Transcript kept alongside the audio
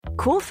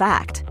Cool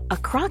fact, a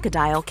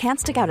crocodile can't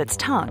stick out its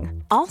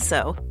tongue.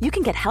 Also, you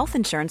can get health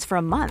insurance for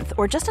a month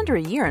or just under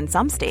a year in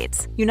some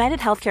states. United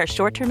Healthcare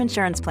short-term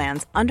insurance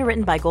plans,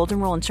 underwritten by Golden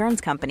Rule Insurance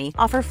Company,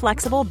 offer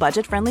flexible,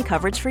 budget-friendly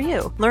coverage for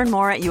you. Learn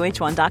more at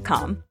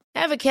uh1.com.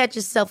 Ever catch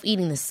yourself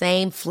eating the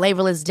same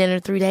flavorless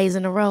dinner 3 days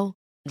in a row?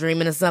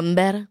 Dreaming of something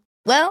better?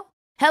 Well,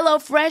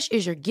 HelloFresh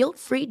is your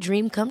guilt-free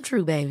dream come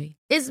true, baby.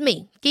 It's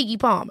me, Keke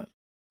Palmer.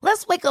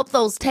 Let's wake up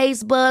those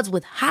taste buds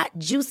with hot,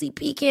 juicy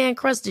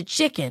pecan-crusted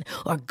chicken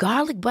or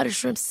garlic butter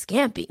shrimp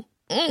scampi.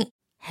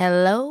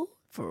 Hello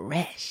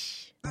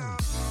Fresh.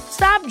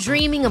 Stop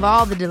dreaming of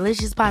all the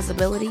delicious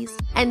possibilities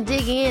and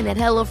dig in at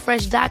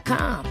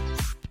HelloFresh.com.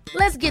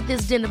 Let's get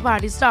this dinner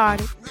party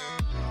started.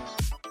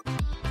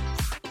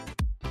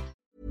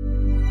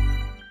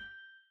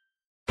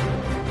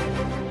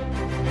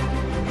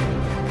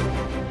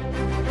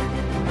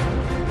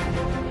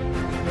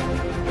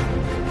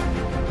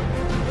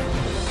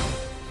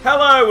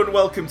 Hello and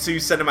welcome to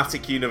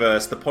Cinematic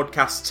Universe, the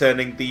podcast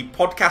turning the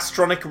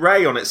podcastronic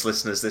ray on its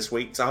listeners this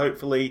week to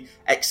hopefully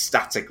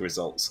ecstatic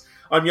results.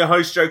 I'm your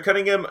host, Joe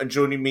Cunningham, and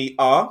joining me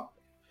are...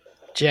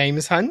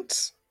 James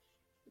Hunt.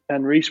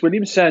 And Rhys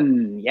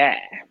Williamson,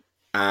 yeah.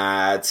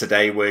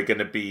 Today we're going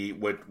to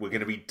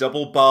be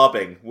double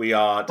barbing. We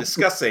are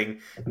discussing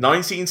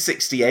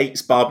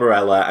 1968's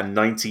Barbarella and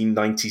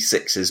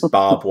 1996's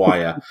Barb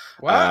Wire.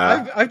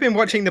 Well, I've been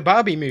watching the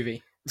Barbie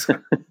movie.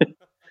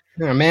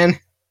 Oh, man.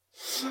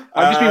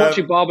 I've just been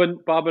watching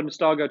Barb and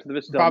Star Go to the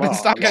Vista Del Mar. Barb and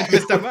Star Go to the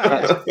Vista Del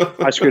Mar.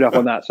 I screwed up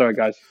on that. Sorry,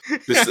 guys.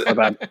 My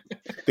bad.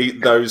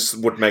 Those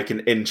would make an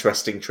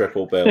interesting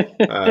triple bill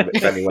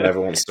if anyone ever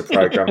wants to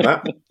program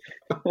that.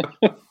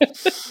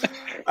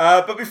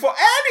 But before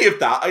any of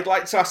that, I'd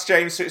like to ask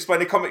James to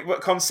explain a comic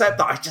book concept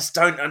that I just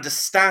don't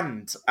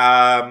understand.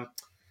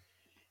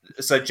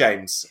 So,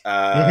 James,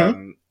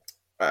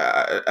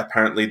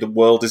 apparently the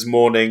world is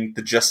mourning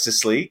the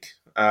Justice League,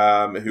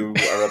 who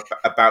are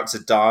about to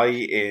die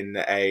in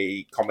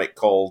a comic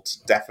called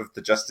Death of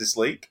the Justice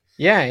League.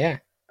 Yeah.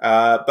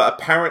 But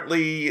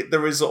apparently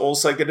there is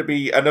also going to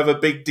be another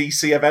big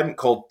DC event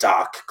called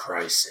Dark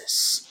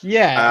Crisis.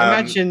 Yeah,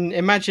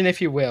 imagine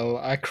if you will,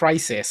 a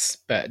crisis,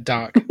 but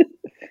dark.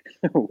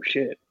 Oh,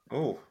 shit.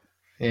 Oh.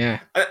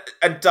 Yeah.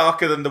 And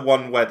darker than the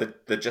one where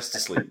the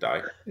Justice League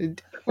die.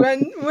 Well,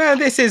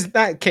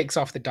 that kicks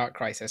off the Dark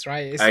Crisis,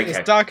 right? It's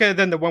darker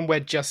than the one where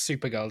just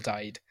Supergirl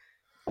died.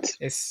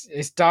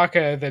 It's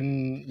darker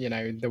than,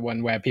 the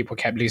one where people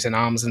kept losing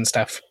arms and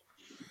stuff.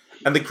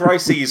 And the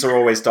crises are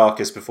always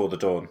darkest before the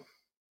dawn.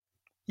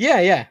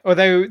 Yeah.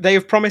 Although they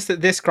have promised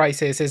that this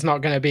crisis is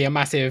not going to be a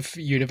massive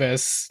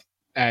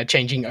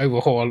universe-changing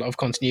overhaul of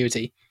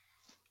continuity.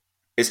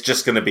 It's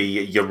just going to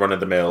be your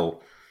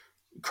run-of-the-mill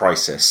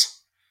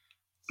crisis.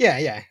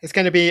 Yeah. It's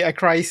going to be a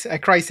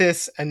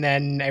crisis, and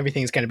then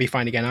everything's going to be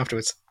fine again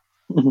afterwards.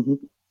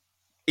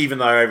 Even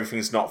though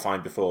everything's not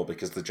fine before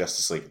because the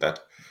Justice League are dead.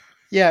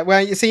 Yeah,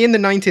 well, you see, in the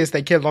 90s,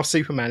 they killed off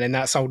Superman, and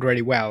that sold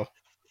really well.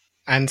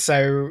 And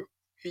so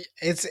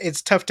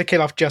it's tough to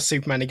kill off just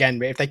Superman again,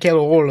 but if they kill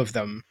all of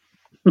them,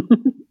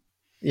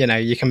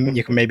 you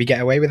can maybe get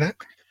away with that.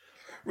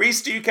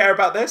 Rhys, do you care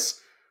about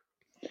this?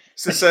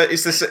 Is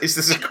this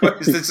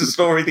a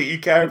story that you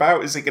care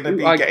about? Is it going to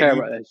be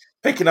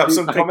picking up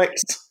some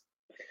comics?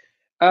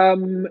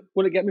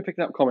 Will it get me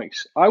picking up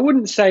comics? I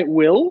wouldn't say it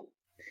will,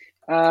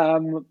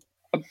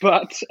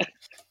 but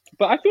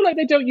I feel like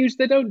they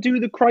don't do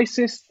the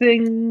crisis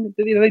thing.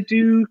 They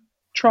do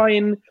try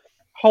and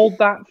hold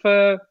that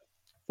for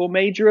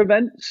major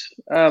events.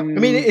 I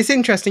mean, it's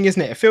interesting,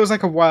 isn't it? It feels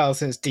like a while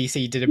since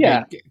DC did a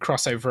big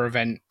crossover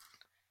event.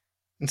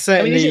 And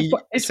certainly,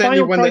 is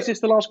Final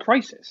Crisis the last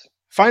crisis?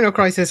 Final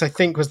Crisis, I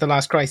think, was the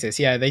last crisis.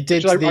 Yeah, they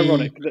did. It's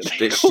ironic.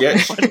 It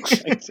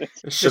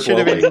should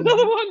have been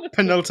another one.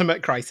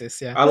 Penultimate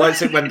Crisis. Yeah, I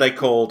liked it when they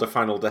called a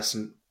Final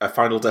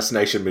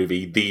Destination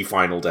movie the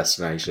Final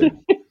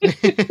Destination,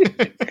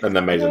 and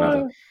then made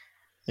another.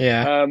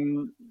 Yeah.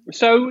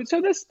 So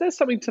there's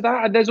something to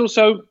that, and there's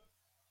also,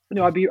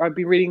 I've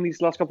been reading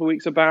these last couple of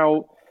weeks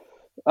about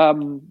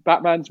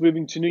Batman's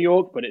moving to New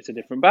York, but it's a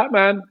different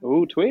Batman.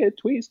 Oh,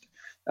 twist.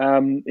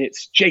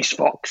 It's Jace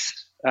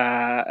Fox.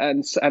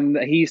 And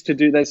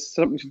there's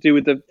something to do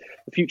with the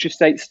future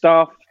state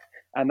stuff,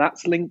 and that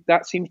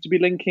seems to be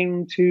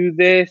linking to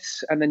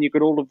this. And then you've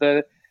got all of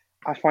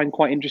I find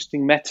quite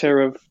interesting meta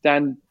of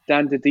Dan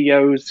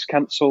DiDio's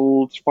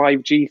cancelled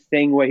 5G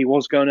thing, where he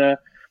was going to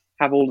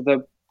have all of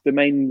the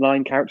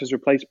mainline characters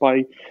replaced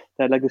by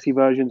their legacy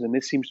versions, and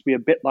this seems to be a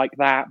bit like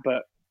that,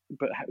 but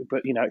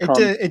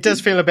it does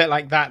feel a bit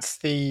like that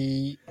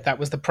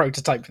was the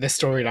prototype for this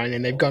storyline,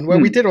 and they've gone, well,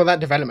 we did all that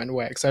development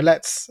work, so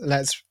let's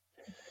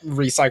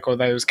recycle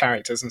those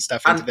characters and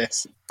stuff into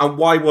this. And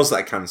why was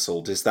that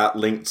cancelled? Is that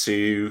linked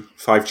to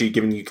 5G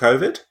giving you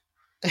COVID?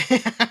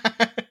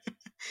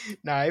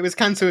 No, it was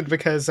cancelled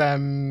because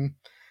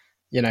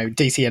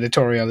DC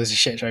editorial is a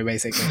shit show,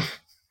 basically.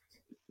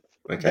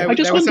 Okay.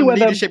 There were some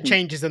leadership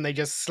changes, and they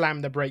just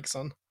slammed the brakes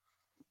on.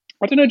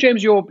 I don't know,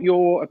 James,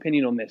 your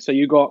opinion on this. So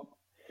you got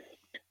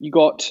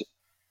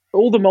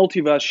all the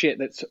multiverse shit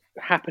that's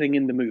happening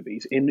in the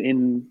movies,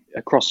 in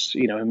across,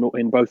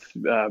 in both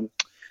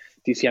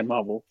DC and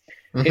Marvel,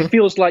 it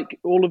feels like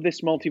all of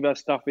this multiverse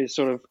stuff is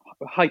sort of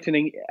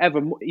heightening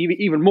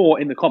even more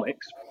in the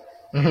comics.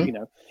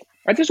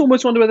 I just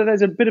almost wonder whether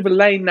there's a bit of a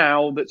lane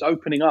now that's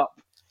opening up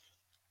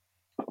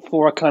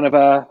for a kind of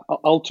a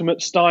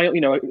ultimate style,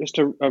 just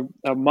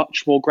a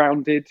much more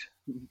grounded,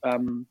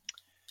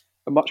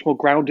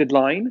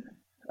 line.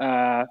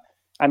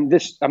 And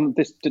this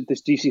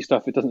DC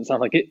stuff, it doesn't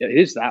sound like it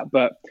is that,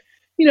 but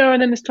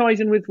and then this ties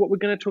in with what we're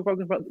going to talk about.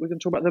 We're going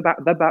to talk about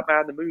the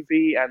Batman, the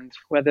movie, and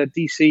whether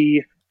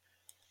DC,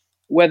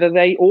 whether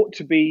they ought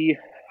to be,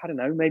 I don't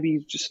know,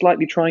 maybe just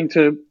slightly trying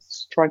to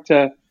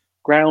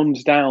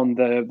ground down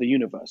the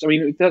universe. I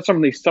mean,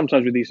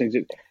 sometimes with these things,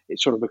 it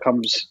sort of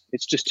becomes,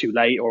 it's just too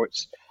late, or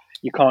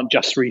you can't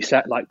just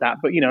reset like that.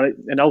 But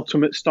an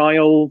ultimate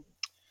style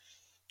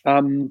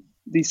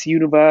DC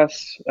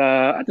universe,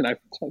 I don't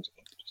know.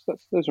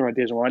 Those are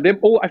ideas on mine.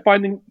 I'm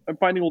finding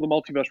all the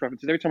multiverse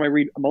references. Every time I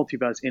read a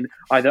multiverse in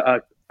either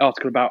an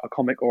article about a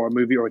comic or a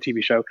movie or a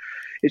TV show,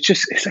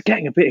 it's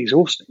getting a bit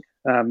exhausting.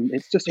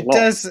 It's just a lot.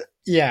 Does,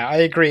 yeah, I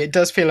agree. It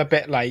does feel a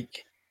bit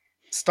like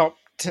stop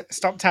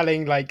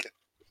telling like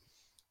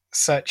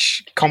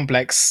such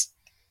complex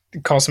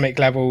cosmic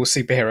level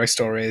superhero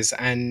stories,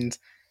 and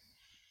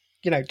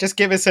just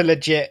give us a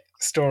legit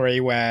story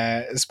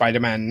where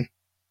Spider-Man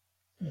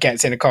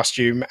gets in a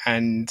costume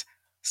and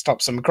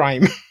stops some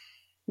crime.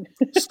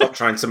 Stop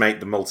trying to make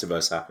the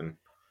multiverse happen.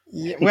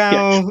 Yeah,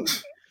 well,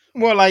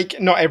 more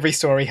like not every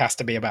story has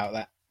to be about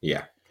that.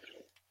 Yeah,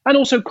 and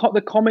also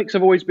the comics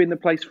have always been the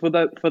place for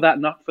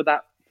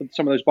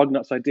some of those bug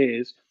nuts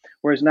ideas,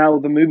 whereas now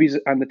the movies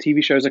and the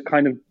TV shows are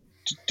kind of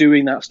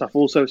doing that stuff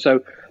also.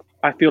 So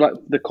I feel like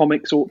the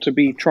comics ought to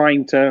be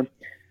trying to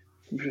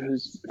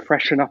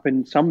freshen up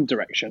in some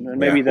direction, and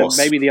maybe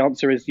the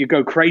answer is you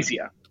go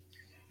crazier.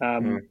 I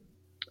don't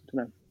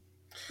know.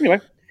 Anyway.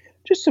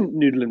 Just some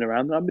noodling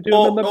around that I've been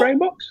doing in my brain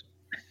box.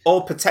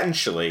 Or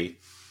potentially,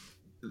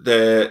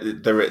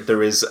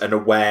 there is an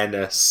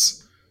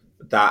awareness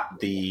that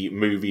the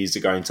movies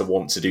are going to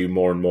want to do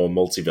more and more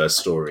multiverse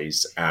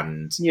stories,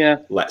 and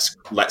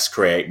let's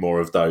create more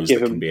of those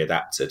that can be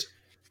adapted.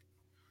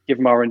 Give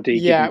them R&D.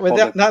 Yeah,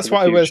 well, that's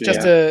what it was.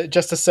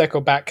 Just to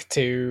circle back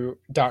to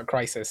Dark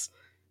Crisis,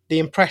 the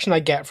impression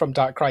I get from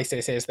Dark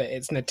Crisis is that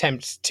it's an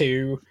attempt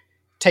to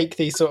take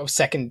these sort of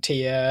second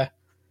tier,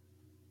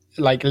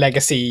 like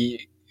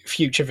legacy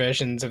future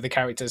versions of the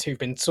characters who've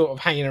been sort of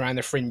hanging around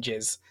the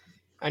fringes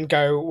and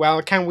go,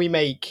 well, can we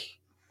make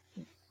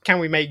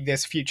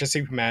this future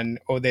Superman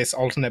or this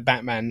alternate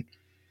Batman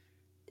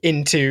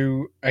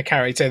into a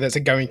character that's a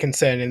going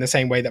concern in the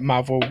same way that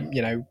Marvel,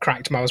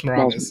 cracked Miles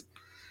Morales.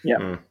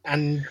 Yeah.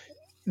 And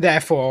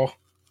therefore,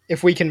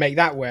 if we can make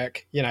that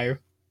work,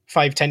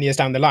 5-10 years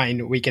down the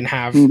line, we can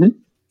have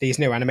these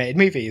new animated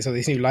movies or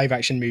these new live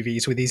action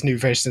movies with these new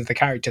versions of the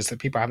characters that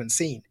people haven't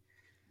seen.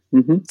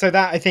 So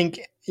that, I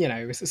think,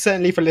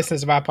 certainly for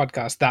listeners of our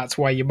podcast, that's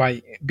why you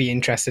might be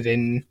interested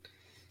in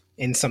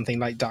something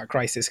like Dark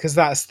Crisis, because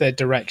that's the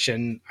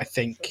direction I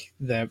think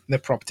the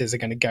properties are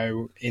going to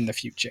go in the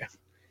future.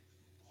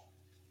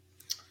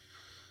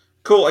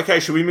 Cool.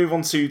 Okay, shall we move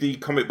on to the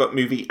comic book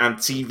movie and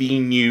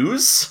TV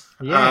news?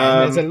 Yeah,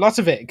 there's a lot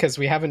of it because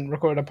we haven't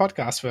recorded a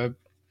podcast for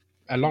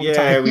a long time.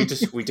 Yeah,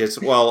 we did.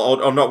 Well,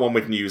 or not one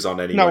with news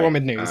on anyway. Not one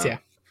with news, yeah.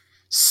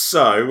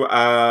 So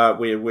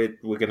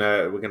we're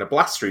gonna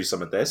blast through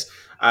some of this.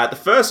 The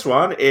first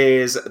one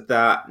is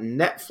that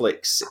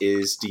Netflix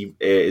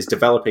is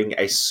developing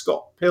a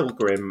Scott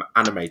Pilgrim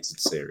animated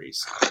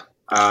series.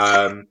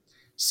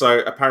 So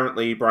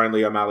apparently Brian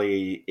Lee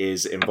O'Malley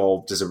is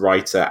involved as a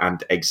writer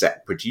and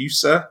exec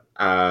producer,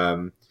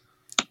 and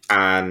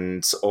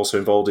also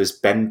involved is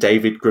Ben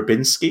David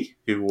Grabinski,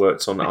 who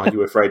worked on Are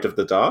You Afraid of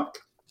the Dark?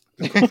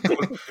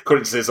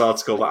 According to this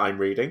article that I'm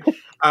reading.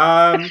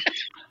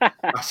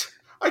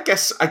 I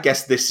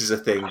guess this is a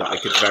thing that I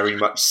could very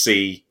much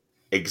see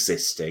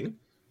existing.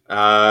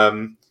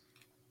 The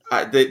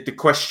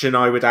question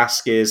I would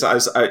ask is,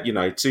 as I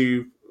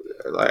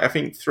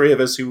think three of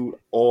us who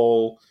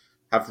all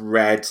have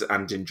read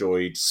and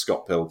enjoyed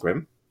Scott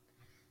Pilgrim,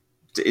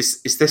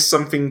 is this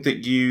something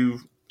that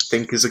you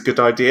think is a good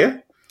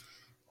idea?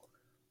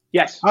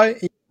 Yes, I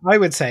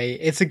would say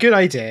it's a good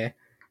idea.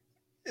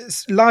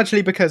 It's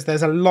largely because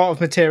there's a lot of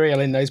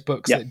material in those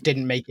books that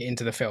didn't make it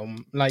into the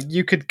film. Like,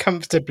 you could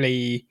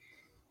comfortably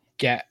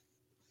get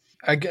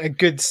a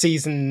good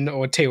season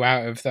or two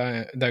out of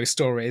those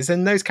stories,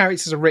 and those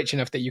characters are rich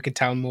enough that you could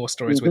tell more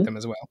stories with them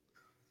as well.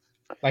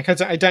 Like,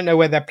 I don't know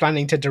whether they're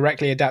planning to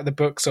directly adapt the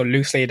books or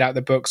loosely adapt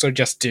the books or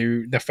just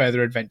do the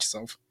further adventures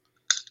of.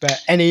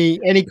 But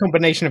any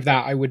combination of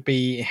that, I would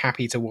be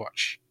happy to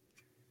watch.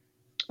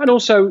 And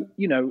also,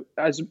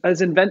 as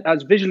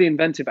visually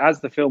inventive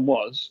as the film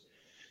was,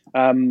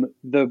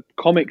 the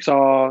comics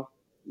are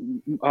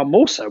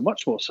more so,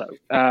 much more so,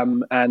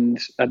 and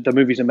the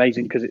movie's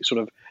amazing because it's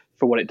sort of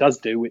for what it does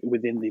do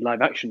within the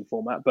live action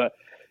format. But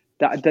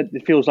that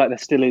it feels like there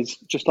still is,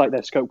 just like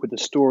there's scope with the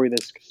story,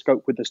 there's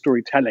scope with the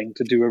storytelling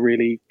to do a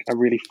really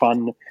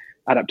fun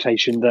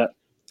adaptation that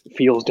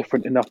feels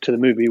different enough to the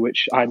movie.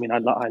 Which I mean, I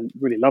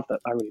really love that.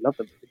 I really love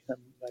the movie. I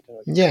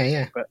don't know,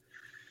 Yeah. But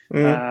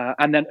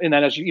and then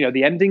as you know,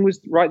 the ending was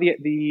right.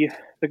 The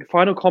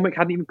final comic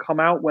hadn't even come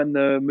out when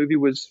the movie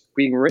was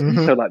being written,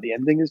 so like the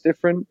ending is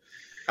different.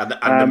 And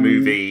the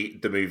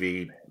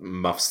movie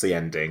muffs the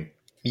ending.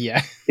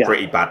 Yeah.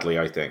 Pretty badly,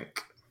 I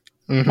think.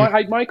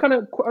 Mm-hmm. My kind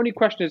of only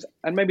question is,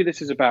 and maybe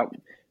this is about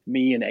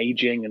me and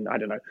aging, and I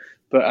don't know,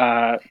 but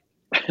I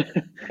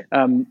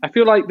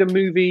feel like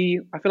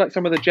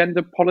some of the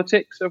gender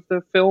politics of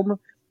the film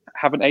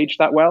haven't aged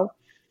that well.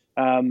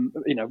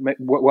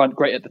 Weren't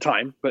great at the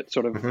time, but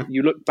sort of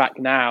you look back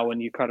now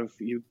and you kind of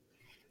you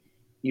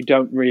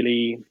don't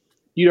really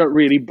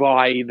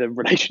buy the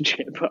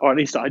relationship, or at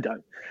least I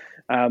don't.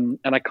 And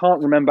I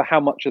can't remember how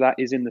much of that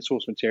is in the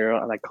source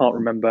material, and I can't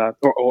remember,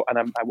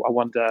 I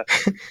wonder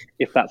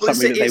if that's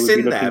something that they would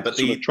be looking to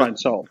sort of try and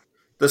solve.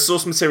 The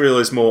source material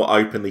is more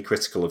openly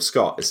critical of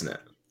Scott, isn't it?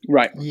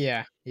 Right.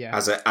 Yeah.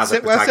 As a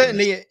protagonist. Well,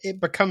 certainly it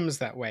becomes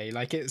that way.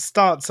 Like it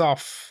starts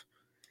off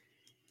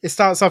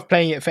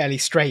playing it fairly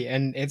straight,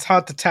 and it's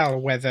hard to tell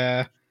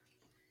whether,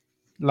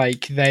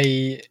 like,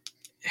 they,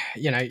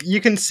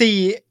 you can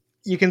see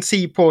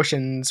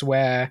portions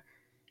where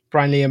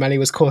Brian Lee O'Malley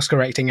was course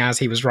correcting as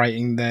he was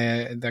writing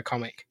the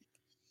comic.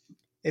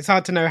 It's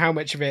hard to know how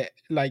much of it,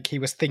 like, he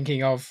was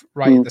thinking of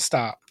right at the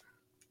start.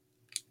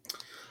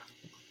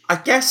 I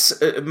guess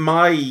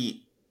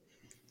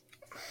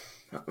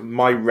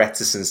my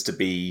reticence to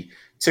be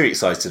too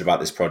excited about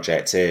this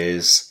project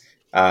is,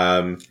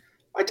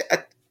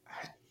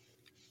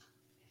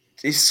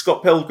 is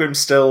Scott Pilgrim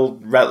still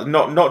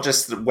not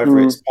just whether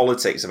its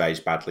politics have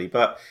aged badly,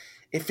 but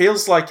it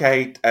feels like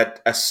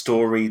a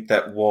story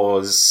that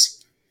was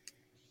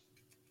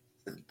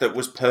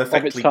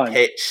perfectly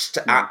pitched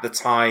at the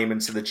time and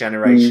to the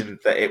generation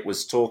that it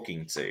was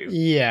talking to.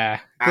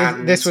 Yeah,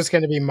 this was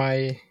going to be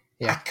my...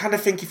 Yeah. I kind of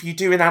think if you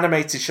do an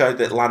animated show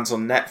that lands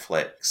on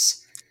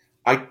Netflix,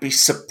 I'd be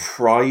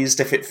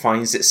surprised if it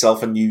finds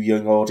itself a new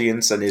young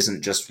audience and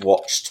isn't just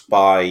watched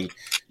by,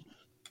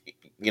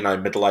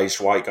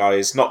 middle-aged white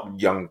guys, not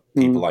young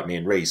people like me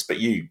and Reese, but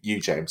you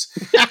James.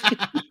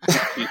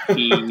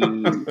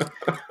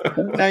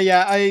 No,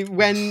 yeah,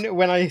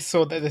 when I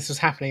saw that this was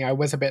happening, I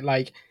was a bit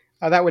like,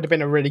 oh, that would have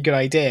been a really good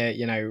idea,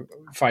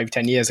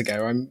 5-10 years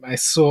ago. I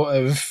sort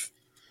of,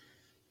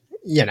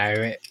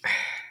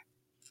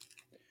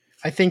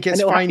 I think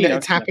it's fine that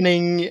it's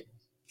happening.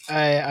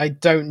 I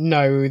don't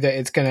know that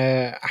it's going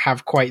to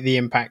have quite the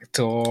impact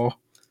or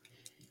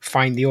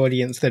find the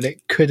audience that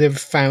it could have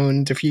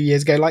found a few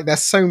years ago. Like,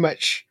 there's so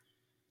much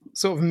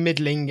sort of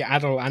middling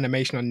adult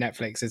animation on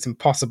Netflix. It's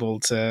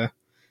impossible to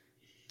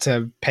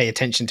pay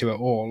attention to it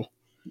all.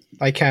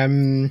 Like,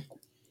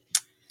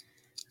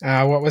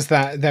 what was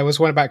that? There was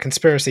one about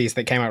conspiracies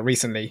that came out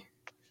recently.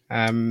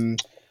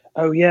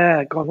 Oh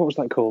yeah, God, what was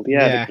that called?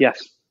 Yeah.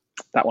 Yes,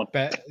 that one.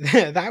 But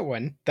that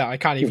one that I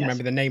can't even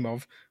remember the name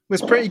of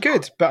was pretty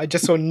good, but I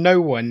just saw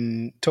no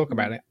one talk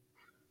about it.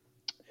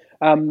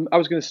 I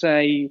was going to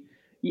say,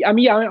 I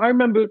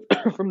remember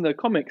from the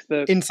comics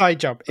the Inside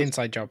Job.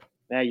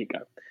 There you go.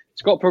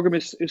 Scott Pilgrim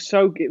is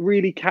so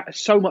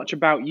much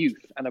about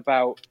youth and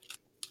about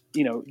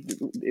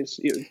it's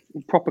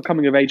proper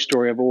coming of age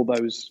story of all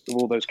those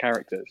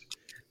characters,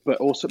 but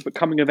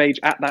coming of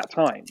age at that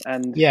time,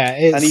 and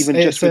even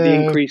just with the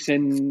increase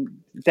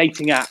in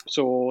dating apps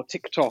or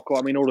TikTok or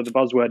all of the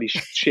buzzwordy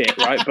shit,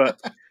 right? But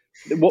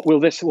what will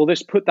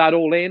this put that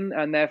all in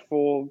and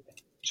therefore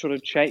sort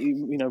of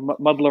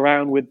muddle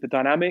around with the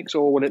dynamics,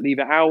 or will it leave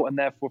it out and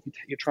therefore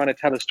you're trying to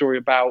tell a story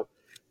about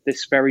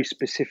this very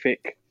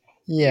specific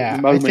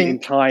moment in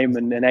time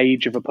and an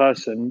age of a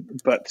person,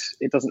 but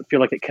it doesn't feel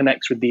like it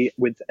connects with the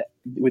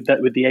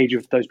age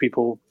of those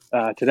people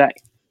today.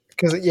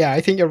 Because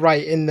I think you're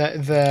right in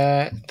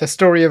the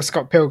story of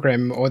Scott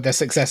Pilgrim, or the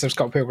success of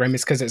Scott Pilgrim,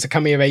 is because it's a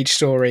coming of age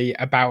story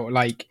about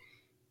like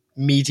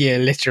media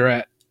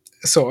literate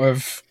sort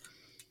of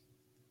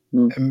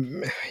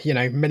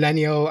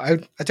millennial. I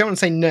don't want to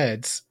say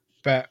nerds,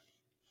 but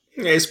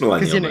it's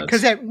millennial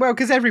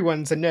because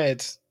everyone's a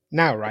nerd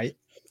now, right?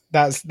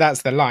 That's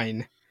the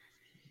line.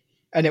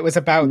 And it was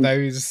about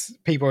those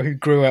people who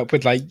grew up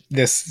with like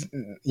this,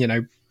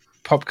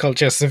 pop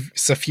culture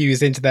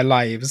suffused into their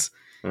lives.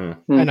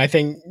 And I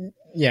think,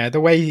 the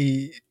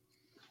way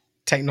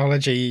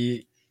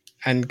technology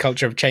and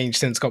culture have changed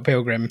since Scott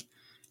Pilgrim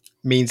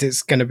means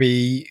it's going to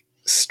be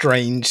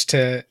strange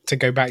to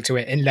go back to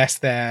it unless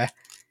they're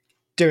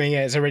doing it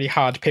as a really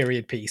hard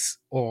period piece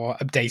or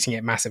updating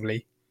it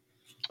massively.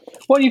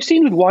 Well, you've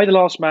seen with Y: The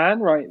Last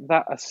Man, right?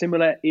 That a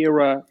similar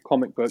era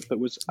comic book that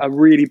was a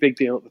really big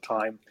deal at the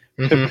time.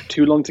 Took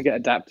too long to get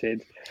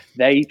adapted.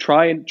 They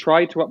tried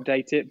to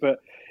update it, but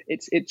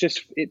it's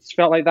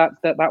felt like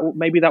that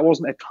maybe that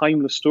wasn't a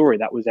timeless story.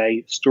 That was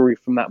a story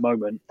from that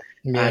moment,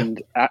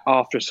 and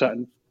after a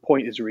certain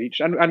point is reached,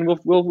 and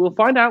we'll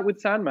find out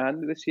with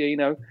Sandman this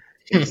year.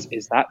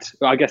 is that?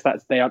 Well, I guess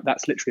that's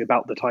literally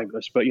about the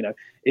timeless. But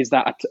is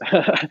that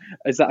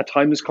is that a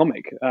timeless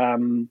comic,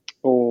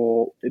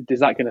 or is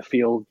that going to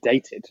feel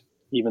dated,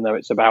 even though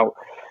it's about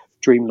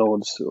Dream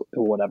Lords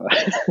or whatever?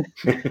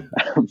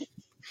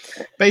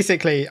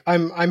 Basically,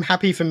 I'm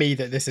happy for me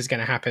that this is going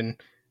to happen.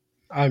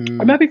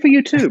 I'm happy for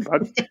you too,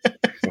 bud.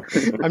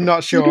 I'm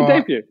not sure. Good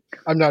debut.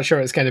 I'm not sure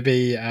it's going to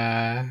be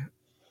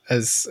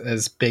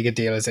as big a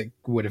deal as it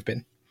would have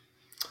been.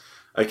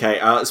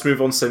 Okay, let's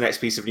move on to the next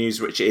piece of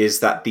news, which is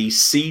that the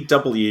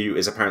CW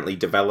is apparently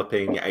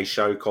developing a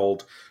show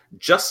called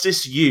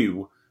Justice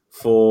U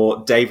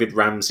for David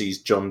Ramsey's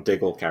John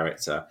Diggle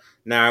character.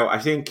 Now, I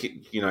think,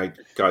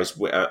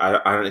 guys,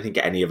 I don't think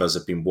any of us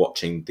have been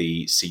watching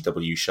the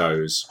CW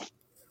shows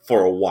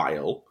for a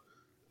while.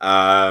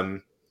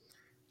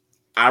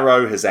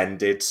 Arrow has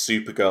ended,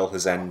 Supergirl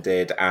has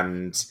ended,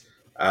 and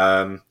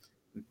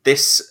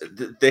this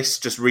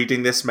just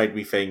reading this made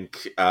me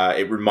think.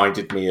 It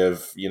reminded me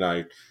of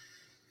the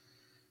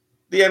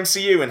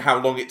MCU and how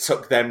long it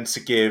took them to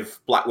give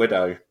Black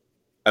Widow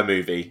a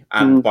movie,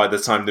 and by the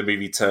time the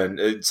movie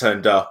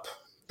turned up,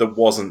 there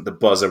wasn't the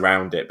buzz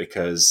around it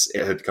because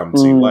it had come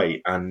too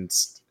late. And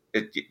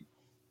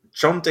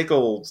John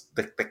Diggle,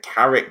 the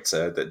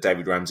character that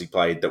David Ramsey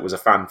played, that was a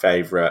fan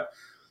favorite,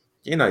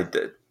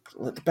 the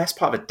best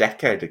part of a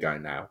decade ago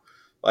now.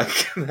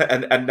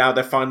 And now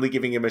they're finally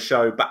giving him a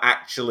show, but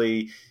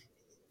actually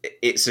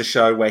it's a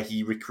show where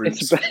he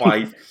recruits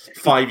five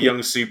young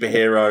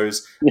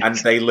superheroes, and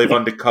they live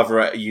undercover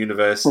at a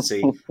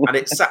university, and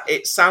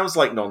it sounds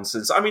like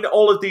nonsense. I mean,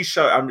 all of these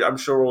shows, I'm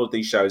sure all of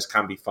these shows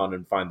can be fun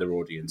and find their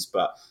audience,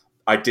 but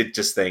I did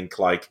just think,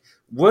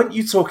 weren't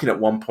you talking at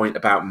one point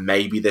about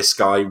maybe this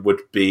guy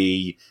would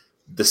be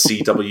the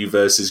CW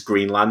versus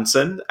Green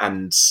Lantern,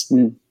 and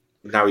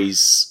now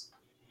he's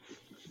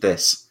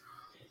this?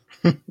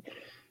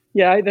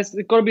 Yeah, there's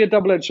got to be a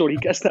double-edged sword. He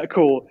gets that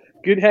call.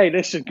 Good. Hey,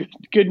 listen.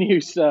 Good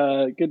news.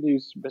 Good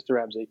news, Mr.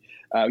 Ramsey.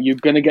 You're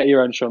going to get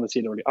your own show on the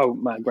CW. Oh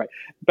man, great.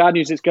 Bad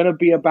news. It's going to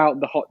be about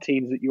the hot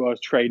teens that you are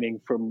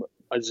training from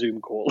a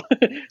Zoom call,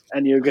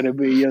 and you're going to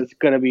be in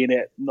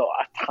it. Not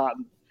a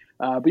ton,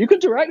 but you can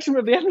direct some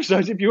of the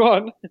episodes if you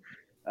want.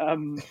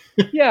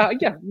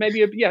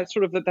 Maybe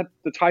sort of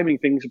the timing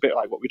thing's a bit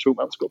like what we talked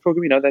about with Scott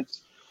Pilgrim.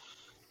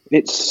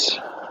 It's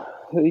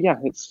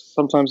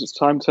sometimes it's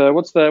time to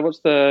what's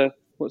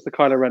the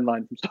Kylo Ren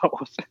line from Star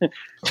Wars?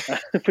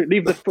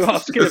 Leave the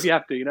glass skin if you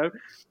have to,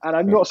 And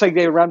I'm not saying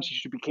David Ramsey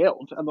should be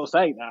killed. I'm not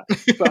saying that,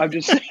 but I'm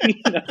just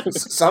saying.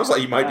 Sounds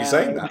like you might be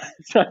saying that.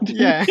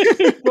 Yeah.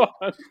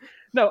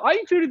 No, I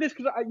included this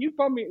because you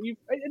found me.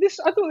 I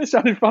thought this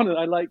sounded fun, and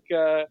I like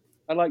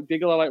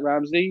Diggle, I like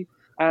Ramsey,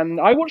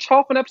 and I watched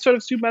half an episode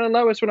of Superman and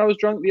Lois when I was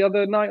drunk the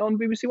other night on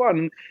BBC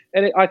One,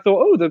 and I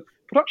thought, the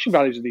production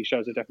values of these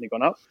shows have definitely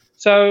gone up.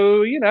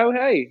 So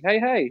hey.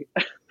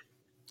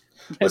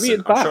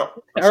 Listen, I'm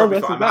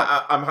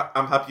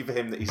happy for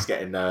him that he's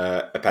getting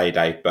a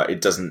payday, but it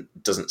doesn't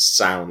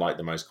sound like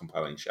the most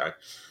compelling show.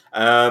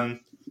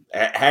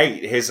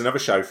 Hey, here's another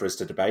show for us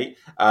to debate.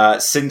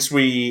 Since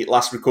we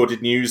last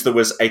recorded news, there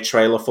was a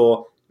trailer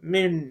for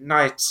Moon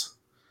Knight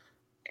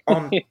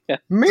on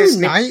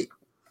Moon Knight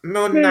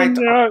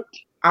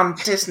on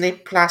Disney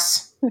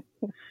Plus.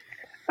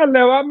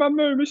 Hello, I'm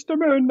Mr.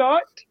 Moon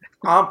Knight.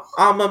 I'm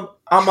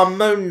a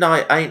Moon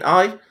Knight, ain't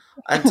I?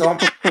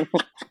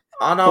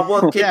 And I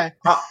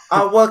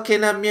work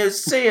in a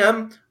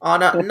museum,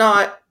 and at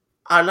night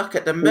I look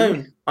at the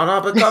moon, and I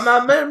become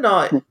a Moon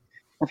Knight.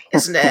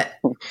 Isn't it,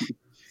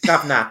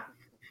 Governor?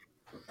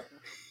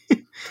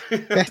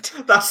 That's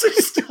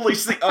still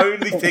the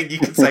only thing you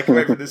can take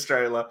away from this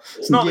trailer.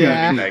 It's not the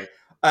only thing.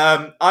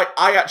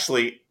 I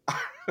actually,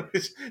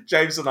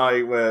 James and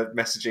I were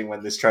messaging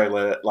when this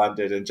trailer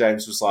landed, and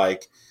James was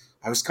like,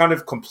 I was kind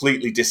of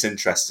completely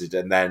disinterested,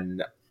 and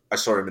then I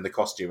saw him in the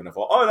costume and I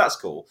thought, oh, that's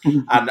cool.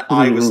 And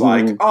I was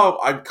like, oh,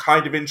 I'm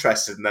kind of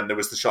interested. And then there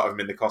was the shot of him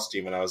in the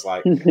costume and I was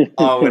like,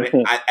 oh,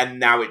 and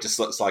now it just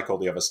looks like all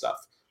the other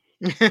stuff.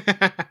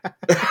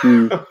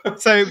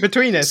 So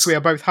between us, we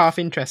are both half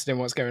interested in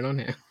what's going on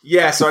here.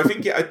 Yeah, so I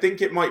think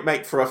it might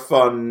make for a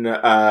fun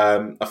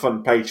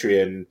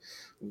Patreon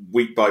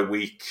week by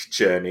week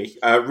journey.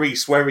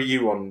 Reese, where are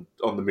you on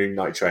the Moon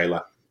Knight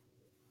trailer?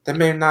 The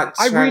Moon Knight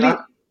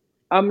trailer?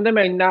 The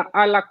main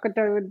I like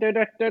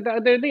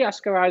the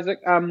Oscar Isaac.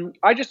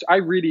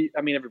 Everybody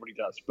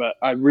does, but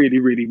I really,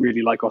 really,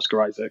 really like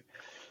Oscar Isaac.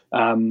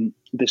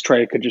 This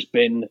trailer could just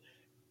been,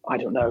 I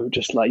don't know,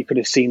 just like you could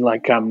have seen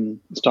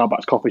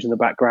Starbucks coffees in the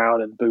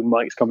background and boom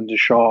mics coming to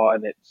shot,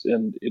 and the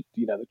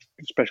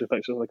special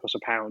effects are like cost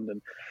 £1.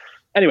 And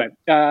anyway,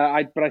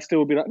 I still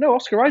would be like, no,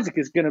 Oscar Isaac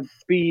is going to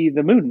be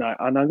the Moon Knight,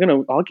 and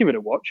I'll give it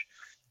a watch.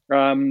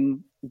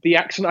 The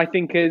accent, I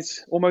think,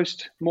 is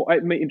almost more.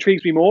 It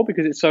intrigues me more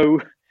because it's so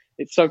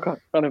kind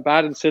of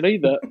bad and silly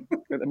that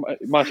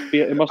it must be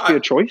a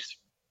choice.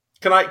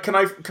 Can I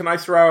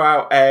throw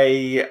out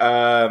a?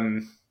 I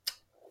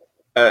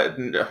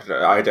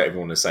don't even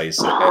want to say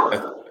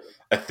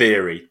a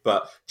theory,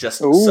 but just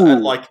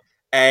like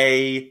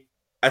a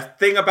a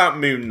thing about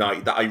Moon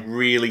Knight that I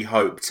really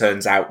hope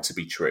turns out to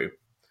be true.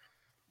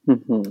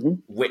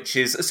 Which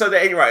is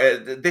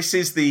this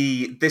is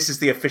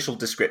the official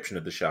description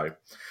of the show.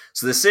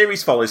 So the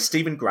series follows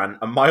Stephen Grant,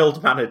 a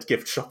mild-mannered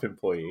gift shop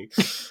employee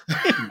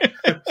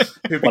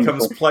who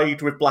becomes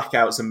plagued with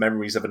blackouts and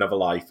memories of another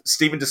life.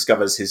 Stephen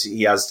discovers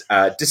he has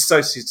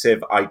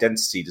dissociative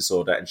identity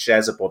disorder and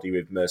shares a body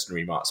with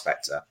mercenary Mark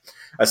Spector.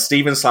 As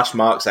Stephen /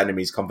 Mark's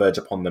enemies converge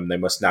upon them, they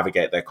must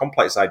navigate their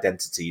complex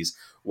identities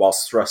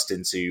whilst thrust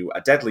into a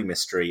deadly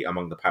mystery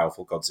among the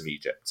powerful gods of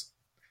Egypt.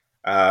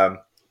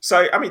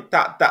 So, I mean,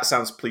 that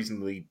sounds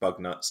pleasingly bug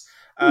nuts.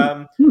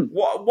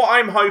 What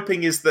I'm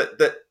hoping is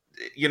that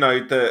you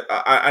know,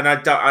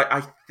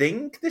 I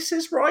think this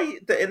is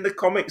right, that in the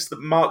comics that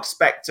Mark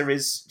Spector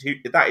is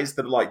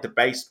the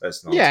base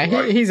personality. Yeah,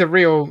 right? he's a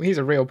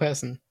real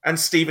person. And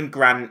Stephen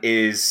Grant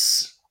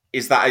is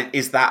that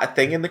a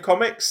thing in the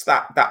comics,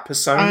 that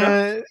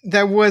persona?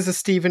 There was a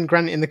Stephen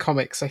Grant in the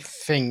comics, I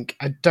think.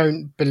 I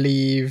don't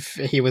believe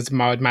he was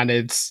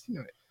mild-mannered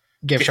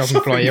gift shop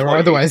employee or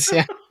otherwise,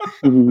 yeah.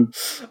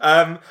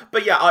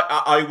 But yeah,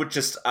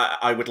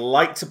 I would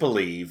like to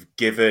believe,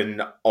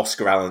 given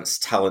Oscar Allen's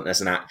talent as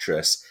an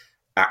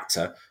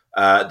actor,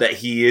 that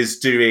he is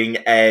doing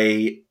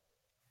a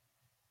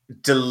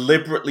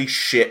deliberately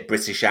shit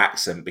British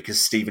accent because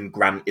Stephen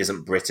Grant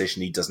isn't British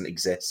and he doesn't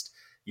exist.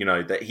 You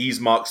know, that he's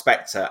Mark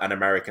Spector, an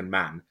American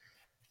man,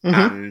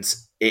 and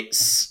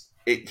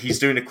he's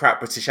doing a crap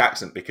British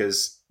accent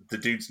because the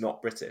dude's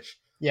not British.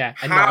 Yeah,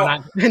 and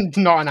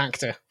not an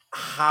actor.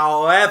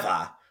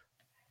 However,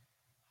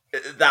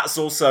 that's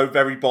also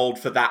very bold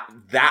for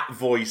that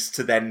voice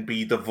to then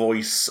be the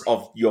voice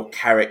of your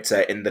character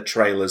in the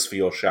trailers for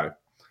your show.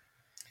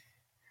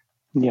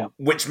 Yeah.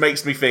 Which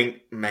makes me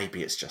think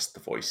maybe it's just the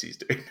voice he's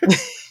doing.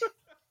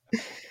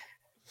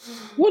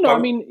 Well, no, I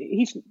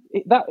mean,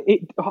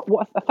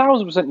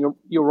 1,000%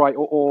 you're right,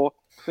 or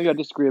maybe I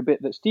disagree a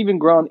bit that Stephen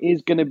Grant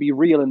is going to be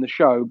real in the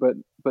show, but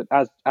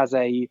as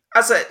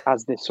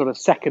this sort of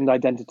second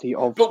identity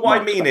of. But what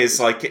I mean is,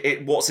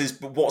 like, what's his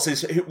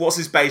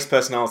base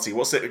personality?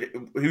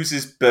 Who's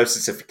his birth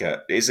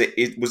certificate?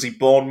 Was he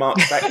born Mark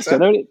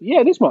Spector?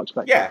 Yeah, it is Mark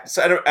Spector. Yeah,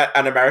 so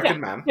an American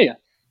man. Yeah.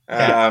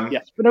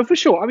 Yes, but no, for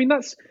sure. I mean,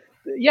 that's.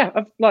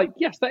 Yeah,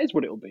 yes, that is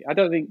what it'll be. I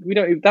don't think we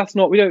don't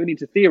need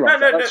to theorize.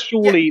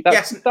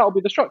 That'll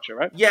be the structure,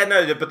 right? Yeah,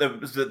 no, but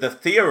the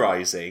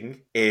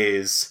theorizing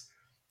is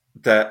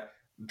that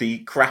the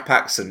crap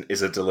accent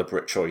is a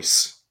deliberate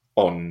choice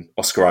on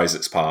Oscar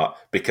Isaac's part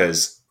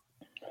because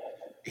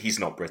he's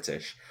not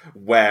British.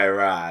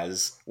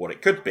 Whereas what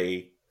it could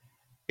be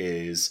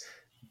is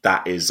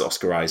that is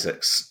Oscar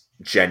Isaac's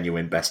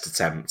genuine best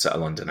attempt at a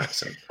London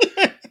accent.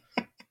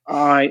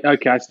 I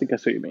think I see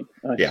what you mean.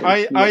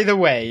 Either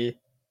way,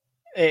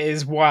 it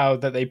is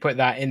wild that they put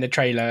that in the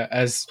trailer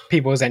as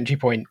people's entry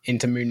point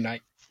into Moon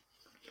Knight.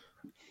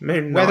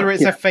 Whether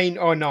it's a feint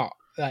or not,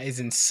 that is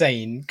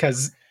insane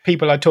because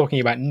people are talking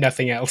about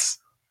nothing else.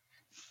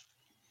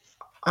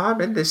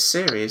 I'm in this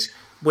series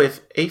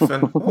with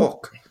Ethan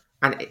Hawke,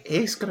 and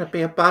he's going to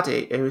be a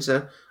buddy who's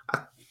a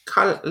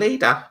cult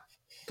leader,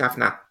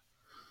 Governor.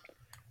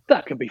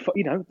 That could be fun.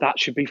 You know, that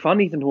should be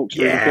fun. Ethan Hawke's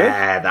really good.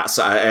 Yeah, that's.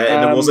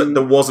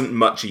 There wasn't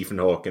much Ethan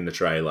Hawke in the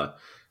trailer.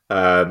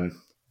 I'm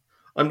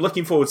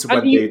looking forward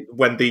to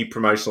when the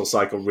promotional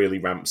cycle really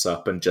ramps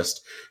up and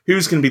just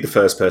who's going to be the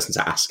first person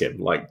to ask him.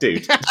 Like,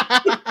 dude,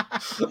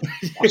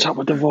 what's up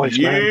with the voice,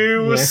 man?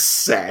 You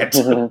said.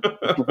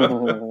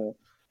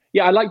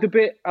 Yeah, I like the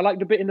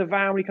bit in the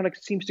van where he kind of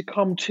seems to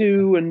come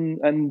to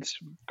and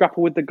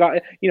grapple with the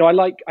guy. You know,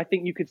 I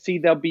think you could see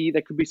there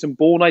could be some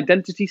Bourne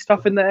Identity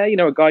stuff in there. You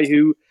know, a guy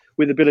who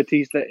with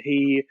abilities that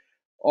he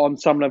on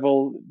some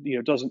level,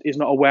 you know, is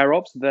not aware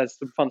of. So there's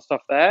some fun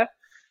stuff there.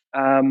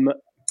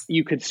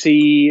 You could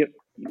see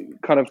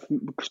kind of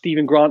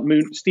Stephen Grant,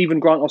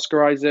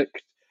 Oscar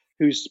Isaac,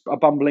 who's a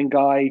bumbling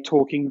guy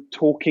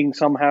talking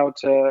somehow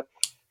to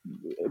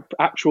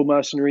actual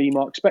mercenary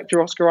Mark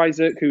Spector, Oscar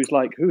Isaac, who's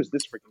like, who is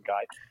this freaking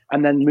guy?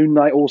 And then Moon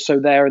Knight also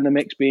there in the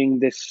mix, being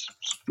this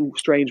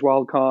strange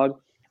wild card.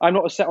 I'm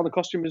not as set on the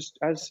costume as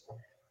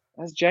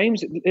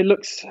James. It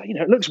looks, you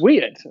know, it looks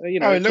weird. You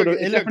know, it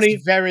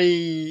looks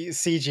very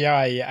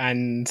CGI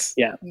and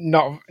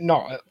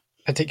not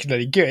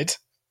particularly good,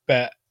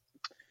 but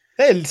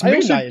it's Moon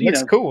Knight. It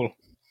looks cool.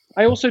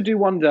 I also do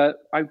wonder.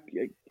 I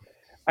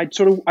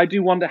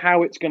do wonder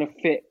how it's going to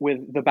fit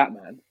with the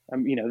Batman.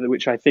 You know,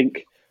 which I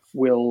think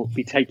will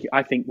be taking.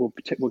 I think we'll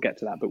get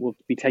to that, but we'll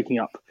be taking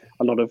up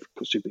a lot of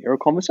superhero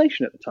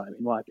conversation at the time,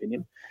 in my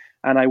opinion.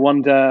 And I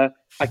wonder.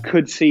 I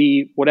could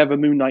see whatever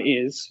Moon Knight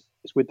is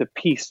with the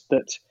piece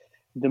that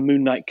the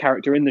Moon Knight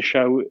character in the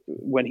show,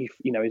 when he,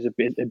 you know, is a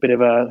bit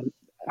of a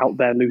out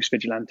there loose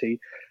vigilante.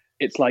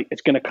 It's like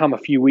it's going to come a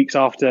few weeks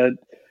after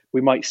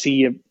we might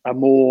see a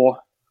more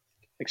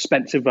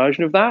expensive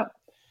version of that.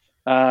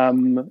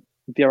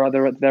 There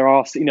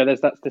are, you know,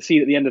 there's the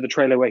scene at the end of the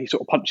trailer where he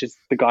sort of punches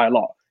the guy a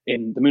lot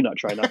in the Moon Knight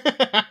trailer.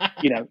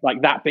 You know,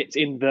 like that bit's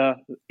in the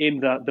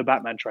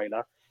Batman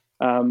trailer.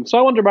 So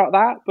I wonder about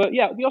that. But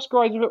yeah, the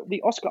Oscar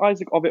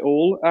Isaac of it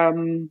all.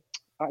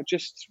 I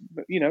just,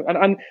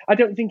 and I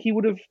don't think he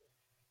would have.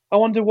 I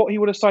wonder what he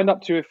would have signed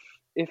up to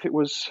if it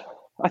was.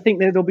 I think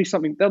there'll be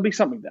something. There'll be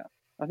something there.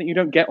 I think you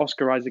don't get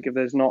Oscar Isaac if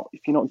you're not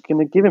going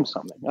to give him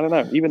something. I don't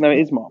know. Even though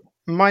it is Marvel.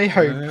 My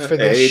hope for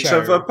this Age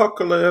show. of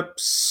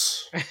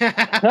Apocalypse.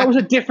 That was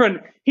a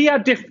different. He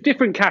had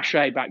different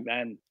cachet back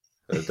then.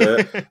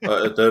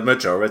 The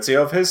majority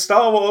of his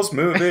Star Wars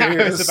movies. I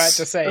was about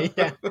to say,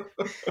 yeah.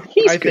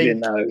 He's good in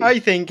those. I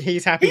think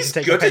he's happy He's to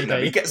take good a in them.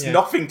 payday. He gets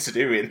nothing to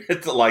do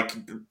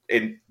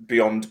in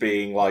beyond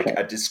being like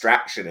a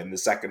distraction in the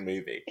second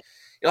movie.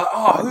 You're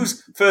like,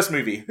 who's first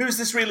movie? Who's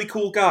this really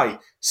cool guy?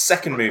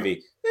 Second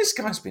movie, this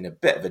guy's been a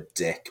bit of a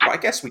dick, but I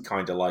guess we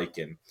kind of like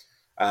him.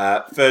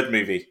 Third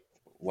movie,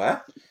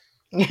 where?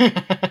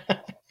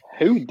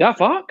 Who the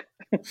fuck?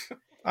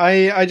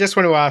 I just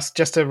want to ask,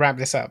 just to wrap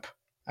this up,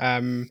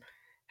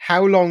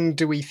 how long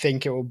do we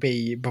think it will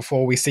be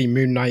before we see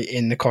Moon Knight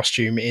in the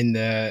costume in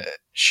the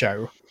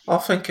show? I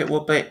think it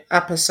will be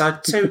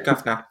episode 2,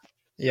 Governor.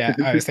 Yeah,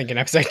 I was thinking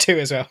episode 2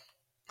 as well.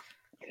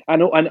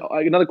 And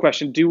another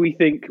question: do we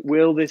think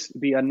will this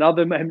be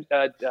another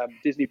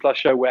Disney Plus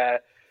show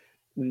where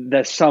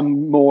there's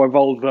some more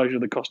evolved version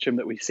of the costume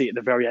that we see at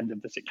the very end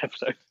of the 6th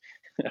episode?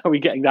 Are we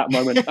getting that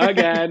moment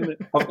again?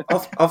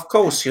 Of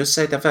course, you'll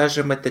say the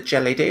version with the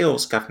jellied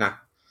eels, Governor.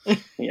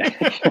 Yeah.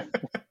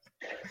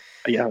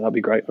 Yeah, that'd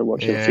be great for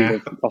watching.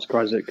 See Oscar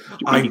Isaac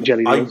eating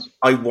jelly eels.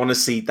 I want to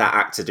see that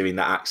actor doing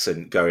that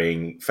accent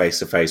going face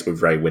to face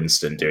with Ray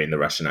Winston doing the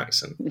Russian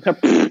accent.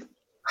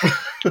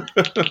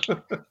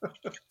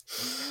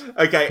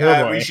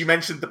 Okay, you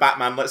mentioned the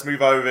Batman. Let's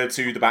move over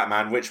to the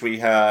Batman, which we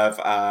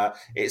have.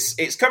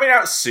 It's coming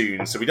out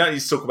soon, so we don't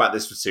need to talk about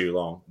this for too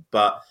long.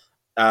 But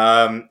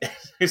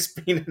it's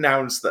been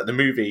announced that the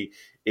movie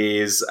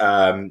is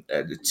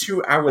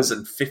 2 hours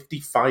and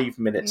 55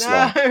 minutes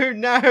long.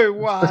 No,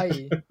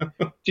 why?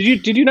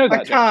 Did you know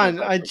that? I can't.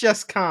 I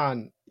just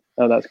can't.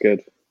 Oh, that's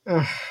good.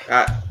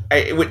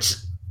 Which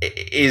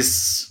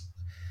is,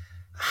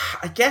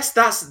 I guess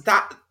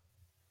that.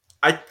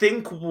 I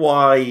think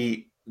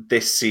why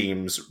this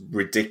seems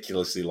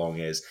ridiculously long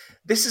is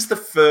this is the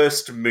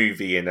first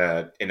movie in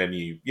a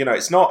new.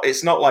 It's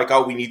not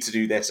like we need to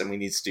do this and we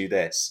need to do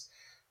this.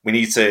 We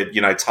need to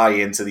tie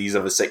into these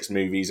other 6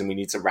 movies and we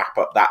need to wrap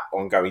up that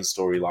ongoing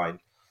storyline.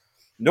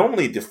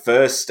 Normally, the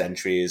first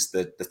entry is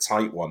the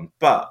tight one,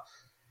 but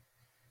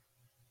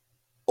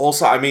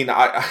also, I mean,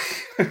 I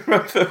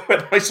remember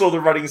when I saw the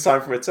running time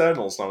for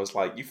Eternals, and I was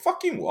like, "You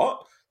fucking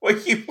what? What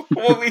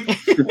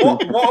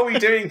are we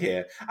doing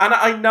here?" And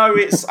I know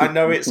it's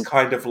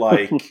kind of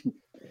like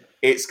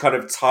it's kind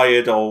of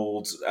tired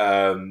old,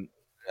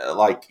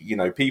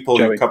 people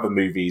who cover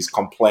movies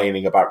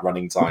complaining about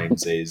running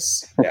times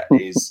is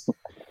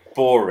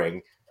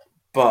boring,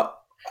 but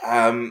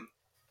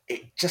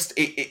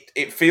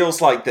it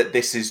feels like that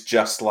this is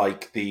just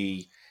like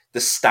the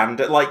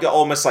standard, like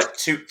almost like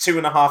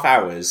 2.5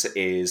 hours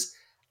is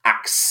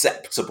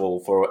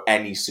acceptable for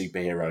any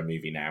superhero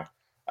movie now.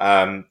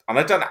 And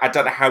I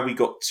don't know how we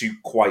got to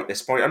quite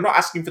this point. I'm not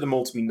asking for them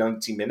all to be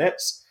 90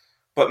 minutes,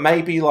 but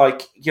maybe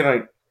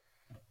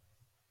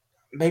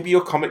maybe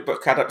your comic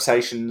book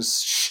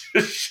adaptations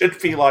should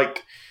be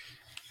like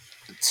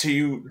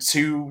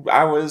 2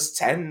 hours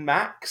 10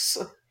 max.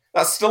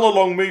 That's still a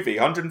long movie.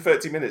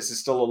 130 minutes is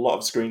still a lot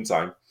of screen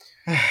time.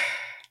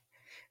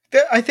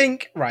 I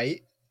think,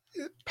 right,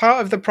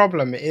 part of the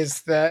problem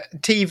is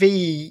that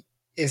TV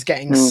is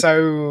getting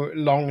so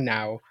long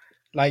now.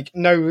 Like,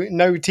 no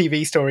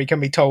TV story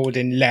can be told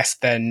in less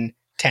than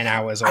 10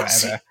 hours or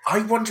whatever.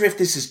 I wonder if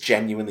this is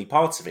genuinely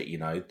part of it,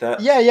 that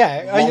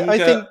I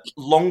think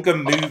longer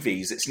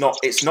movies, it's not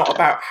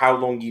about how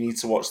long you need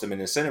to watch them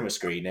in a cinema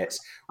screen. It's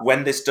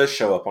when this does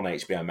show up on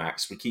HBO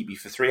Max, we keep you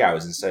for 3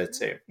 hours instead of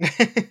 2.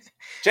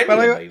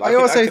 Genuinely,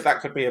 that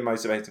could be a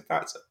motivating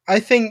factor. I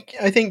think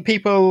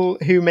people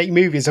who make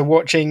movies are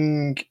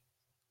watching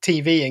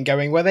TV and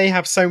going, well, they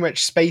have so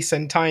much space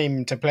and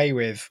time to play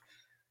with.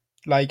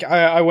 Like,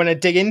 I want to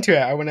dig into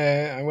it. I want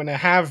to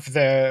have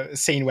the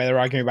scene where they're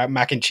arguing about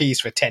mac and cheese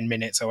for 10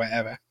 minutes or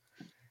whatever.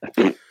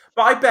 But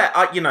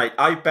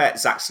I bet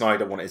Zack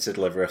Snyder wanted to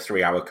deliver a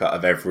 3-hour cut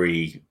of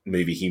every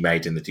movie he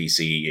made in the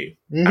DCEU,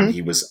 and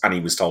he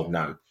was told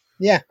no.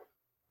 Yeah,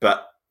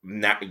 but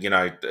now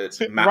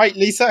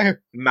rightly so.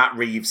 Matt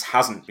Reeves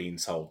hasn't been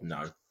told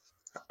no,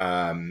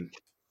 and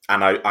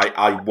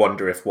I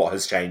wonder if what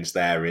has changed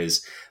there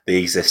is the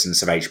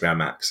existence of HBO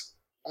Max.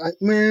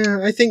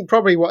 I think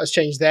probably what has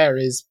changed there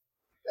is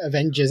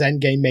Avengers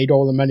Endgame made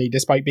all the money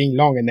despite being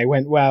long, and they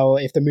went, well,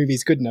 if the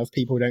movie's good enough,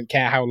 people don't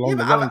care how long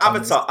the running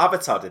time is.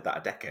 Avatar did that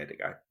a decade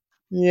ago.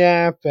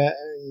 Yeah, but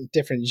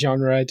different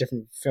genre,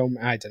 different film.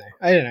 I don't know.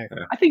 Yeah.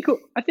 I think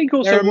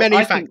also there are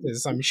many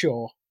factors, I'm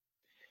sure.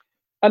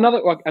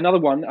 Another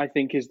one I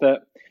think is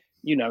that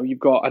you've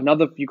got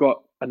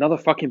another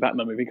fucking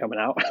Batman movie coming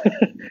out.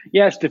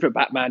 Yes, different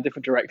Batman,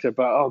 different director,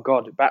 but oh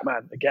god,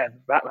 Batman.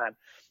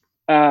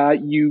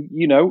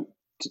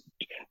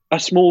 A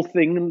small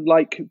thing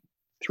like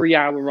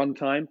 3-hour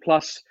runtime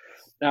plus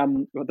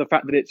the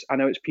fact that I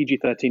know it's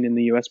PG-13 in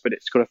the US, but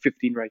it's got a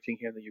 15 rating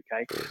here in the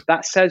UK.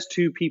 That says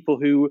to people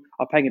who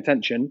are paying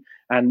attention,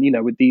 and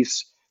with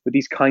these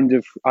kind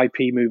of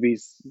IP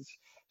movies,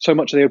 so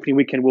much of the opening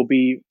weekend will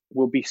be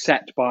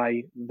set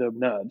by the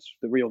nerds,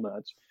 the real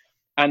nerds.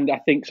 And I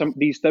think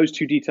those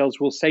two details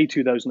will say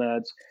to those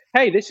nerds,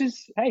 hey, this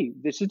is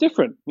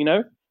different.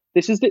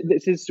 This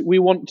is we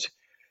want.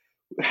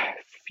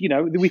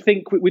 We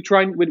think we're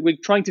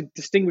trying to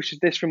distinguish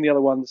this from the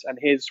other ones. And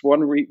here's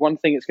one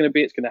thing it's going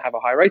to have a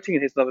high rating,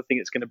 and here's another thing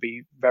it's going to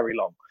be very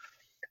long.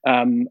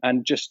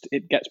 And just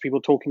it gets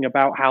people talking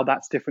about how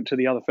that's different to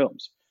the other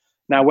films.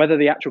 Now, whether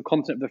the actual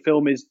content of the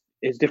film is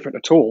different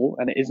at all,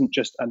 and it isn't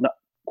just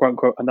quote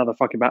unquote another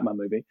fucking Batman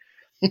movie,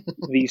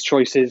 these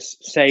choices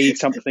say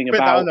something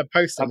about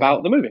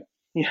the movie.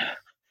 Yeah.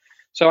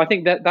 So I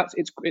think that's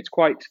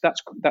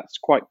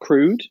quite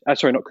crude.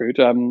 Sorry, not crude.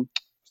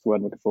 What's the word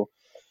I'm looking for?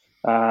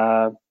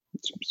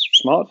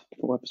 Smart.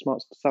 Whatever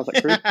smart sounds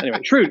like crude.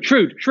 Anyway, shrewd.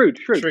 Shrewd.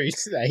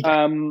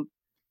 And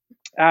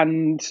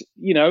and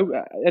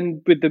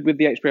with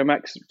the HBO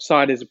Max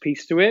side is a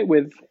piece to it.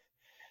 With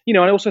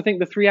I also think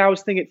the 3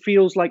 hours thing. It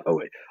feels like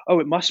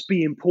it must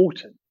be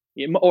important,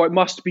 or it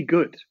must be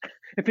good.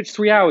 If it's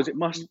 3 hours, it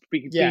must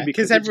be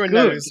because everyone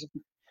knows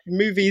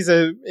movies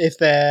if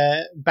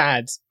they're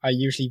bad are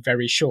usually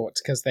very short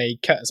because they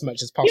cut as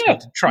much as possible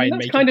to try and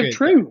make it good. That's kind of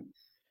true.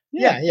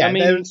 Yeah. I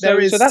mean, there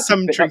is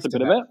some truth to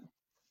that.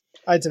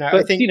 I don't know.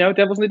 But, I think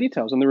devil's in the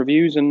details and the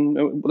reviews, and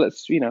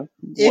what's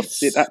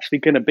it actually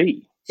going to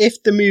be?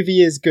 If the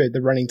movie is good,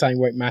 the running time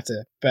won't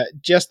matter.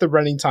 But just the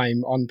running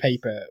time on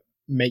paper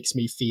makes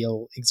me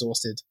feel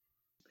exhausted.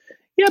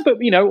 Yeah, but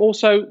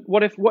also,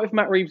 what if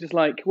Matt Reeves is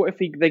like? What if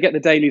they get the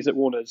dailies at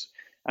Warner's,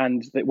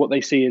 and what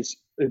they see is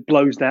it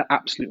blows their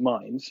absolute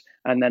minds,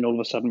 and then all of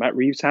a sudden Matt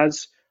Reeves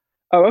has,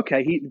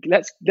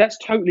 let's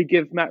totally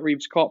give Matt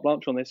Reeves carte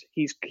blanche on this.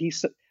 He's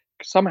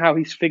somehow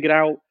figured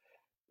out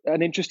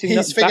an interesting.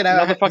 He's figured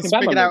out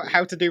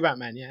how to do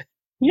Batman. Yeah.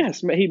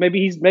 Yes, maybe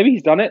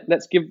he's done it.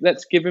 Let's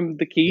give him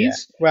the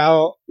keys. Yeah.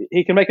 Well,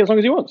 he can make it as long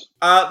as he wants.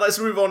 Let's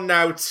move on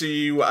now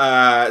to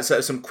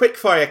some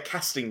quickfire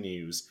casting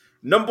news.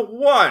 Number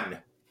 1,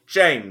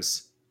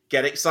 James,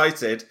 get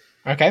excited.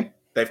 Okay.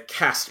 They've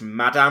cast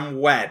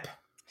Madame Web.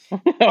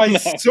 I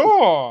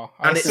saw.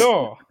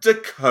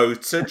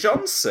 Dakota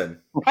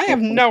Johnson. I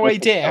have no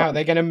idea how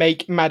they're going to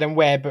make Madame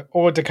Web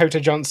or Dakota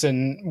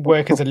Johnson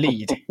work as a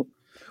lead.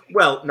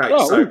 Well,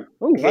 no.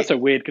 That's a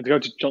weird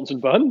Dakota Johnson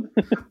bun.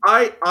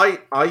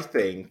 I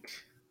think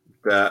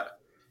that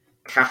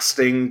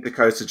casting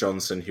Dakota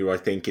Johnson, who I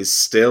think is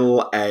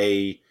still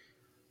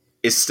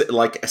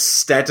like a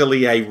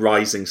steadily a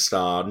rising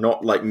star,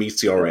 not like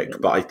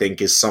meteoric, but I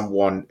think is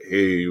someone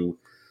who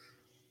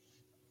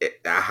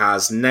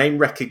has name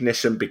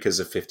recognition because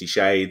of 50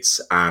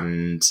 Shades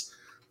and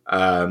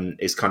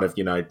is kind of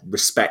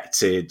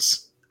respected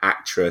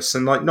actress,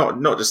 and like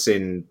not just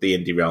in the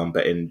indie realm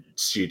but in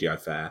studio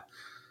fare.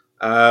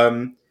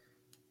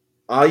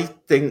 I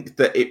think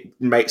that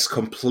it makes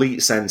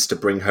complete sense to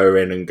bring her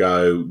in and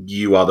go,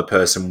 you are the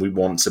person we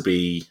want to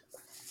be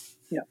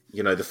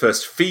the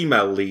first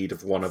female lead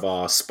of one of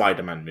our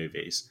Spider-Man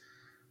movies.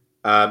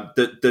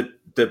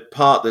 The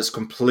part that's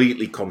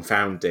completely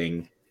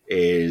confounding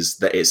is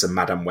that it's a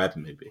Madame Web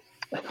movie.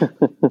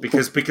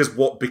 because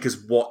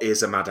what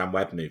is a Madame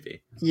Web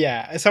movie?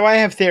 Yeah, so I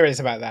have theories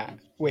about that,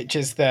 which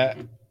is that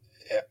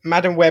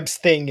Madame Web's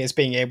thing is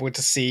being able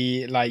to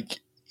see like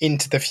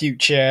into the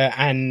future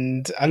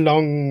and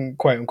along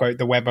quote unquote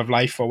the web of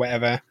life or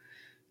whatever.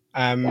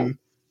 I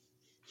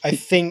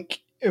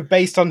think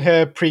based on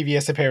her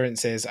previous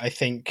appearances, I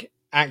think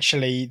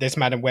actually this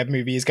Madame Web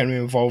movie is going to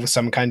involve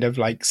some kind of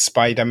like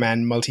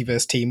Spider-Man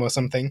multiverse team or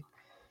something.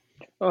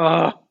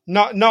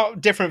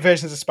 Not different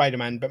versions of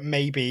Spider-Man, but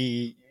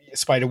maybe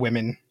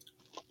Spider-Women.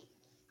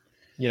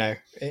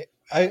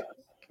 I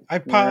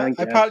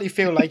partly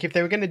feel like if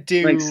they were going to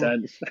do makes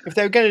sense. If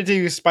they were going to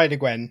do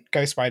Spider-Gwen,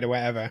 Ghost Spider,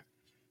 whatever,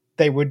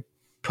 they would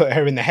put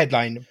her in the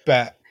headline.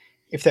 But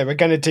if they were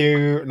going to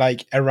do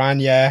like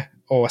Aranya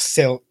or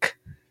Silk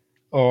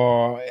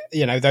or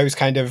those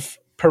kind of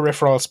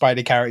peripheral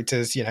Spider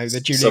characters,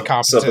 the Julia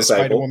Carpenter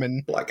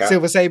Spider-Woman,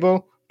 Silver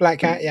Sable, Black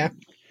Cat, yeah,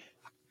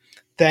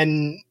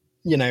 then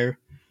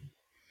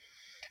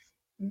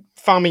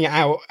farming it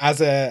out as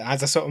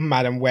a sort of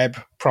Madame Web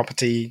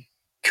property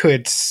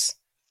could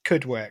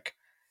work,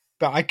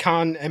 but I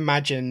can't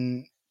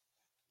imagine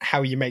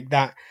how you make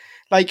that.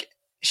 Like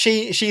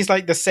she's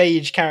like the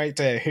sage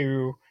character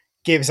who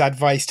gives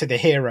advice to the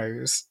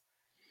heroes.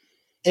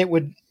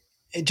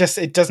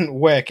 It doesn't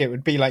work. It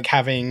would be like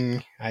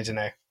having, I don't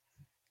know.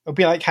 It would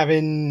be like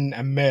having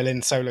a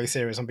Merlin solo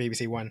series on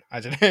BBC One. I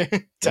don't know.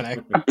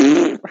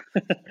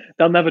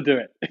 They'll never do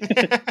it.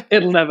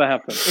 It'll never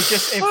happen.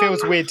 It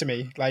feels weird to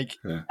me. Like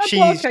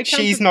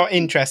she's not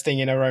interesting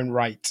in her own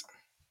right.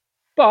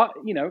 But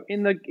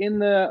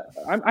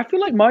I feel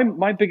like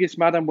my biggest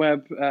Madame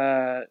Web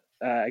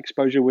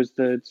exposure was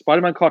the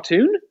Spider-Man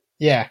cartoon.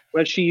 Yeah,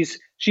 where she's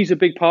a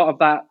big part of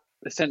that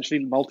essentially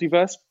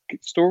multiverse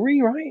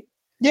story, right?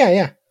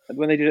 Yeah.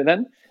 when they did it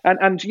then.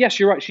 And yes,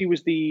 you're right. She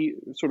was the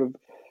sort of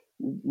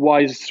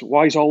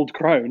wise old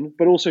crone,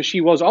 but also she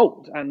was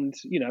old, and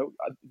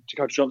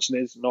Dakota Johnson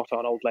is not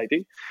an old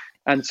lady,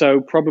 and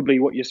so probably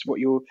what this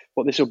will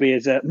be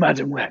is a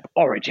Madam Web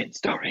origin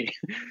story.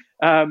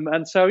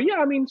 And so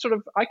I mean, sort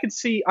of, I could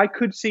see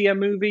a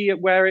movie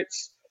where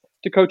it's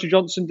Dakota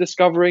Johnson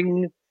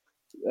discovering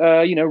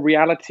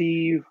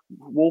reality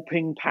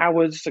warping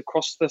powers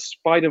across the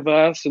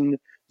Spider-Verse and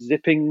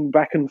zipping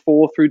back and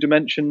forth through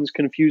dimensions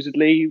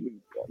confusedly.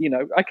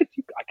 You could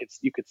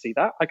see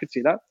that. I could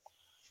see that.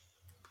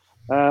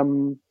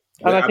 And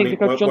I think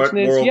Dakota Johnson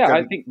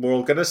I think we're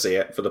all going to see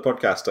it for the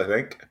podcast. I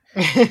think.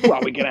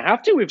 Well, we're going to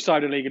have to. We've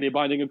signed a legally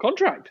binding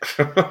contract.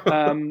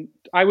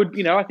 I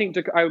would, I think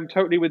I'm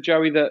totally with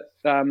Joey that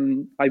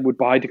I would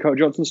buy Dakota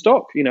Johnson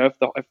stock. If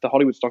the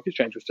Hollywood Stock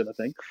Exchange was still a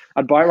thing,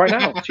 I'd buy it right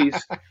now.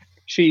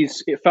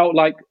 It felt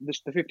like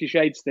the 50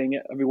 Shades thing.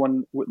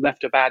 Everyone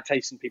left a bad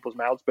taste in people's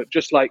mouths, but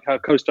just like her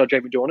co-star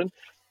Jamie Dornan,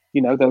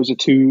 those are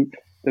two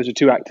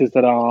actors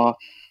that are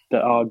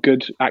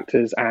good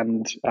actors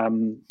and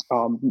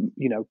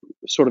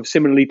sort of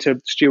similarly to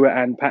Stewart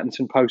and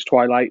Pattinson post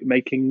Twilight,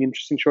 making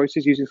interesting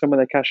choices using some of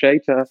their cachet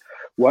to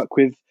work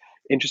with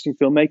interesting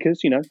filmmakers.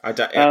 I'm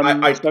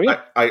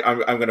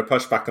going to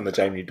push back on the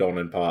Jamie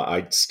Dornan part.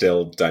 I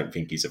still don't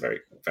think he's a very,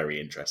 very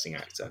interesting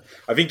actor.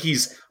 I think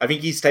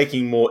he's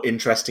taking more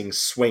interesting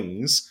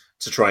swings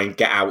to try and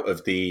get out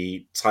of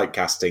the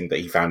typecasting that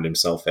he found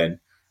himself in.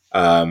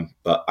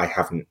 But I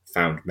haven't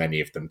found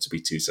many of them to be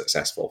too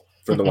successful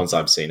from the ones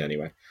I've seen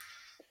anyway.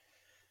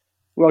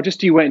 Well,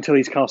 just you wait until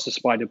he's cast as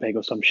Spider-Pig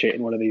or some shit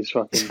in one of these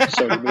fucking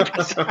Sony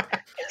movies.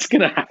 It's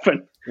going to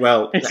happen.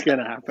 Well, it's going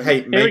to happen.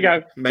 Hey, here we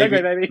go.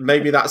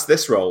 Maybe that's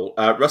this role.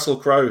 Russell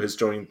Crowe has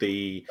joined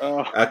the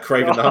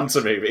Kraven the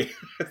Hunter movie.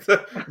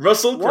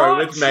 Russell Crowe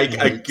would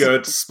make a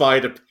good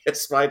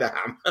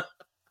Spider-Ham.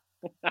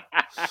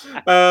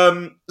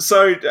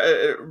 So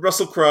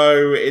Russell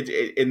Crowe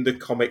in the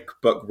comic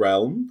book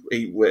realm,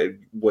 he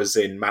was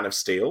in Man of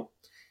Steel.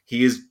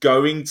 He is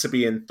going to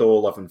be in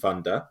Thor: Love and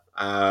Thunder,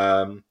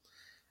 and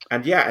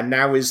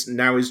now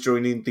is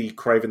joining the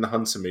Kraven the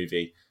Hunter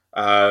movie.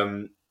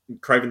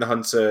 Kraven the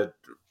Hunter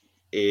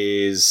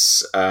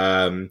is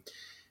the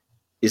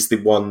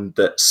one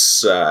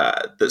that's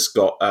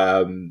got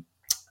Aaron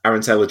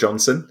Taylor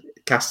Johnson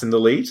cast in the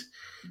lead.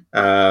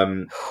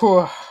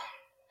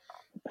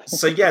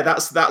 So yeah,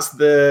 that's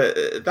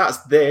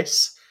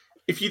this.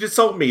 If you'd have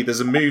told me there's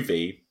a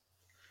movie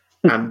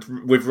and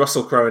with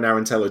Russell Crowe and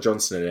Aaron Taylor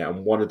Johnson in it,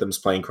 and one of them's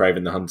playing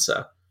Kraven the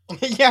Hunter,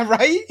 yeah,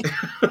 right,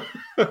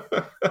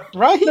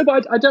 right. No,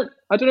 but I don't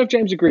know if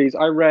James agrees.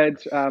 I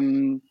read.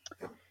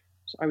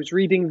 I was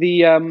reading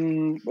the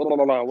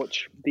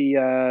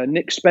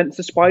Nick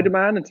Spencer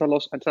Spider-Man until I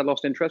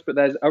lost interest. But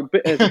there's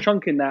a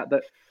chunk in that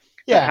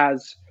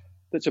that's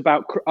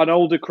about an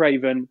older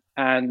Kraven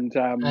and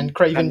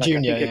Kraven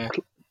Jr.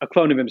 A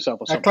clone of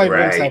himself or something.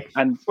 Right.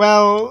 And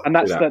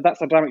that's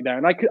the dynamic there.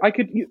 And I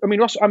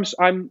mean, Ross,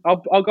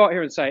 I'll go out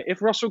here and say,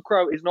 if Russell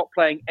Crowe is not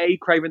playing a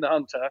Kraven the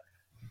Hunter,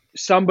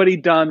 somebody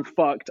done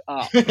fucked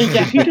up.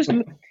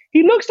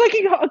 He looks like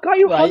a guy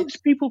who hunts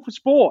people for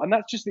sport, and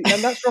that's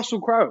Russell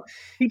Crowe.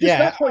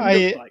 That's what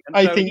he looks like.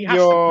 And so he has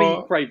to be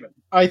Kraven.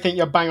 I think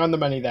you're bang on the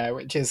money there,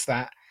 which is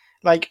that,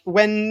 like,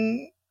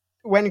 when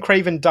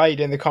Kraven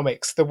died in the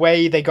comics, the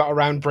way they got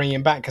around bringing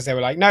him back, because they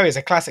were like, no, it's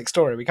a classic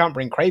story, we can't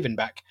bring Kraven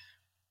back.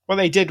 What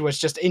they did was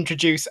just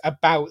introduce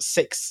about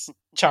 6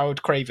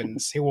 child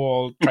Kravens who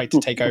all tried to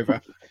take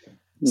over.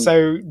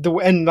 So,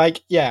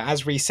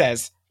 as Rhys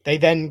says, they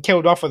then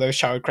killed off of those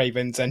child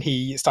Kravens and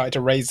he started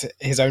to raise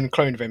his own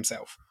clone of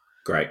himself.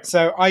 Great.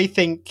 So I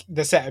think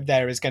the setup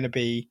there is going to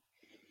be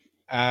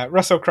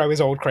Russell Crowe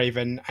is old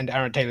Kraven and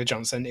Aaron Taylor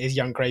Johnson is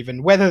young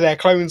Kraven. Whether they're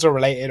clones or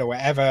related or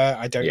whatever,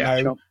 I don't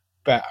know. Sure.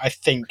 But I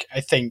think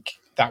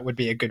that would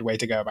be a good way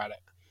to go about it.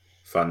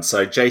 Fun.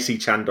 So JC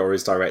Chandor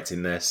is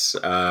directing this,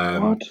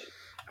 what?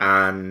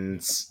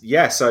 And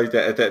yeah, so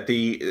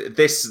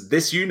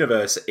this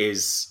universe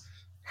is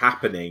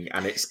happening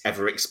and it's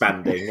ever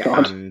expanding.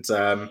 And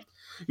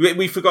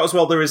we forgot as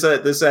well. There's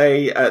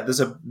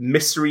a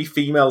mystery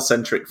female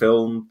centric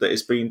film that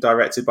is being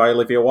directed by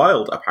Olivia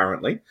Wilde,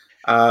 apparently.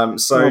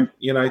 That's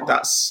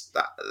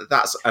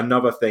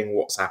another thing.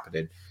 What's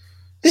happening?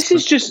 This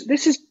is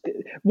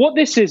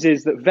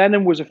that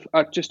Venom was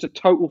just a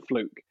total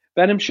fluke.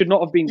 Venom should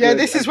not have been. Yeah,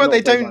 this is what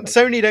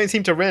Sony don't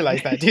seem to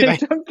realize that, do they?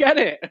 Don't get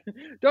it.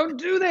 Don't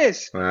do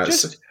this. I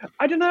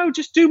don't know.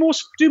 Just do more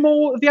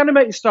of the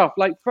animated stuff.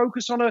 Like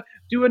focus on a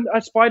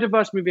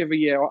Spider-Verse movie every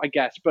year, I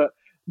guess. But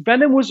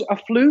Venom was a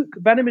fluke.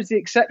 Venom is the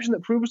exception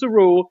that proves the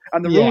rule,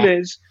 and the rule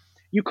is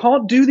you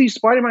can't do these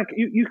Spider-Man.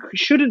 You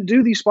shouldn't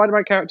do these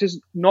Spider-Man characters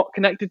not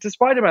connected to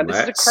Spider-Man. This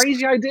is a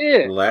crazy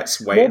idea.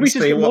 Let's wait and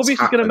see what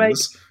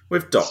happens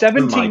with Dr.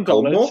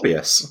 Michael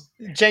Morbius.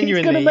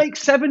 Genuinely, he's going to make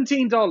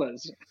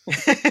 $17.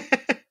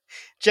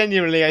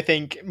 Genuinely, I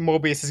think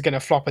Morbius is going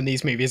to flop and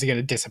these movies are going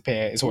to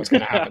disappear. Is what's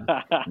going to happen.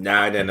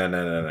 No.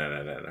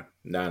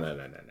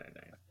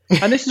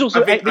 And this is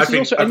also. I think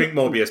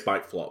Morbius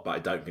might flop, but I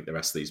don't think the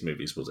rest of these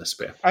movies will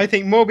disappear. I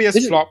think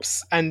Morbius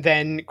flops, and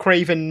then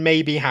Craven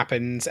maybe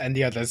happens, and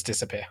the others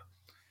disappear.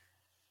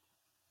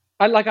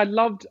 I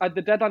loved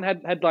the deadline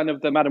headline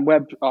of the Madam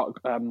Web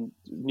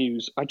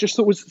news. I just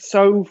thought was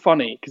so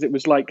funny because it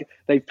was like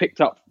they've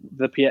picked up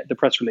the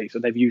press release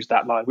and they've used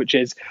that line, which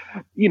is,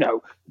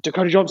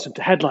 Dakota Johnson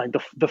to headline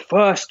the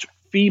first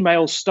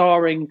female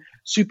starring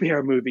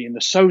superhero movie in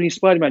the Sony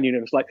Spider-Man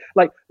universe. Like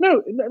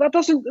no, that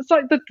doesn't. It's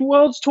like the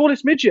world's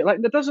tallest midget.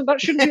 Like that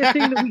shouldn't be a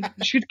thing that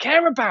we should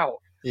care about.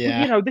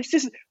 Yeah. This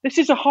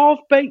is a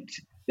half-baked.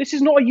 This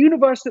is not a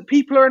universe that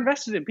people are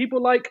invested in.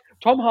 People like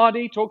Tom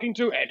Hardy talking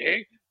to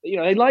Eddie.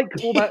 They like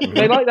all that.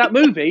 They like that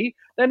movie.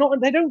 They're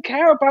not. They don't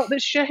care about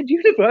this shared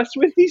universe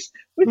with these.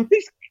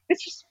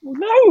 It's just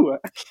no.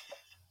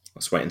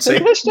 Let's wait and see.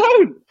 Let's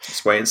don't.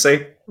 Let's wait and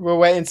see. We'll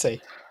wait and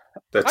see.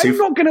 I'm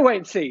not going to wait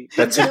and see.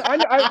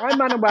 I'm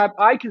Man and Web.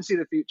 I can see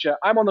the future.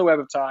 I'm on the web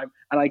of time,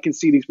 and I can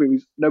see these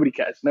movies. Nobody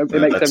cares. No, it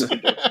makes sense.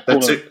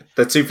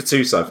 They're 2 for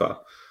 2 so far.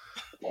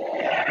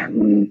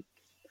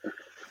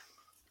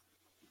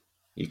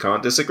 You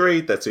can't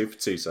disagree. They're 2 for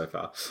 2 so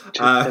far.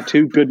 They're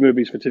 2 good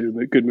movies for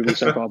 2 good movies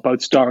so far,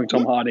 both starring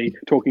Tom Hardy,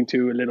 talking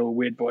to a little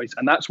weird voice,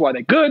 and that's why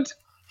they're good.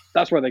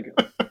 That's why they're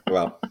good.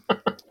 Well,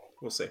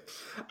 we'll see.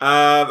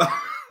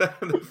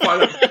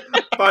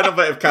 Final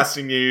bit of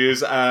casting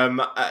news.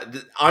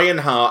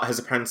 Ironheart has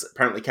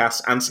apparently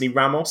cast Anthony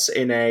Ramos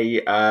in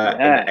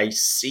a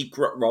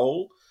secret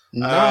role.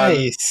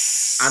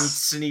 Nice.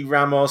 Anthony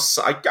Ramos,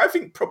 I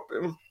think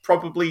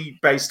probably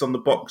based on the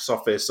box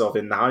office of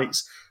In the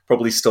Heights,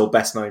 probably still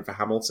best known for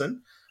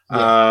Hamilton.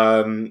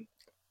 Yeah.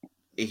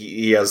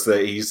 He's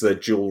the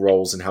dual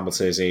roles in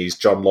Hamilton. He's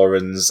John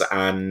Lawrence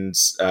and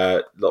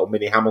little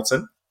Minnie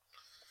Hamilton.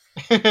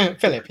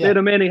 Philip, yeah.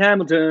 Little Minnie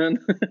Hamilton.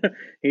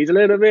 He's a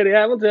little Minnie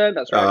Hamilton.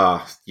 That's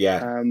right.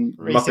 Yeah.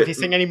 Reese, if you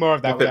sing any more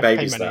of that, we'll have to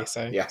pay money.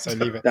 So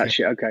leave it. That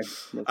shit. Okay.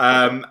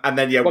 And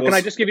then can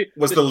I just give you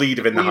was the lead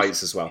of In the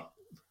Heights as well.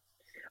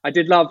 I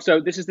did love. So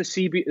this is the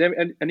CB.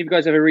 Any of you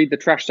guys ever read the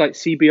trash site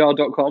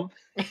CBR.com?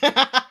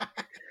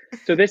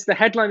 So the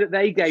headline that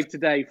they gave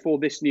today for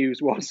this news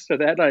was, so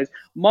the headline is,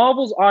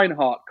 Marvel's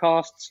Ironheart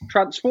casts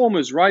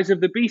Transformers Rise of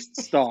the Beast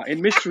star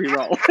in mystery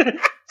role.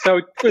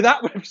 So for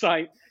that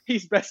website,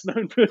 he's best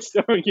known for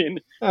starring in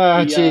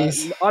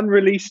the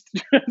unreleased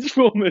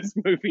Transformers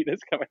movie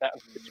that's coming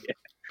out this year.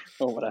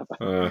 Or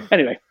whatever.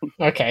 Anyway.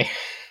 Okay.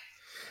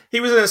 He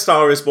was in A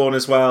Star Is Born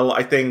as well.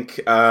 I think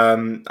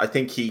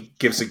he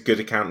gives a good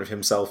account of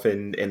himself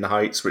in The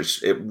Heights,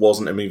 which it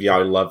wasn't a movie I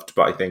loved,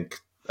 but I think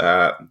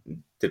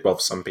did well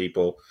for some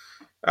people.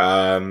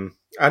 And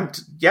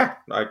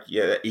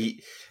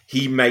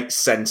he makes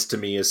sense to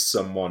me as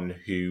someone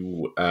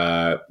who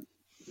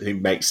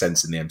makes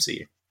sense in the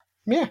MCU.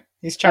 Yeah,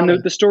 he's charming.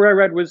 And the story I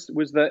read was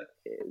that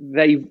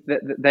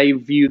they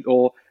viewed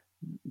or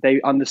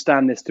they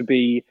understand this to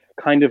be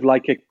kind of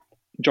like a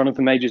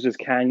Jonathan Majors as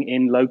Kang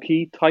in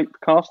Loki type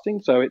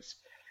casting. So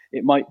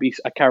it might be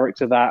a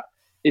character that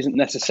isn't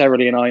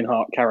necessarily an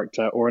Ironheart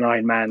character or an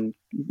Iron Man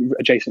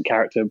adjacent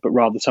character, but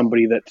rather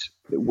somebody that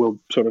will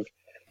sort of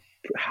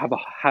have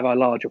a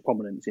larger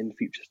prominence in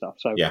future stuff.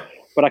 So, yeah.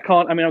 But I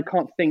can't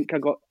think. I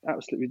got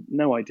absolutely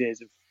no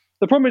ideas of.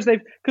 The problem is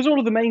because all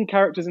of the main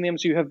characters in the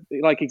MCU have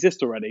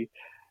exist already.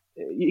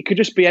 It could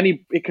just be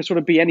it could sort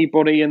of be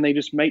anybody, and they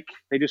just make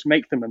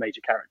them a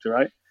major character,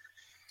 right?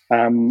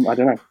 I don't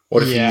know.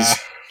 What if he's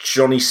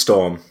Johnny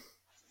Storm?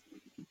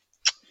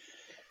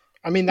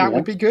 I mean, that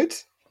would be good.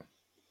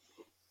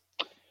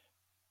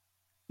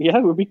 Yeah,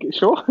 it would be good.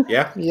 Sure.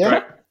 Yeah.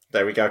 Right.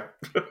 There we go.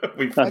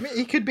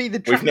 He could be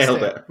the We've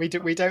nailed it.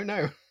 We don't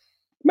know.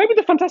 Maybe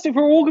the Fantastic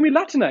Four are all going to be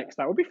Latinx.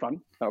 That would be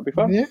fun.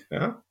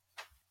 Yeah.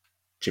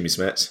 Jimmy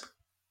Smits.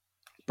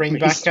 Bring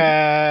back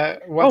God,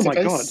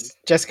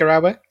 Jessica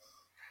Alba.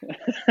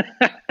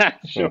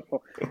 Sure.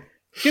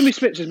 Jimmy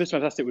Smits as Mr.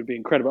 Fantastic would be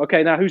incredible.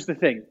 Okay, now who's the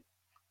Thing?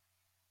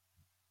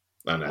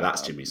 Oh no,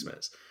 that's Jimmy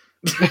Smits.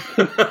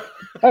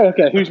 Oh,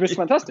 okay. Who's Mr.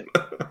 Fantastic?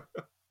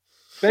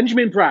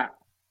 Benjamin Bratt.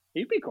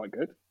 He'd be quite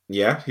good.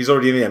 Yeah, he's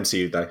already in the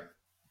MCU though.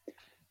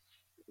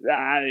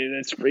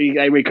 That's pretty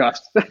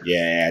recast.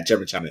 Yeah,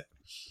 Gemma Chan.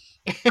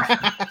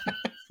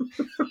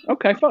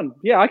 Okay, fun.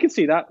 Yeah, I can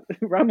see that.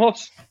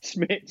 Ramos,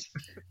 Smith,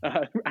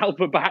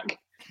 Alba back,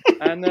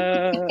 and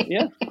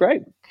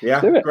great.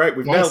 Yeah, great.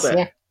 We've nailed it.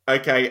 Yeah.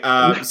 Okay,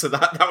 so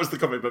that was the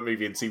comic book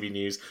movie and TV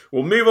news.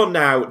 We'll move on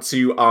now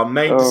to our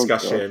main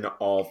discussion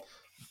of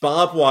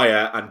Barbed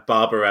Wire and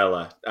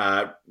Barbarella.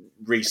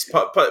 Reese,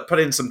 put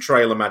in some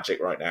trailer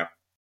magic right now.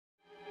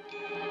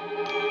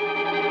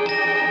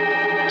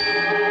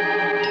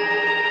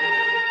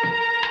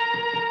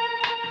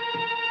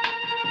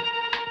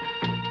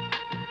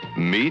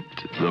 Meet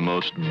the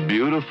most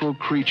beautiful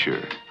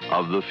creature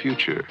of the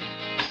future.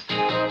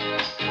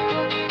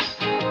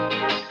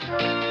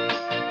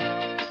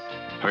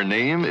 Her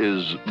name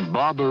is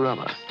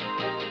Barbarella,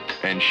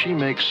 and she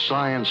makes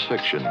science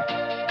fiction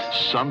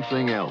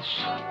something else.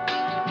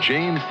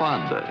 Jane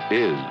Fonda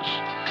is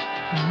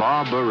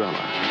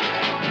Barbarella.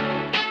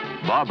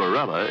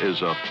 Barbarella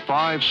is a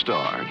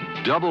 5-star,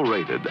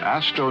 double-rated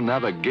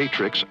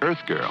astronavigatrix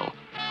Earth girl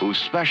whose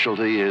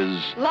specialty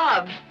is...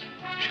 Love.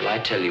 Shall I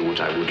tell you what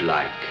I would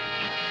like?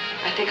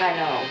 I think I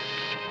know.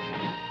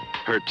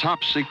 Her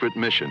top secret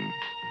mission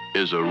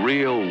is a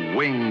real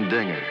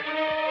wing-dinger.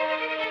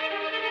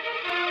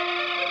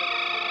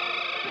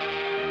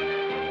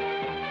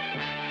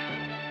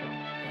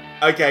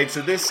 Okay,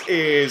 so this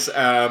is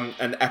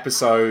an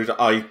episode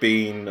I've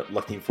been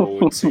looking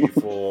forward to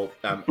for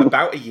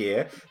about a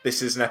year.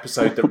 This is an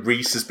episode that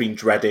Reese has been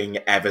dreading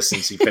ever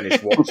since he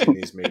finished watching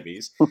these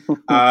movies.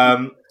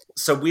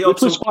 So we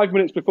Which was 5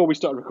 minutes before we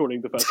started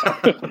recording the first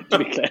time, to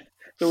be clear.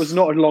 So it was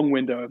not a long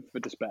window for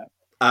despair.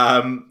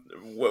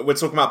 We're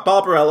talking about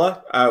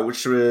Barbarella,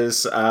 which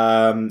was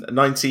a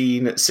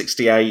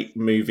 1968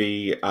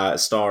 movie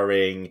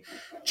starring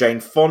Jane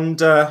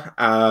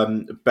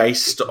Fonda,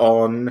 based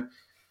on...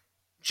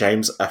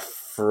 James, a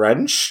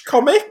French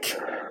comic?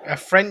 A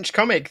French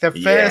comic.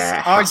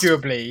 Yeah,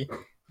 Arguably,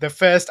 the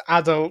first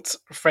adult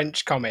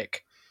French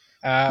comic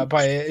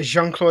by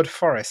Jean-Claude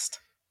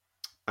Forest.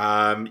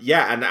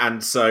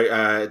 And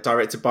so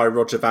directed by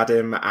Roger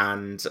Vadim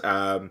and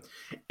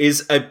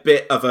is a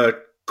bit of a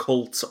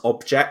cult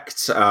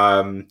object.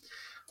 I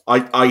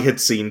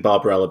had seen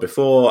Barbarella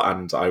before,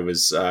 and I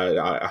was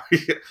I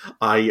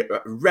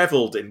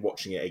reveled in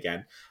watching it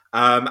again.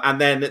 And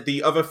then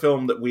the other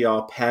film that we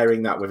are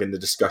pairing that with in the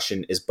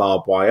discussion is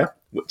Barbed Wire,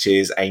 which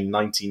is a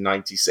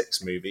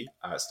 1996 movie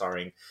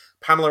starring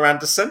Pamela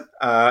Anderson,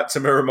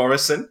 Tamura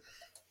Morrison.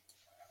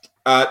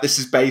 This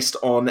is based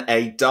on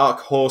a Dark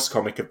Horse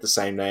comic of the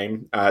same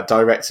name,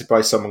 directed by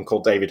someone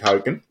called David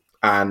Hogan,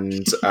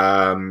 and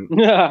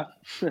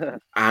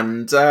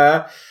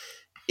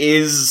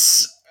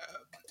is,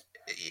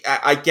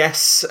 I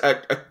guess,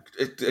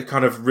 a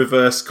kind of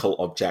reverse cult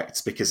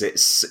object, because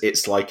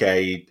it's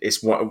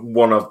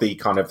one of the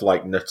kind of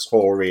like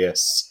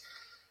notorious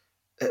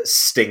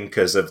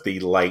stinkers of the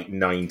late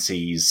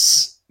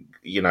 90s.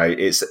 You know,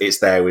 it's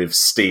there with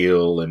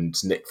Steel and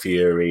Nick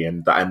Fury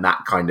and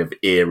that kind of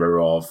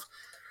era of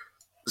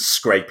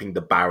scraping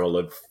the barrel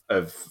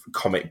of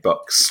comic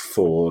books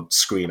for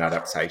screen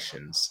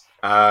adaptations.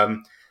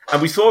 And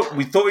we thought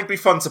it'd be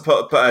fun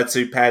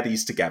to pair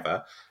these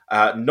together.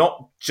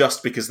 Not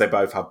just because they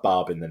both have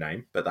Barb in the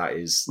name, but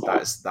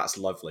that's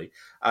lovely.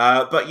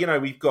 But you know,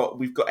 we've got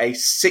a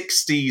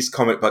 60s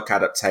comic book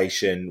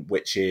adaptation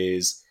which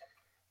is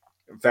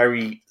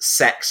very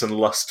sex and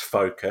lust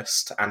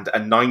focused, and a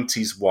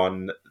 90s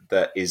one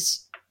that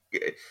is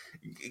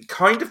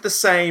kind of the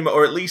same,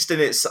 or at least in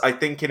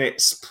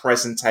its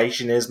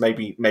presentation is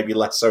maybe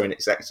less so in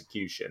its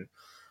execution.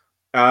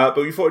 But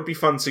we thought it'd be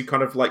fun to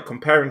kind of like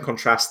compare and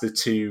contrast the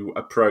two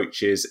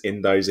approaches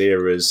in those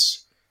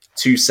eras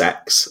to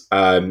sex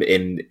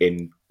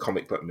in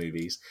comic book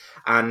movies.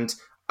 And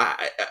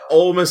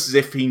almost as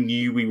if he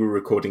knew we were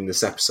recording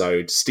this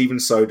episode, Steven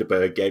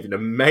Soderbergh gave an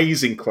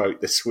amazing quote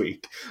this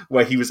week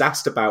where he was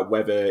asked about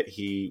whether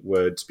he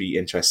would be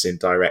interested in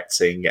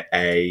directing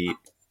a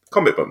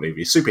comic book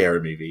movie, a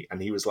superhero movie,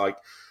 and he was like,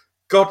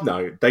 God,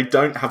 no, they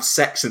don't have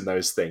sex in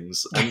those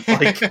things.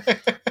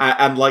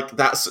 And like,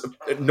 that's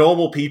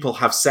normal people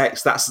have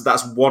sex. That's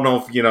one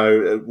of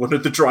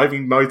the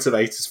driving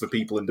motivators for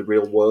people in the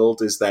real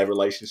world is their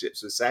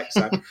relationships with sex.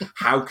 And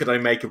how could I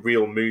make a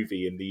real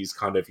movie in these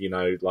kind of,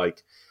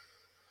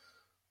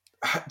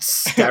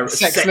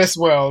 sexless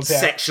worlds,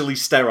 sexually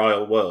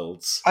sterile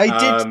worlds?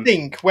 I did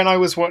think when I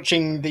was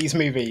watching these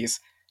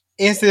movies,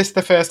 is this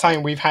the first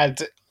time we've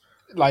had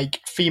like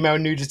female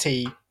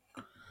nudity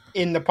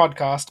in the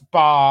podcast,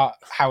 bar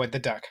Howard the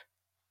Duck,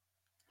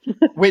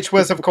 which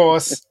was, of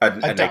course,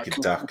 a naked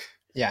duck.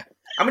 Yeah,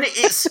 I mean,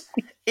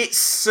 it's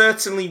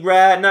certainly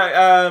rare.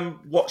 No,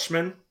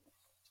 Watchmen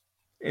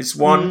is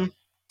one.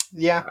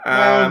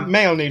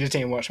 Male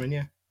nudity in Watchmen.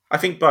 Yeah, I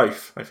think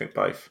both.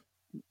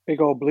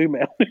 Big old blue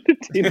male.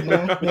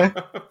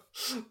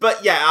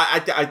 But yeah,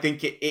 I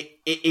think it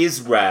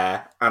is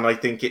rare, and I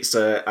think it's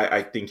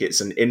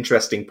an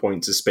interesting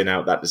point to spin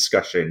out that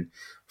discussion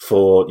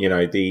for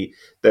where the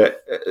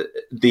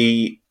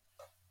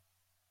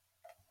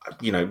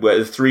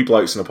three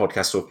blokes on a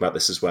podcast talk about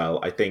this as well.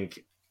 I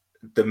think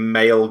the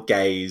male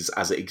gaze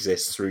as it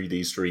exists through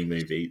these two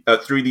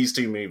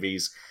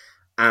movies,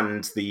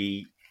 and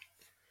the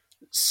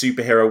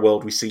superhero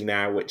world we see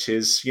now, which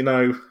is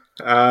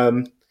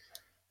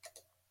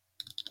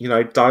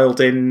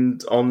dialed in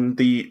on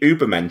the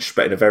Ubermensch,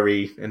 but in a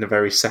very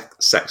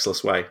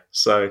sexless way.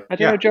 So I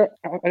don't know, Joe,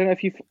 I don't know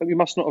if you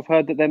must not have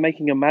heard that they're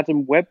making a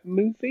Madam Web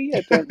movie.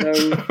 I don't know.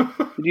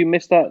 Did you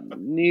miss that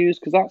news?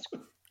 Because that's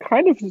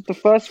kind of the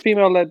first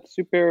female-led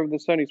superhero of the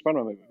Sony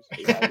Spider-Man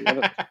movies.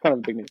 That's kind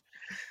of big news.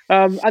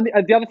 And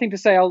the other thing to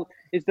say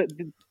is that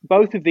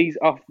both of these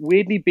are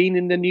weirdly been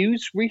in the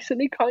news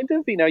recently. Kind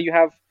of, you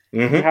have.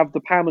 Mm-hmm. You have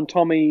the Pam and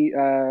Tommy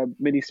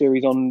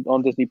miniseries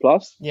on Disney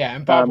Plus. Yeah,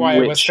 and Barbed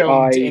Wire was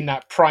filmed in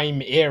that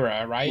prime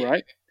era, right?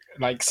 Right.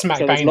 Like smack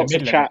bang in the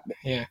middle. Chat.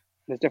 Yeah.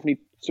 there's definitely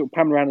sort of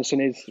Pamela Anderson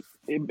is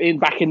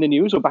back in the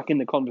news or back in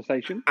the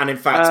conversation. And in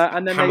fact,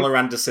 Pamela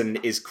Anderson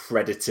is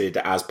credited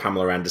as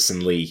Pamela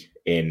Anderson Lee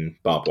in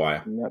Barbed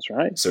Wire. That's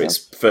right. So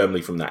it's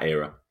firmly from that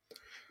era.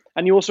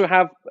 And you also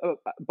have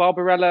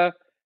Barbarella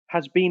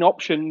has been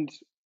optioned,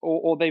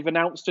 or they've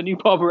announced a new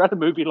Barbarella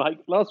movie like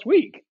last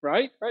week,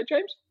 right? Right,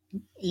 James?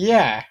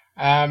 Yeah.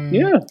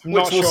 Yeah.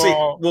 Which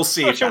we'll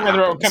see. Not sure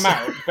whether it'll come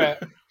out,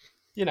 but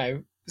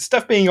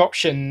stuff being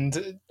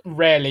optioned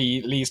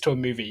rarely leads to a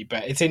movie,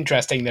 but it's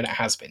interesting that it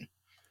has been.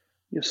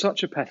 You're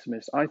such a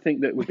pessimist. I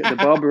think that the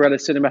Barbarella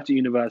Cinematic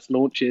Universe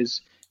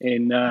launches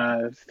in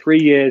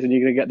 3 years, and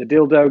you're going to get the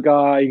dildo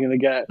guy, you're going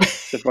to get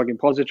the fucking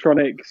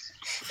Positronics,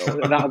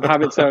 that'll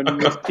have its own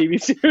TV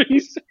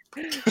series.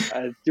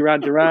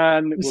 Duran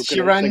Duran.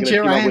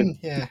 Duran,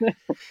 yeah.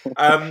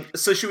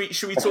 So should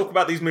we talk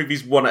about these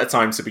movies one at a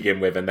time to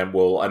begin with, and then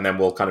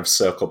we'll kind of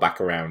circle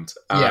back around.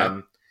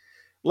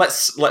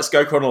 Let's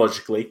go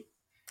chronologically.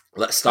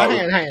 Let's start.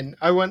 Hang on.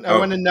 I want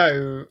to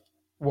know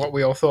what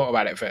we all thought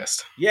about it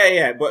first.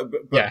 Yeah. But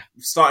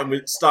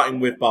starting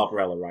with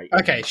Barbarella, right?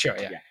 Okay, sure.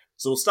 Yeah.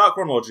 So we'll start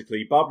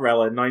chronologically.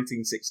 Barbarella,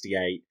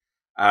 1968.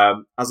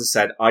 As I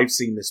said, I've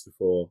seen this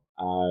before.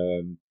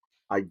 I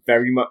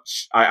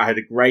had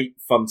a great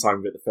fun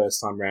time with it the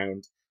first time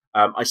round.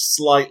 I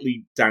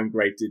slightly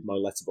downgraded my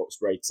Letterboxd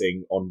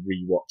rating on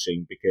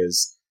rewatching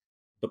because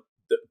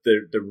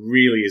there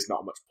really is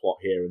not much plot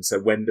here, and so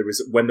when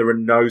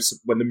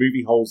the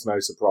movie holds no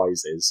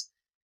surprises,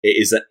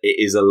 it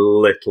is a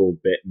little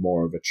bit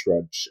more of a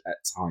trudge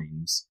at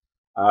times.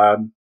 I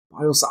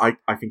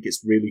think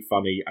it's really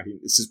funny. I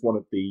think this is one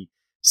of the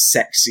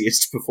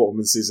sexiest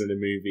performances in a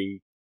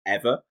movie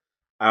ever.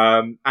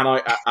 And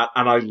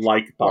I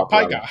like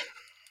Barbarella.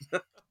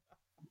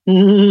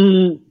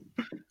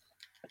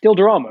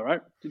 Dildarama,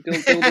 right?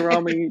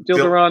 Dildaran.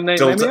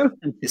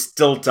 It's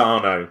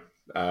Dildano.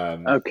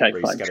 Okay,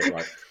 fine. Get it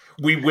right.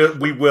 We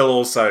will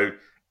also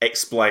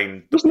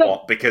explain the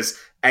plot because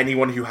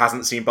anyone who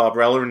hasn't seen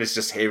Barbarella and is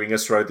just hearing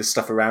us throw this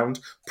stuff around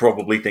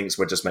probably thinks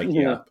we're just making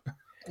it up.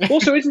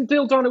 Also, wasn't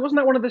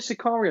that one of the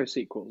Sicario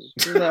sequels?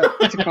 Isn't that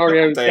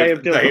Sicario Day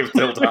of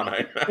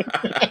Dildano?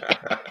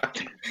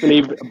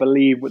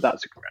 believe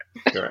that's correct.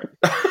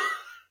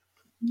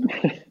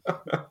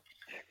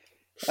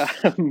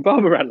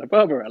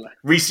 Barbarella.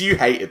 Reese, you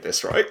hated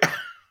this, right?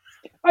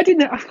 I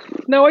didn't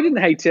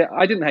hate it.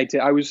 I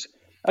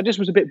just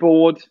was a bit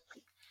bored.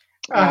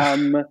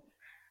 Come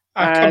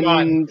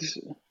on.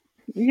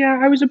 Yeah,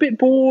 I was a bit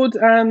bored,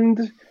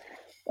 and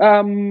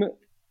I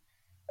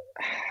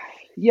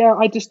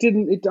just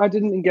didn't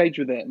engage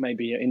with it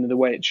maybe in the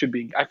way it should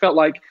be. I felt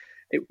like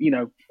it,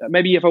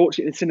 maybe if I watched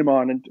it in the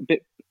cinema and a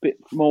bit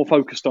more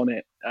focused on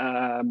it,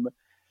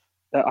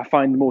 that I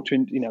find more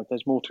to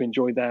there's more to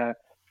enjoy there.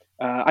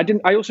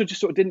 I also just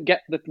sort of didn't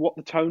get what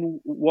the tone.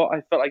 What I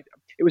felt like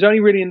it was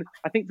only really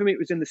I think for me it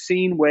was in the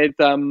scene with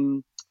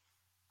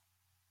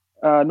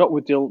not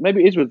with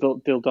maybe it is with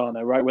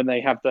Dildano, right? When they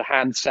have the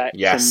handset,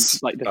 yes,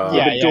 and like the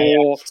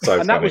door, So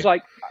and that was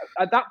like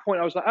at that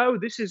point I was like, oh,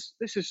 this is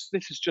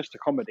just a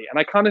comedy,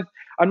 and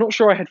I'm not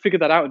sure I had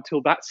figured that out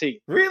until that scene.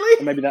 Really?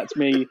 And maybe that's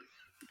me.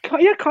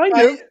 Yeah, kind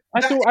of.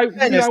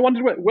 I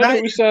wondered whether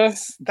it was.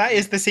 That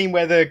is the scene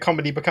where the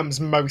comedy becomes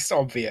most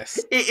obvious.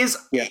 It is.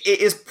 Yes. It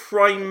is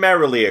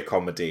primarily a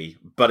comedy,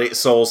 but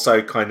it's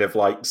also kind of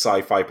like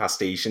sci-fi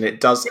pastiche, and it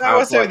does. Yeah,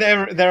 also,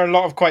 there are a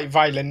lot of quite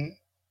violent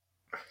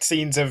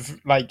scenes of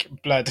like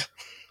blood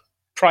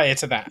prior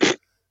to that.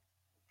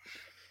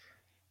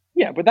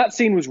 Yeah, but that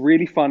scene was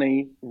really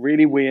funny,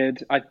 really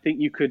weird. I think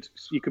you could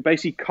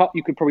basically cut.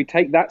 You could probably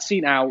take that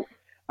scene out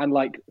and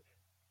like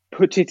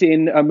put it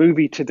in a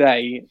movie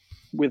today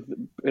where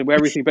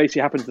everything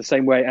basically happens the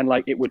same way, and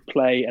like it would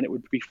play and it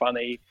would be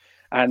funny,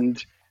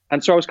 and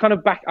so I was kind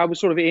of back. I was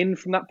sort of in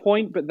from that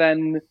point, but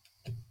then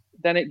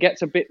it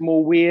gets a bit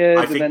more weird.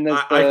 I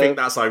think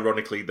that's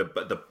ironically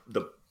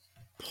the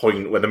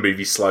point where the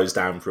movie slows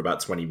down for about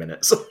 20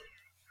 minutes.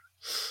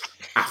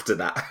 After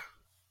that,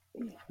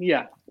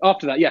 yeah.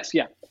 After that, yes,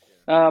 yeah.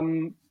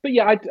 But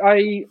yeah,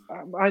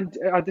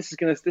 this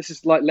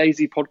is like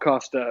lazy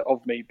podcaster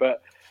of me,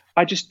 but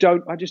I just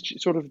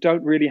sort of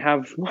don't really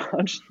have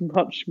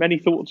many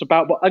thoughts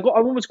about. But I've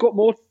got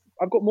more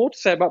to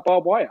say about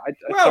Barbed Wire.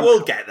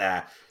 We'll get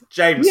there.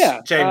 James,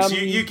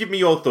 you give me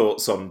your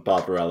thoughts on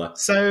Barbarella.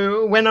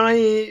 So when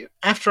I've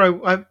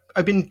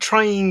been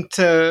trying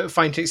to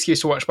find an excuse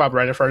to watch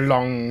Barbarella for a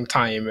long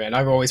time, and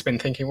I've always been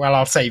thinking, well,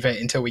 I'll save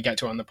it until we get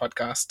to it on the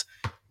podcast,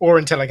 or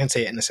until I can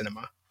see it in the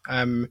cinema.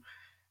 And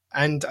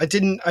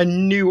I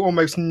knew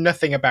almost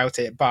nothing about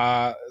it,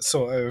 but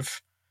sort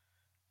of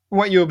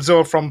what you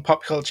absorb from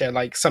pop culture.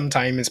 Like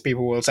sometimes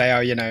people will say,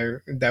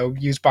 they'll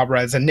use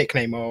Barbara as a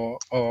nickname or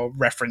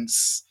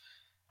reference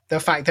the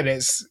fact that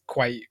it's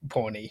quite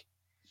porny.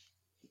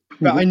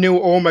 But I knew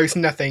almost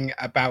nothing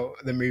about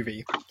the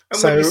movie. And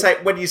so,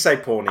 when you say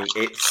porny,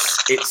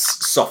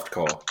 it's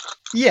softcore.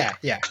 Yeah.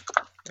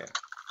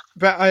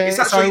 But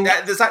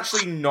there's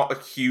actually not a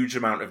huge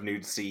amount of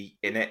nudity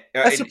in it.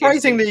 A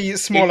surprisingly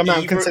small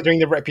amount considering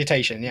the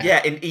reputation. Yeah.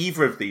 Yeah, in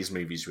either of these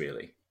movies,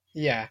 really.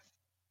 Yeah.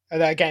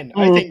 And again,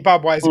 I think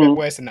Barbed Wire is a bit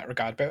worse in that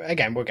regard, but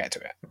again, we'll get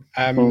to it.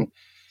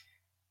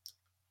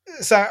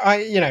 So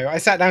I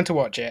sat down to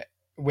watch it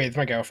with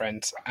my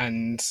girlfriend,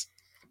 and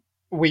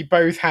we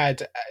both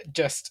had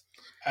just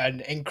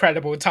an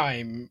incredible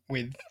time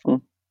with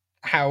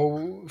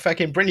how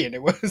fucking brilliant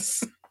it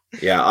was.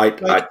 Yeah,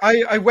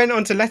 I went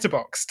onto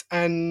Letterboxd,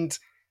 and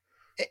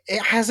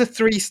it has a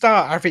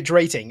 3-star average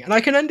rating, and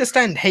I can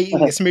understand hating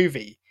this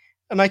movie,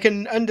 and I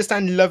can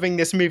understand loving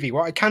this movie.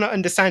 What I cannot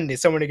understand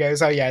is someone who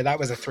goes, "Oh yeah, that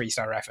was a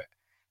 3-star effort."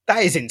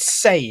 That is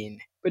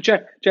insane. But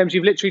James,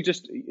 you've literally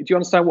just... Do you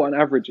understand what an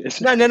average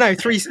is? No.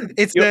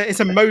 It's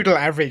a modal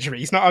average,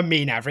 Reese, not a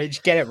mean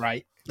average. Get it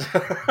right.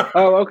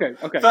 Oh, okay.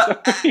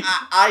 But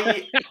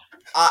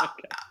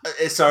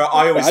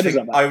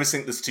I always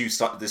think there's two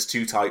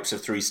types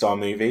of 3-star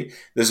movie.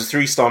 There's a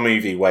 3-star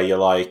movie where you're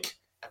like,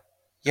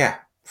 yeah,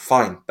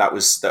 fine, that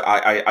was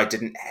I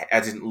didn't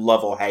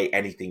love or hate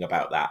anything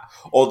about that.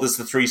 Or there's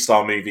the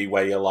 3-star movie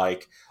where you're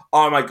like,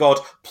 oh my god,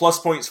 plus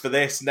points for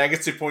this,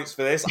 negative points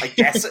for this. I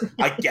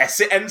guess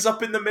it ends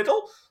up in the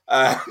middle.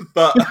 But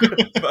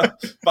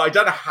I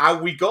don't know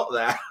how we got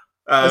there.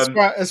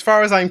 As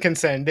far as I'm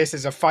concerned, this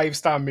is a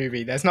 5-star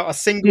movie. There's not a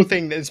single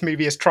thing that this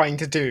movie is trying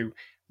to do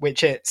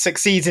which it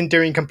succeeds in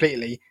doing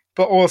completely,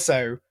 but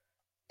also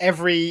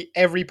every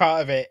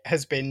part of it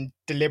has been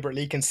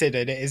deliberately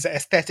considered. It is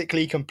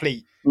aesthetically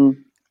complete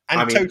and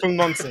total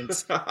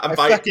nonsense. I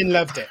fucking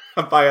loved it.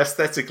 And by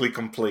aesthetically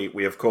complete,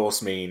 we of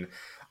course mean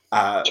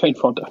Jane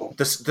Fonda.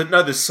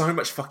 There's so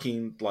much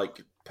fucking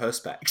like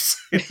perspex.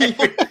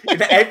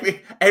 in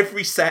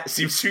every set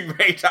seems to be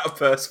made out of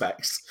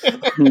perspex.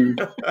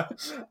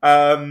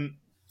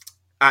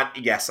 And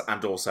yes,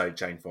 and also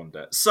Jane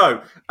Fonda.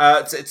 So,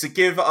 to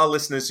give our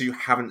listeners who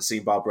haven't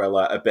seen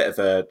Barbarella a bit of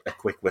a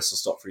quick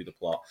whistle-stop through the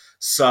plot.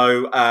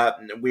 So,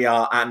 we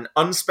are at an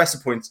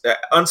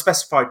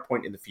unspecified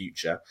point in the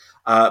future.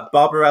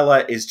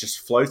 Barbarella is just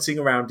floating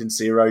around in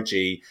Zero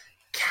G,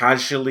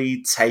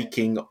 casually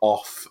taking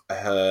off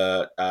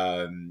her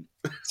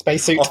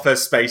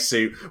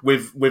spacesuit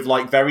with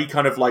like very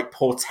kind of like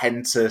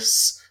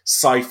portentous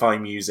sci-fi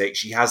music.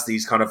 She has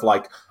these kind of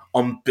like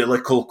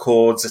umbilical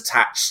cords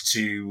attached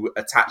to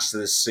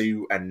the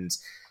suit, and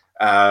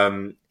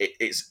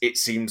it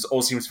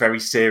seems very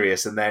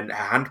serious. And then her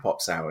hand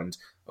pops out, and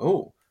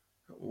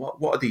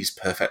what are these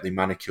perfectly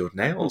manicured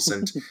nails?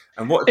 And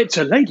what? It's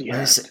a lady.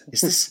 Is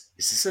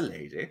this a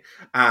lady?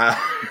 A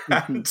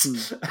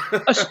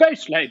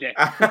space lady.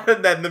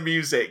 And then the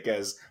music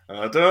goes,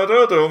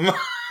 dum.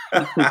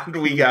 And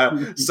we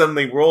go,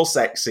 suddenly we're all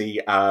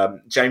sexy.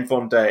 Jane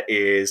Fonda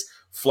is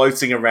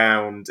floating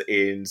around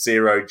in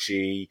Zero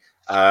G,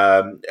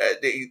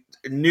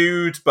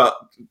 nude, but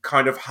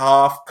kind of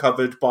half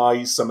covered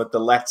by some of the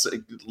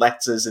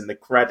letters in the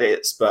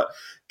credits, but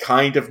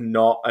kind of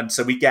not. And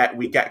so we get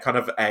kind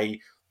of a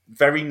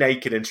very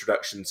naked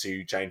introduction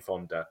to Jane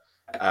Fonda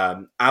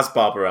as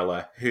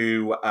Barbarella,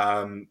 who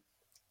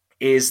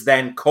is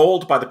then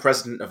called by the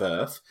President of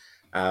Earth.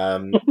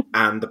 And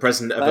the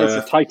President of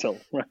Earth, the title.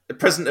 The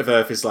President of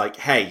Earth is like,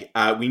 "Hey,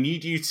 we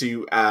need you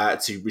to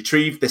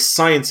retrieve this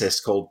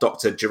scientist called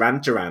Dr.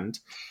 Durand,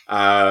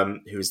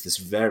 who is this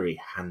very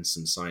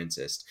handsome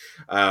scientist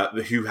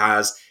who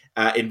has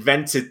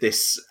invented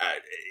this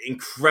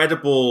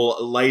incredible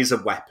laser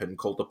weapon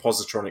called the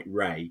positronic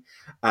ray,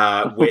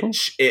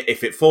 which,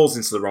 if it falls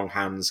into the wrong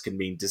hands, can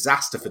mean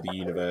disaster for the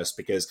universe,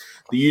 because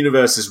the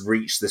universe has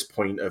reached this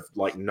point of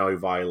like no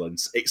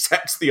violence,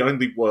 except the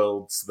only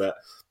worlds that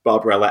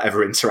Barbarella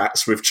ever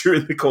interacts with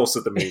during the course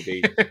of the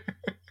movie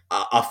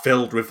are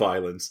filled with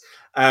violence.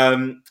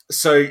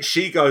 So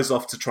she goes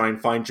off to try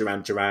and find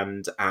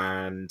Durand,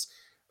 and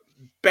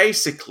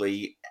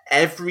basically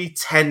every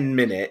 10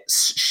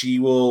 minutes she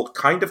will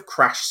kind of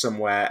crash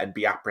somewhere and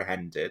be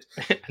apprehended.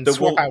 And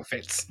swap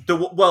outfits. There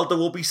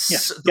will be...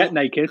 get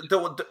naked.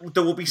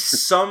 There will be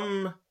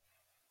some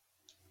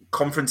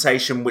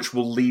confrontation which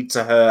will lead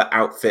to her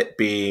outfit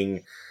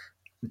being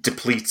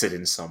depleted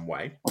in some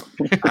way.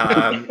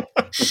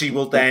 She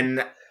will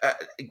then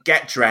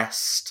get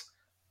dressed,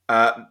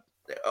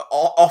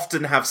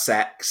 often have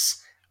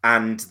sex,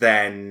 and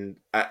then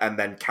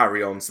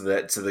carry on to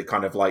the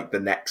kind of like the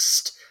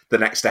next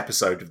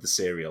episode of the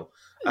serial.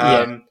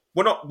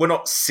 We're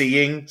not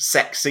seeing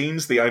sex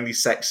scenes. The only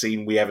sex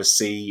scene we ever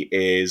see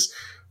is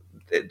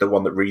the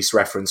one that Reese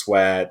referenced,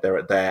 where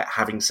they're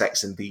having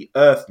sex in the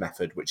Earth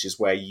method, which is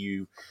where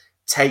you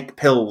take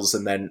pills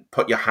and then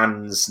put your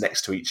hands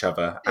next to each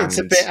other. And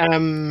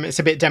it's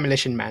a bit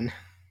Demolition Man.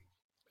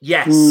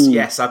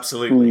 Yes,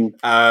 absolutely.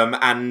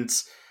 But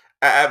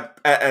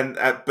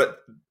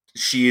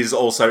she is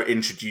also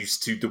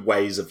introduced to the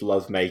ways of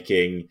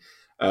lovemaking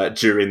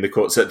during the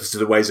course, to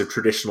the ways of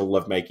traditional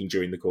lovemaking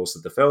during the course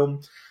of the film,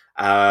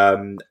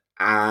 and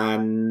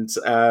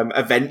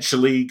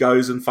eventually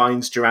goes and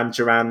finds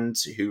Durand,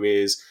 who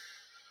is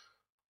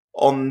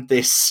on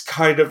this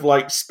kind of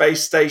like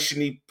space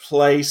stationy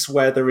place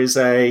where there is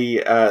a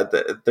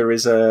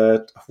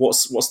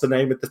what's the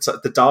name of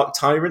the Dark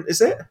Tyrant?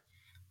 Is it?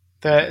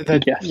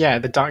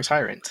 The Dark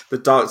Tyrant. The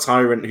Dark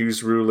Tyrant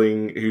who's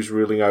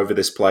ruling over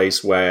this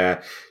place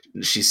where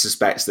she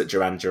suspects that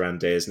Duran Duran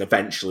is, and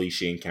eventually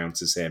she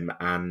encounters him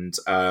and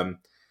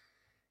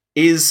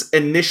is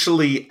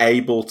initially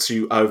able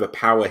to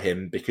overpower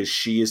him because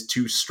she is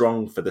too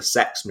strong for the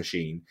sex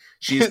machine.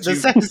 She is the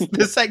sex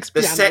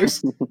piano.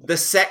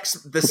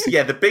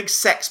 The big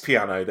sex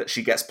piano that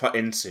she gets put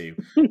into,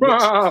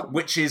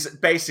 which is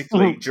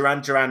basically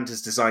Duran Duran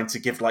is designed to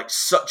give like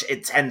such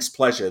intense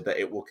pleasure that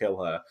it will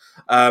kill her.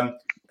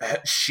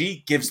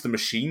 She gives the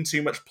machine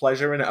too much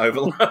pleasure and it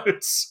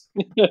overloads.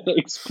 It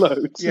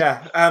explodes.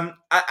 Yeah,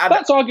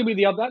 that's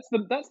arguably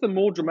that's the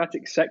more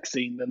dramatic sex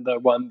scene than the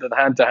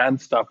hand-to-hand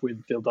stuff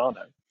with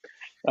Dildano.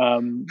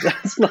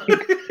 That's like,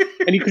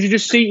 and because you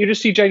just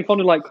see Jane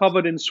Fonda like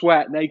covered in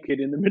sweat,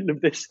 naked in the middle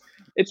of this.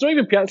 It's not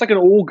even piano; it's like an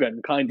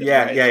organ kind of.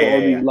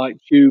 These like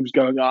tubes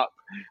going up,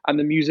 and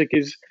the music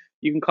is.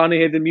 You can kind of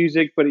hear the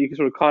music, but you can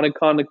sort of kind of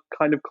can't.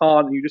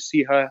 And you just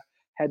see her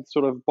head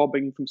sort of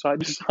bobbing from side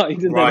to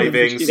side, and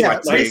writhing,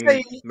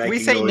 sweating, we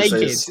say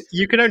noises. Naked.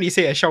 You can only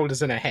see her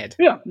shoulders and her head.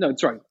 Yeah, no,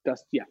 it's right.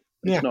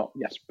 It's not.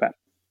 Yes, bad.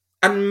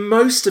 And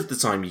most of the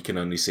time, you can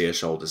only see her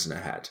shoulders and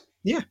her head.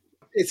 Yeah,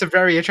 it's a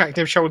very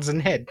attractive shoulders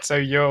and head, so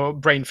your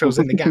brain fills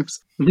in the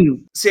gaps.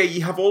 So yeah,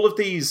 you have all of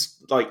these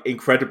like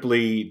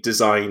incredibly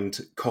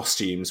designed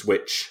costumes,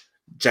 which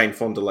Jane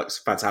Fonda looks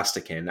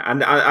fantastic in,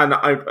 and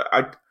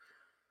I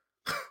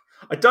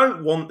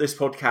don't want this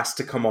podcast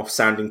to come off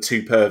sounding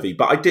too pervy,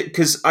 but I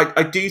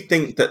do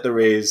think that there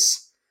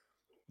is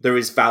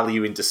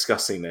value in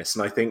discussing this,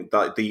 and I think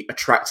that the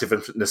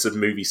attractiveness of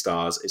movie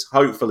stars is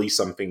hopefully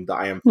something that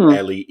I am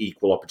fairly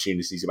equal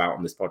opportunities about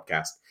on this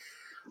podcast.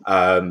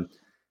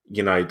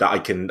 That I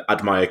can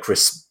admire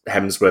Chris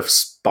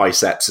Hemsworth's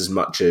biceps as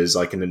much as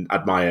I can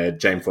admire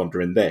Jane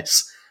Fonda in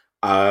this.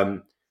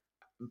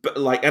 But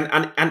like,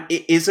 and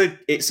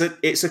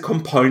it's a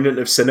component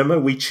of cinema.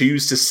 We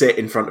choose to sit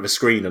in front of a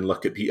screen and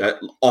look at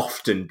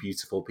often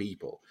beautiful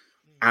people,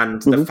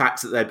 and the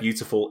fact that they're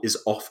beautiful is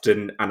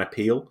often an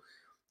appeal.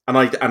 And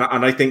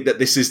I think that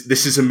this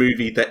is a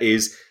movie that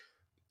is,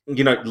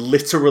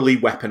 literally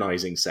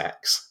weaponizing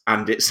sex,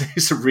 and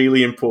it's a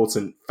really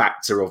important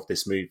factor of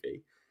this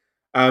movie.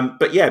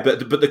 But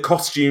the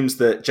costumes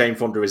that Jane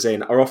Fonda is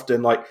in are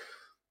often like.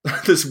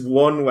 There's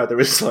one where there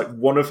is like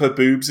one of her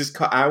boobs is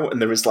cut out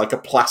and there is like a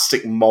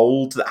plastic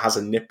mold that has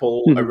a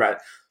nipple around,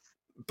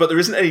 but there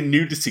isn't any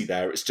nudity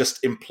there. It's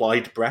just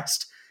implied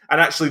breast. And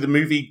actually the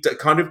movie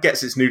kind of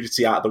gets its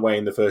nudity out of the way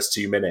in the first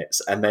 2 minutes.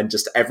 And then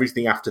just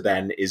everything after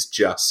then is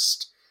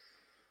just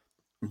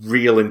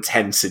real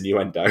intense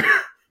innuendo.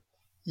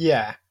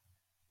 Yeah.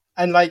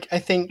 And like, I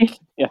think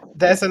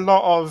there's a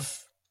lot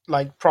of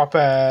like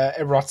proper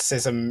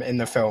eroticism in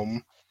the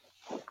film.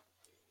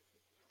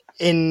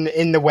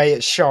 In the way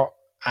it's shot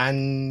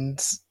and,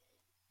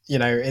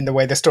 in the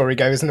way the story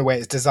goes and the way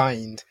it's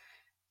designed,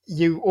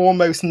 you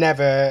almost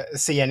never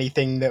see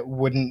anything that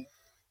would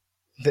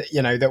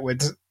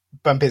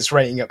bump its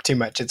rating up too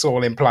much. It's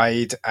all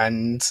implied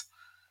and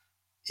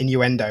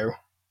innuendo.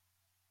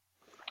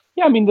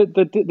 Yeah, I mean, the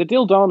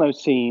Dildano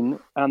scene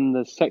and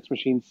the sex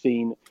machine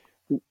scene,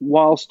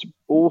 whilst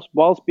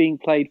being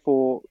played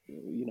for,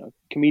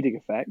 comedic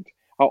effect,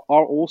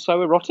 are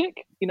also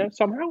erotic,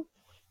 somehow.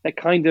 They're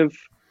kind of...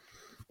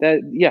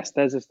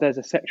 there's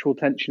a sexual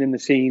tension in the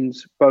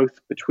scenes, both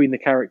between the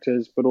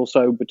characters, but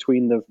also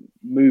between the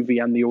movie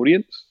and the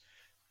audience,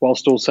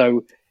 whilst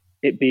also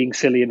it being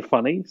silly and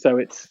funny. So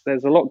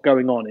there's a lot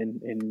going on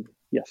in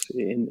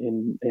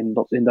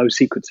those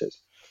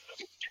sequences.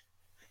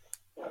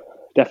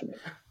 Definitely.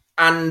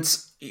 And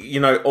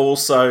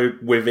also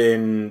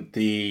within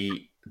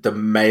the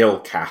male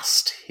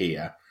cast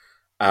here,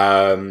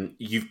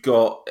 you've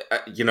got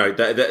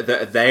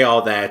they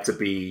are there to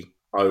be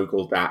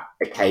ogled at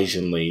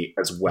occasionally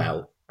as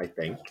well, I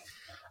think.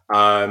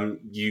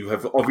 You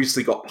have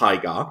obviously got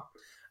Pygar,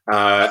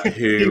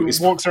 who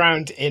walks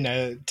around in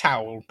a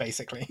towel,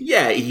 basically.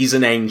 Yeah, he's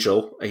an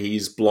angel.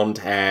 He's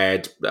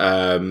blonde-haired,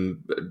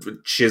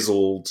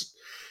 chiseled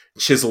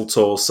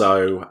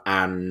torso,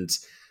 and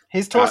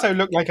his torso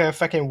looked like a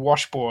fucking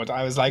washboard.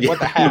 I was like, what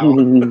the hell?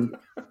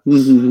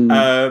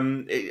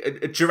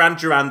 Duran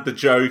Duran, the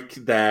joke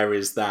there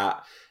is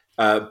that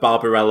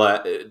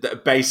Barbarella,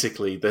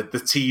 basically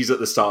the tease at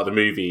the start of the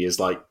movie is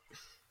like,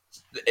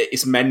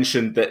 it's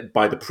mentioned that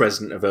by the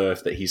president of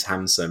Earth that he's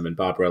handsome, and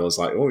Barbarella's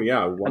like, oh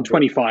yeah, I wonder. And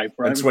 25,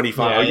 right? And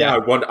 25, I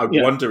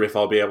wonder if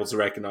I'll be able to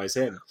recognize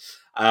him.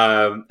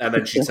 And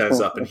then she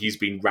turns up, and he's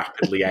been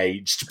rapidly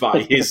aged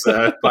by his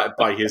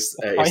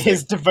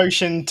his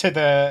devotion to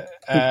the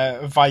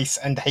vice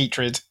and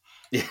hatred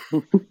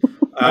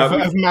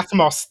of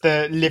Mathmos,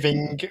 the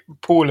living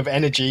pool of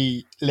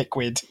energy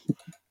liquid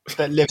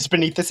that lives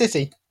beneath the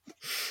city.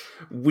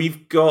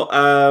 We've got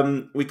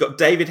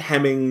David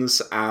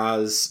Hemmings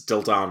as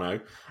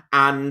Dildano,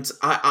 and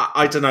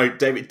I don't know,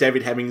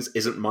 David Hemmings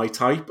isn't my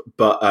type,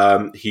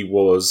 but he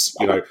was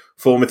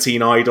former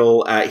Teen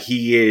Idol.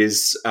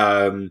 He's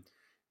in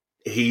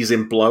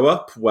Blow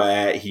Up,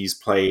 where he's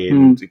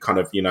playing kind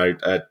of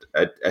a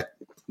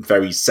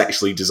very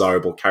sexually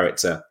desirable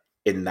character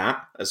in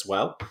that as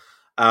well.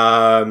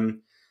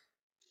 And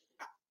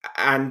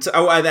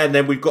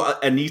then we've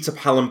got Anita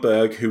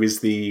Pallenberg, who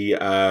is the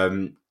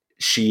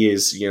she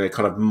is,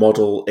 kind of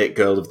model it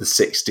girl of the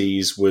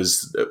 60s,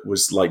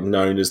 was like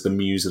known as the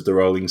muse of the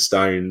Rolling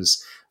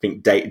Stones. I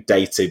think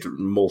dated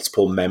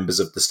multiple members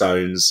of the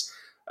Stones,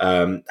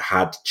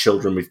 had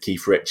children with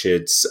Keith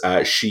Richards.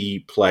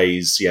 She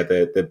plays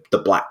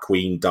the Black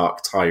Queen, Dark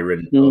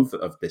Tyrant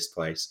of this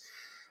place.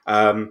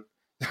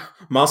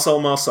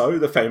 Marcel Marceau,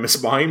 the famous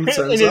mime,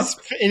 turns up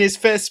in his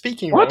first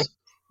speaking What? role.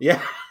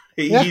 Yeah.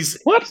 He's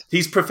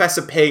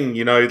Professor Ping,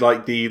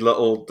 like the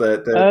little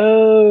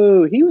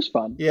Oh, he was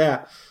fun.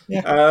 Yeah.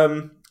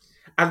 And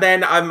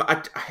then I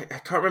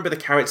can't remember the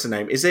character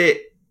name. Is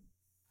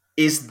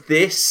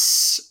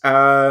this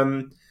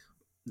Hand,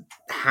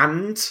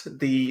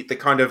 the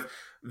kind of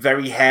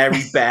very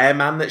hairy bear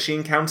man that she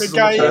encounters? The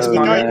guy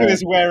time? who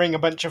is wearing a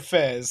bunch of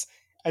furs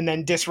and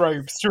then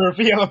disrobes to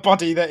reveal a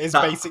body that is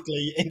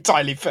basically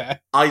entirely fur.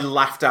 I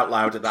laughed out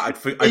loud at that.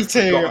 I'd Me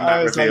too. forgotten that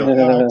I was reveal. like,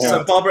 oh,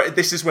 So God.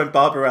 this is when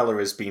Barbarella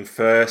has been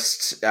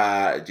first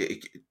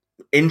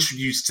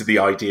introduced to the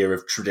idea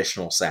of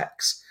traditional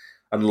sex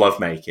and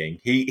lovemaking.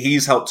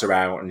 He's helped her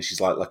out, and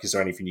she's like, "Look, is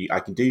there anything I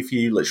can do for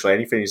you? Literally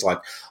anything." He's like,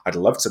 "I'd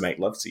love to make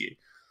love to you."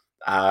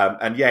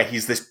 And yeah,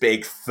 he's this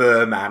big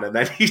fur man, and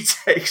then he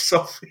takes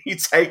off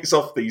these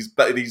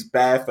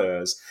bear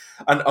furs,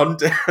 and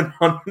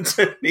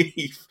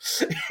underneath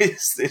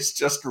is this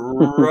just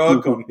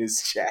rug on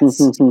his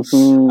chest.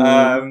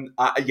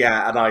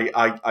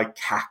 I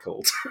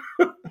cackled.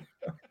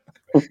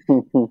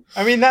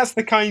 I mean, that's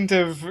the kind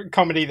of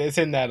comedy that's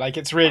in there. Like,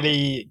 it's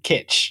really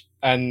kitsch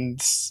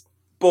and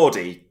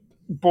bawdy,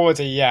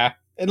 yeah.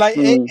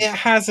 It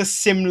has a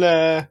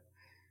similar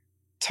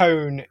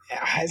tone.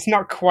 It's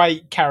not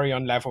quite Carry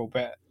On level,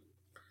 but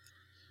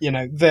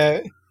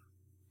the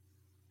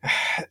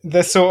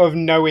sort of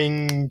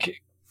knowing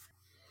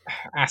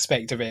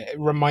aspect of it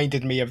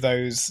reminded me of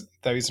those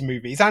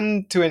movies,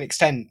 and to an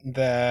extent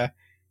the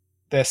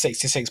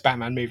 66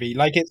 Batman movie.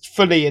 Like, it's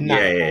fully in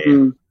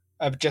that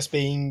of just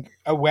being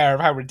aware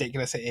of how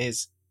ridiculous it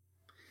is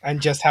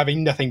and just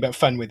having nothing but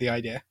fun with the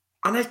idea.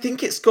 And I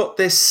think it's got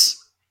this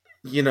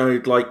veneer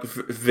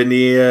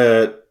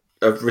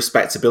of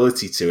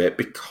respectability to it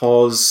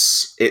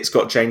because it's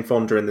got Jane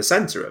Fonda in the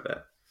center of it.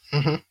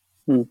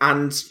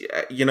 And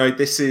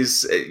this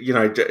is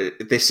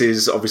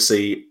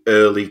obviously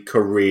early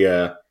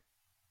career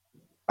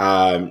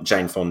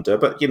Jane Fonda,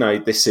 but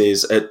this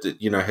is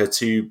her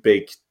two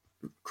big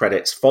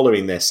credits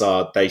following this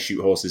are They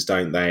Shoot Horses,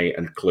 Don't They?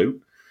 And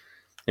Clue.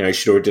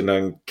 She'd already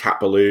done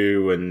Cat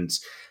Ballou and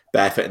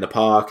Barefoot in the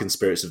Park and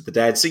Spirits of the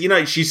Dead. So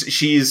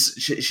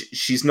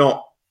she's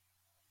not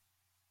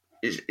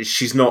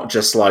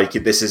just like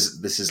this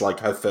is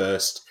like her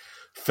first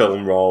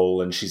film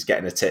role and she's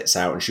getting her tits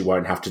out and she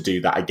won't have to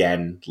do that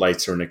again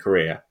later in her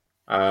career.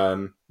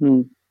 And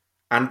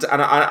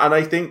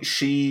I think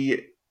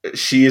she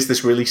is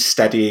this really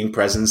steadying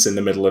presence in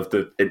the middle of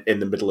the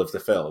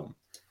film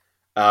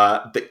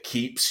that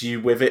keeps you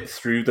with it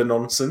through the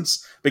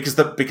nonsense because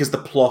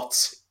the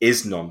plot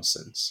is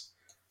nonsense.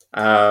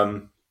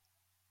 But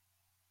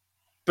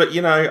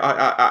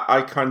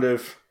I kind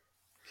of,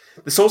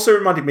 this also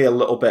reminded me a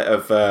little bit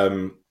of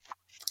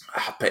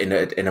but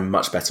in a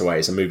much better way.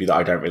 It's a movie that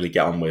I don't really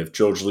get on with.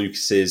 George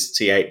Lucas's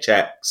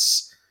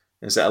THX.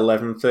 Is it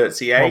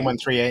 1138?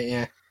 1138,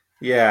 yeah.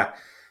 Yeah.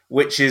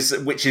 Which is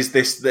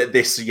this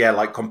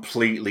like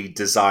completely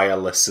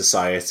desireless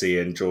society,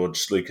 and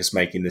George Lucas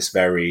making this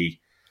very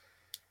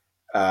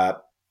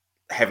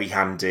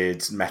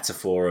heavy-handed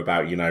metaphor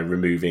about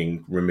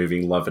removing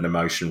love and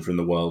emotion from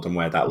the world and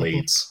where that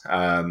leads.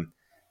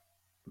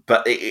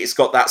 But it's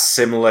got that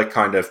similar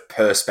kind of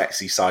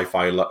Perspex-y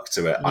sci-fi look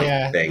to it.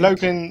 Yeah, I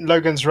think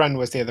Logan's Run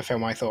was the other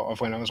film I thought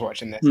of when I was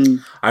watching this.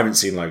 I haven't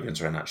seen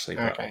Logan's Run actually.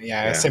 But, okay,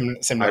 yeah.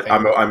 Similar thing.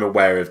 I'm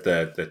aware of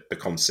the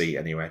conceit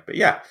anyway. But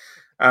yeah.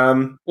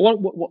 One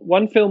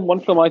film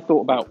I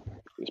thought about,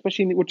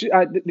 especially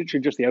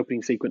literally just the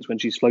opening sequence when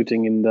she's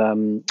floating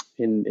in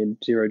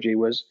Zero G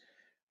was,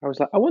 I was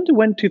like, I wonder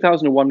when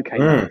 2001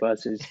 came out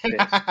versus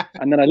this.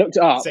 And then I looked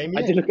it up.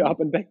 I did look it up,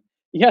 and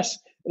yes,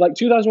 like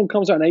 2001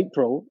 comes out in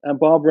April, and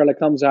Barbarella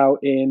comes out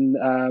in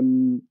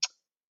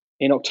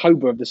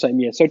October of the same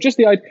year. So just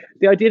the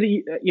idea that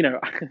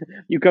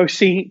you go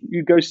see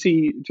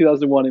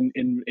 2001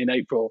 in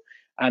April,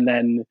 and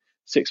then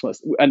 6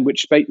 months, and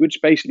which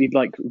basically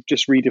like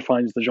just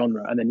redefines the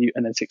genre, and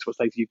then 6 months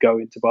later you go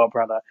into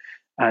Barbarella,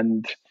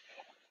 and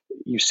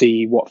you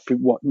see what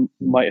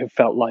might have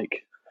felt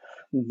like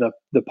the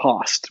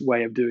past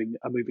way of doing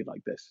a movie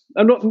like this.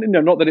 And not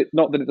that it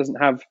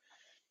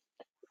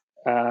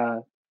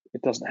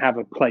doesn't have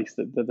a place,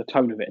 the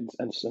tone of it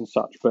and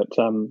such, but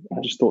I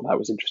just thought that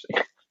was interesting.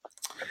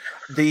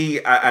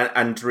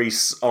 And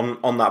Reese,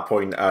 on that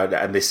point,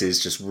 and this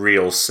is just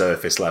real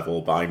surface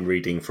level, but I'm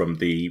reading from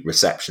the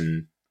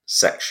reception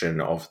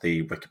section of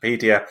the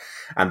Wikipedia,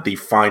 and the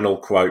final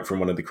quote from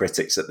one of the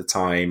critics at the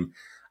time,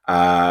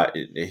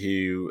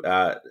 who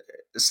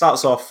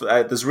starts off,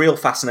 there's real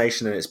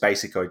fascination in its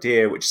basic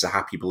idea, which is a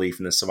happy belief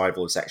in the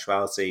survival of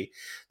sexuality.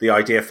 The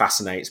idea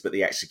fascinates, but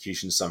the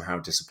execution somehow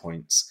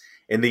disappoints.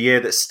 In the year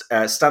that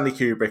Stanley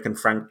Kubrick and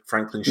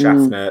Franklin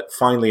Schaffner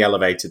finally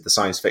elevated the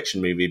science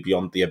fiction movie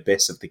beyond the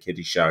abyss of the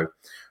kiddie show,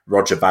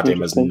 Roger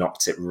Vadim has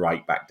knocked it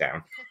right back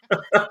down.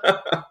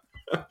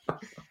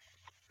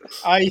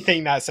 I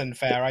think that's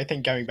unfair. I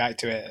think going back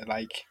to it,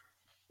 like...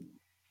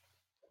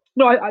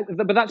 No,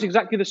 but that's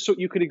exactly the sort.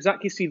 You could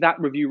exactly see that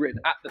review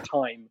written at the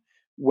time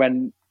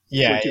when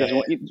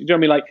 2001. You know what I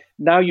mean? Like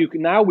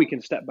now we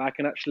can step back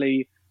and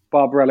actually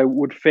Barbarella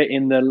would fit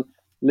in the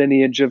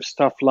lineage of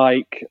stuff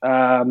like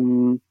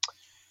oh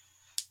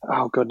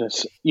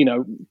goodness,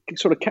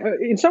 sort of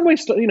in some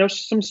ways,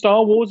 some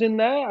Star Wars in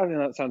there. I mean,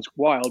 that sounds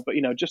wild, but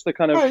just the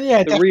kind of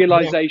the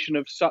realization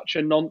of such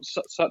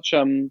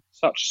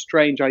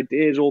strange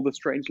ideas, all the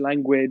strange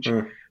language.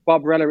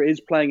 Barbarella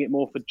is playing it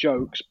more for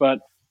jokes, but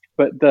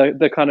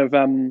the kind of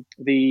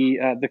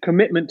the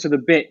commitment to the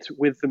bit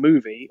with the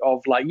movie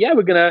of like,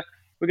 we're gonna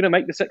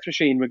make the sex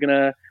machine, we're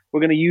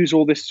gonna use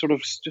all this sort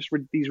of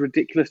these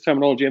ridiculous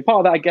terminology, and part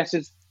of that I guess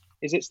is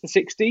it's the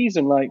 60s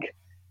and like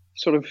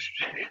sort of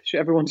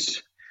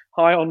everyone's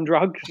high on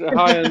drugs,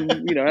 high on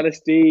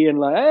LSD, and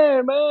like,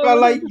 hey man, well,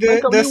 like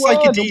the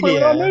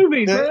psychedelia,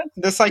 movies,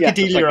 the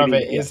psychedelia of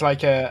it is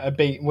like a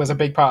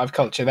big part of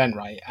culture then,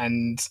 right?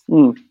 And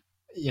a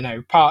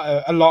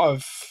lot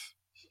of,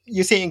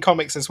 you see it in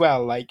comics as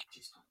well, like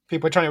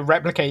people are trying to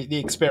replicate the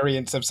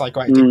experience of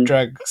psychoactive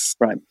drugs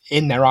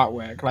in their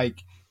artwork.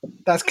 Like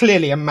that's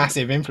clearly a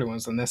massive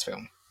influence on this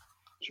film.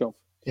 Sure.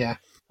 Yeah.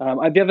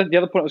 The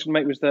other point I was going to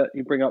make was that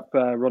you bring up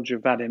Roger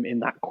Vadim in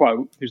that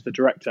quote, who's the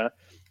director.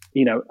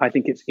 I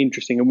think it's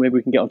interesting, and maybe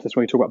we can get onto this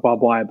when we talk about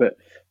Barbed Wire. But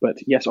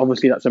yes,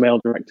 obviously that's a male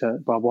director.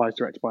 Barbed Wire is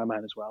directed by a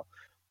man as well.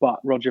 But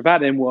Roger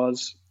Vadim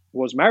was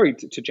married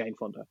to Jane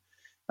Fonda,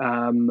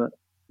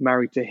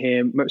 married to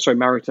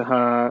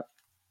her.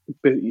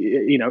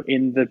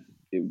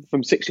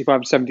 From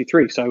 65 to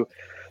 73. So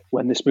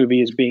when this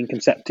movie is being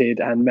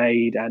concepted and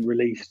made and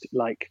released,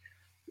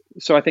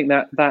 so I think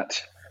that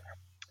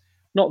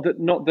not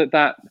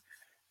that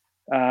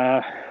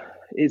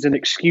is an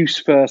excuse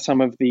for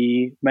some of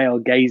the male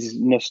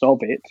gazeness of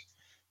it,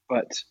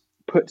 but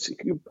puts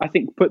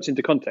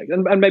into context,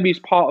 and maybe it's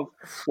part of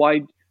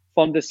why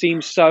Fonda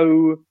seems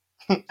so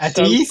at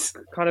ease,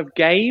 kind of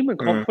game and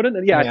confident,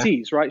 and at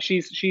ease, right?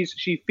 She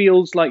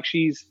feels like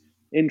she's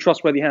in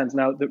trustworthy hands.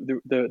 Now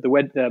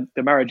the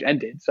marriage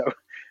ended, so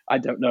I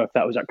don't know if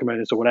that was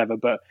acrimonious or whatever,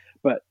 but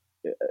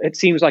it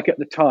seems like at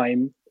the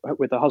time,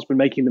 with her husband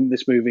making them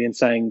this movie and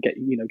saying get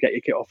your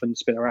kit off and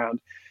spin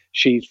around,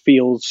 she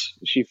feels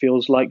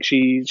like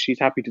she's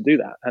happy to do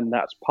that, and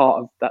that's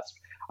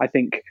I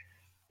think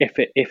if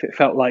it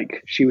felt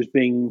like she was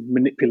being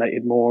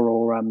manipulated more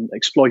or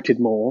exploited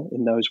more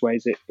in those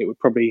ways, it would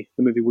probably,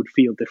 the movie would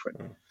feel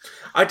different.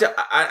 I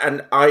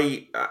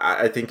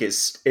think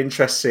it's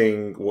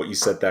interesting what you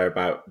said there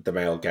about the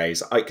male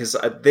gaze, because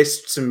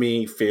this to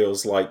me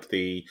feels like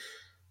the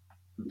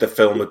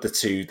film of the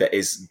two that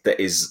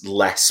is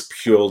less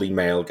purely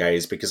male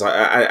gaze, because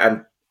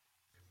I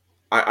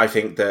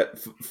think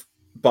that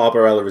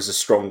Barbarella is a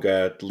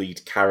stronger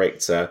lead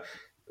character.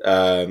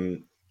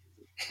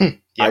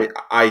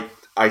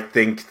 I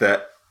think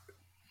that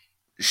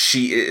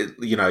she,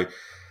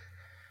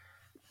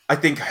 I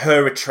think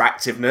her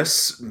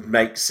attractiveness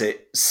makes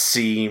it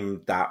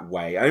seem that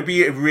way. And it'd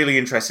be really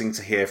interesting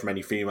to hear from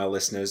any female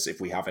listeners, if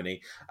we have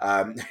any,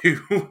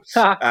 who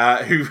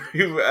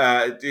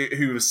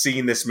have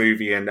seen this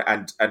movie and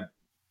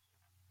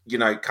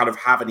kind of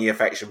have any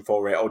affection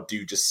for it, or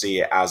do just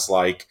see it as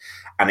like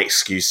an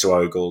excuse to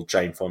ogle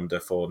Jane Fonda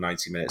for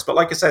 90 minutes. But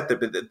like I said,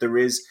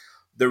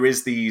 there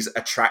is these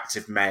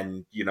attractive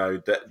men,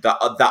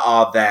 that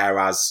are there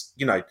as,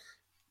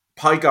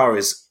 Pygar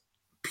is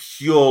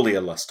purely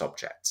a lust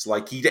object.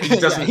 Like he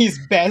doesn't. He's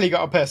barely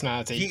got a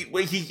personality.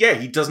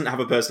 He doesn't have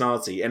a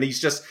personality, and he's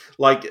just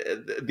like,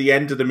 the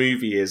end of the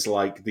movie is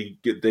like the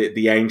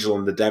angel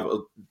and the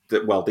devil.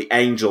 The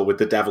angel with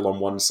the devil on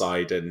one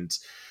side and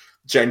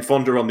Jane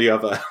Fonda on the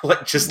other,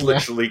 like just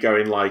literally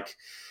going like,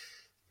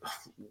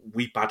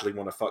 we badly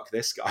want to fuck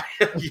this guy.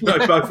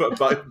 Both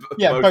of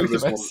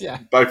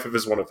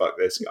us want to fuck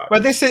this guy.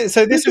 Well, this is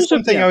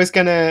something I was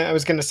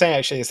gonna say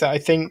actually, is that I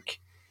think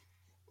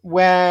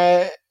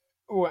where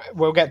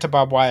we'll get to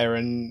Barbed Wire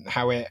and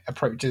how it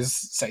approaches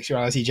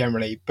sexuality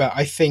generally, but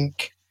I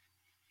think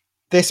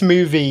this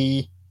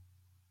movie,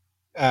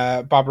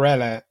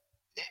 Barbarella,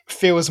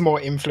 feels more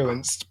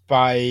influenced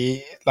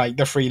by like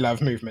the free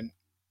love movement,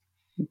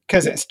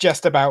 because it's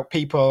just about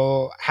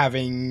people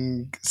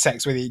having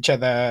sex with each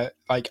other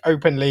like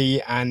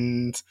openly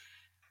and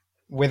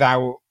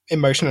without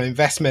emotional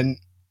investment,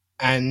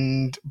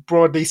 and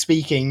broadly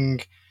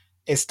speaking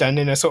it's done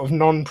in a sort of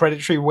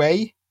non-predatory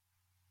way.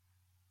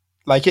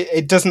 Like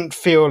it doesn't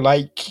feel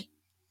like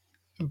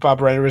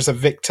Barbarella is a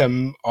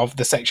victim of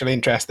the sexual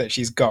interest that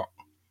she's got.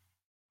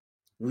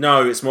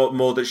 No, it's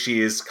more that she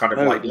is kind of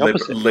No, like the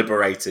opposite.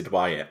 liberated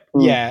by it.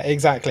 Yeah,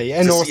 exactly.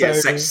 And also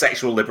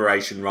sexual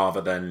liberation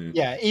rather than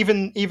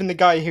even the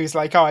guy who's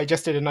like, oh, I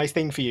just did a nice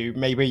thing for you,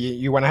 maybe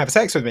you want to have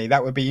sex with me,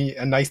 that would be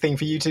a nice thing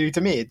for you to do to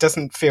me. It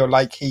doesn't feel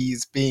like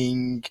he's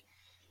being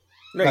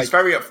he's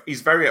very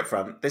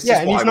upfront. This is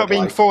and what he's I not would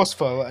being like.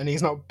 forceful, and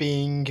he's not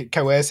being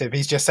coercive.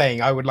 He's just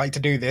saying, I would like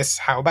to do this,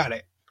 how about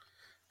it?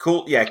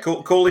 Cool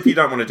if you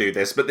don't want to do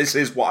this, but this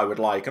is what I would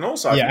like. And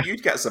also I think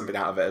you'd get something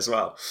out of it as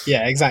well.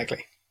 Yeah,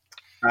 exactly.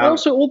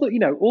 Also, all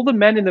the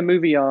men in the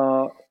movie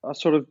are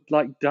sort of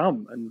like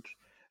dumb and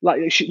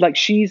she's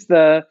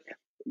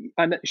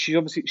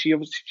obviously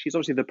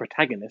the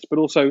protagonist, but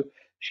also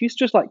she's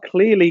just like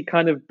clearly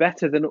kind of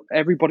better than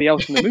everybody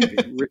else in the movie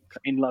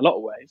in a lot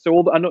of ways.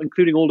 So I'm not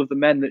including all of the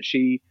men that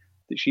she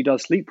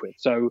does sleep with.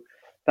 So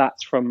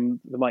that's from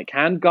the Mike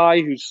Hand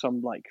guy, who's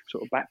some like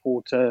sort of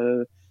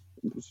backwater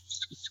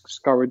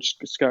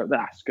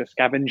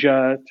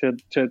scavenger,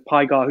 to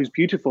Pygar, who's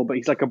beautiful, but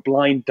he's like a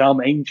blind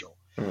dumb angel.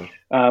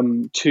 To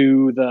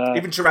the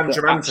even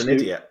Duran's an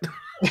idiot.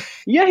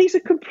 Yeah, he's a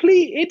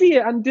complete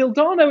idiot, and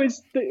Dildano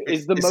is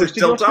the most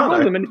idiotic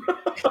among them,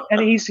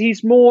 and he's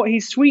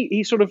sweet,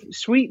 he's sort of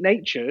sweet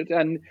natured,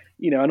 and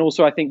and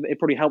also I think that it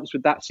probably helps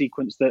with that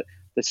sequence that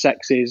the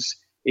sex is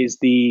in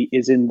the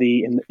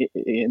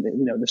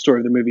story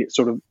of the movie.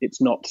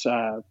 It's not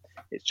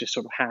it's just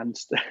sort of hand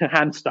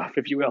stuff,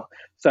 if you will.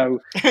 So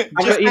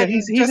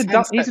he's a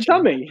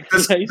dummy.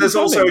 There's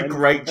also a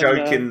great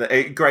joke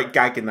a great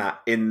gag in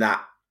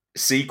that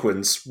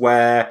sequence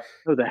where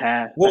the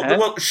hair.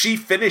 Well, she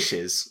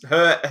finishes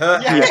her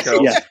hair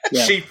curls.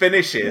 She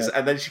finishes,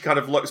 and then she kind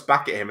of looks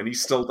back at him, and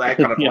he's still there,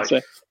 kind of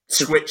like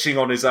twitching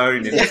on his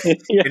own in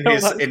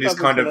his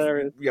kind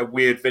of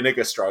weird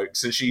vinegar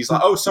strokes, and she's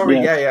like, "Oh, sorry,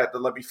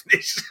 let me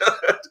finish."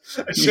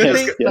 And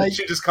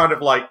she just kind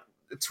of like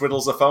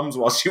twiddles her thumbs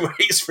while she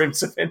waits for him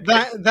to finish.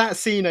 That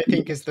scene, I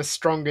think, is the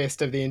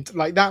strongest of the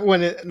like that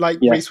one. Like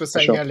Reese was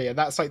saying earlier,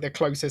 that's like the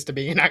closest to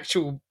being an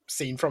actual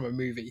scene from a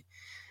movie.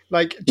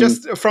 Like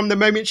just from the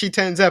moment she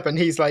turns up and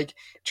he's like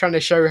trying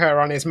to show her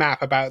on his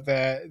map about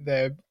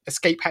the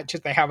escape hatches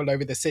they have all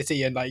over the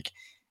city, and like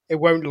it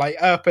won't light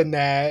up, and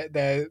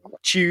the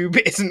tube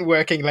isn't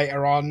working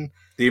later on.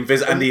 The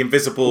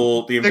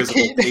invisible key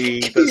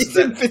that's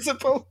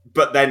invisible.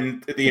 But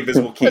then the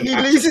invisible key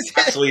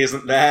actually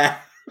isn't there.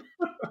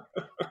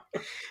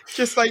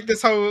 Just like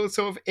this whole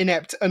sort of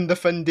inept,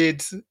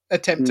 underfunded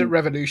attempt at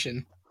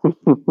revolution.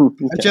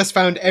 I just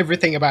found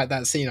everything about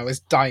that scene. I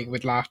was dying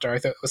with laughter. I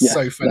thought it was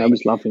so funny. I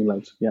was laughing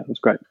loads. Yeah, it was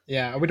great.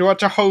 Yeah, I would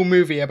watch a whole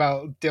movie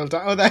about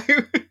Dildano, although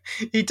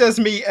he does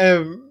meet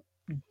a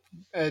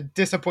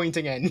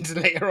disappointing end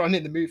later on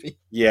in the movie.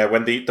 Yeah,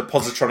 when the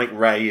positronic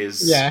ray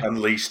is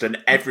unleashed and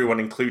everyone,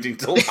 including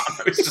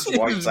Dildano, is just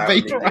wiped out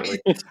immediately.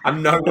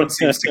 And no one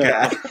seems to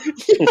care.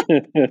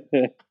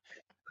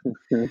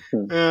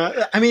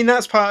 I mean,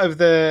 that's part of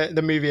the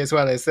movie as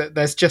well, is that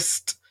there's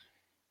just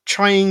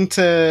trying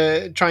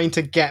to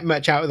get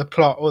much out of the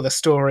plot or the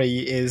story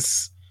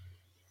is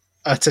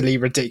utterly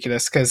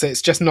ridiculous because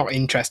it's just not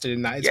interested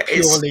in that.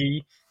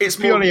 It's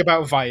purely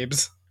about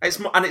vibes.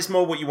 It's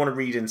more what you want to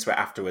read into it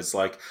afterwards.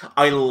 Like,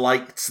 I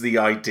liked the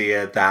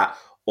idea that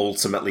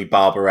ultimately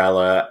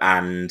Barbarella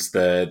and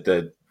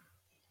the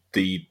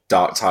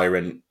Dark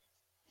Tyrant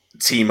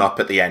team up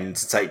at the end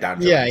to take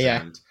down John's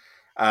End.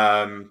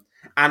 And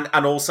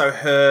also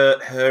her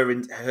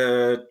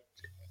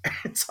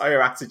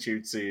entire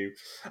attitude to,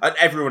 and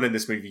everyone in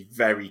this movie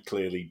very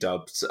clearly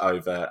dubbed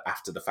over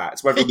after the fact,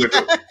 whether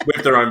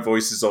with their own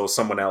voices or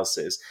someone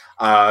else's.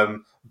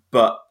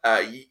 But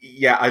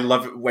I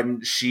love it when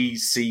she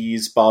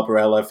sees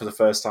Barbarella for the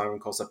first time and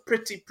calls her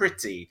pretty,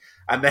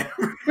 and then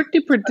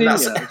pretty.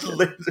 That's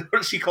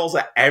what she calls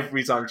her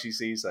every time she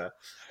sees her.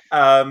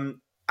 And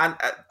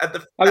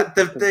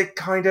the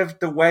kind of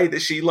the way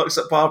that she looks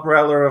at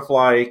Barbarella of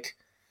like,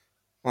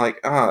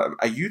 are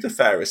you the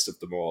fairest of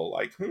them all?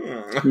 Like,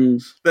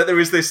 that there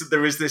is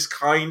this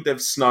kind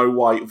of Snow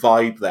White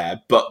vibe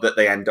there, but that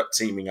they end up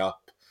teaming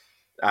up,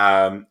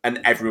 and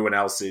everyone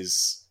else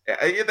is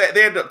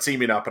they end up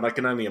teaming up, and I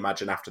can only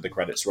imagine after the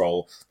credits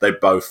roll, they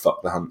both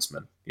fuck the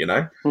Huntsman, you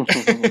know.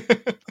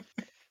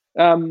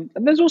 And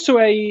there's also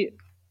it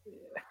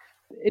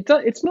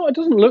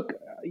doesn't look,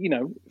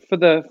 for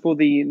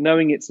the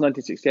knowing it's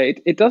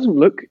 1968, it doesn't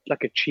look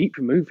like a cheap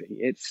movie.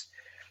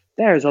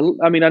 I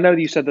know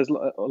you said there's a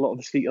lot of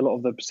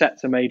the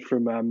sets are made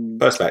from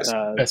Perspex.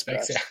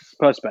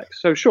 Perspex.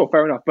 So sure,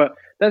 fair enough. But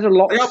there's a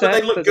lot of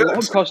sets. There's a lot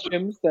of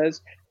costumes.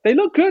 They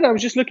look good. I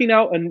was just looking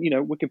out, and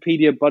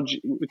Wikipedia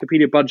budget.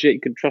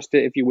 You can trust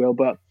it if you will,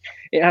 but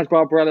it has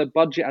Barbarella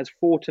budget as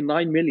 $4 to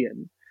 $9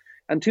 million,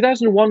 and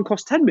 2001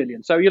 cost $10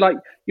 million. So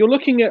you're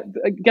looking at,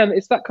 again,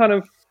 it's that kind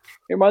of.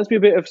 It reminds me a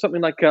bit of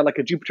something like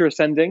a Jupiter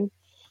Ascending,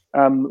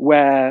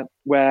 where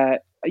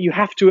you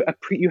have to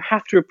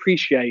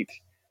appreciate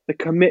the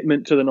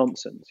commitment to the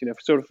nonsense,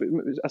 sort of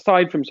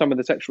aside from some of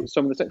the sexual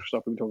stuff we've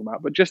been talking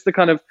about, but just the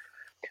kind of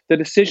the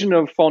decision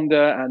of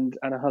Fonda and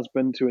her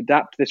husband to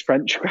adapt this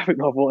French graphic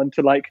novel and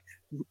to like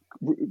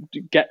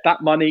get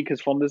that money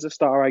because Fonda's a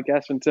star, I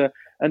guess, and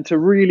to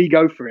really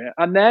go for it,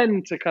 and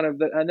then to kind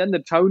of and then the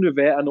tone of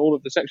it and all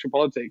of the sexual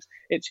politics.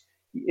 It's.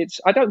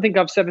 I don't think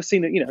I've ever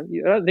seen it.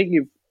 I don't think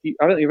you've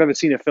ever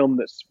seen a film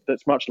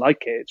that's much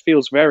like it. It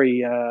feels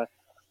very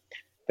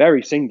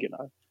very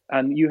singular,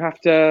 and you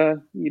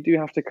do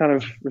have to kind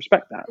of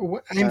respect that.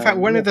 In fact,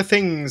 one of the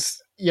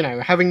things,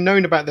 having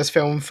known about this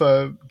film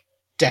for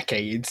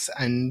decades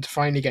and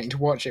finally getting to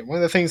watch it, one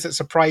of the things that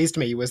surprised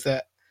me was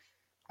that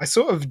I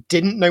sort of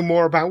didn't know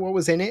more about what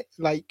was in it.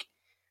 Like,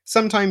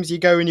 sometimes you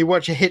go and you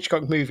watch a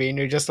Hitchcock movie and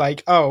you're just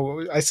like,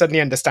 oh, I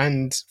suddenly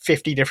understand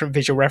 50 different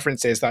visual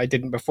references that I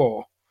didn't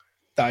before,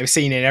 that I've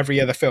seen in every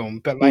other film.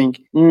 But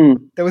like,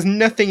 there was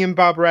nothing in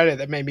Barbarella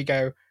that made me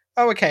go,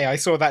 oh, okay, I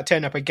saw that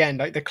turn up again.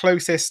 Like, the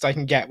closest I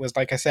can get was,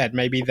 like I said,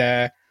 maybe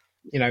the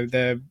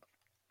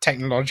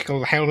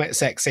technological helmet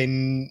sex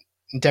in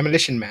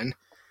Demolition Man.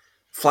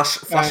 Flash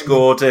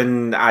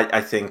Gordon,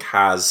 I think,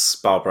 has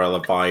Barbarella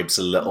vibes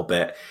a little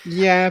bit.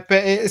 Yeah,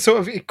 but it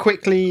sort of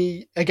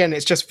quickly, again,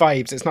 it's just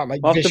vibes. It's not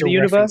like Master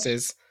visual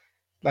references.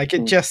 Like,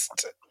 it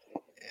just,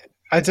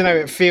 I don't know,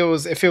 it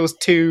feels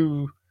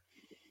too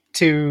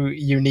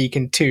unique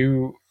and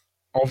too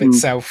of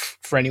itself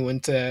for anyone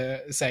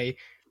to say,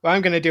 well,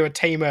 I'm going to do a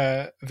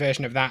tamer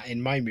version of that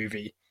in my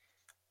movie.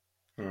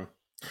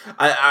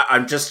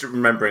 I'm just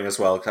remembering as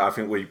well, because I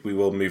think we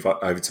will move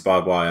over to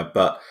Barbed Wire,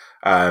 but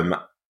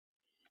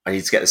I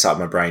need to get this out of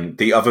my brain.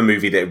 The other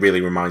movie that it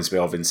really reminds me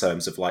of in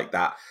terms of like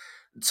that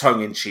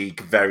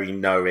tongue-in-cheek, very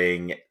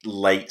knowing,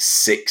 late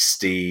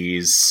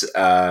 60s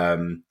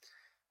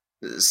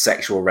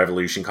sexual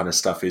revolution kind of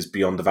stuff is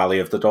Beyond the Valley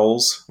of the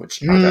Dolls,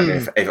 which I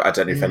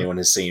don't know if anyone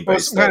has seen, but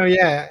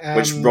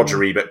which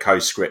Roger Ebert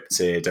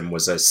co-scripted and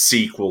was a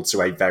sequel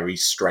to a very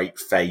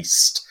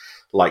straight-faced,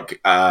 like,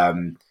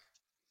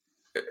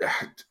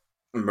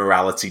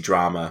 morality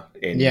drama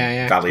in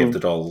Valley of the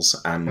Dolls,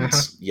 and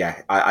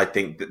I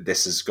think that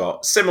this has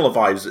got similar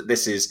vibes, but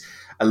this is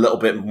a little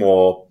bit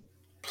more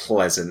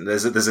pleasant.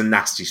 There's a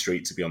nasty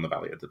street to Beyond the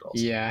Valley of the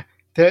Dolls. Yeah,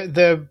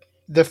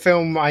 the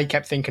film I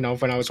kept thinking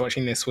of when I was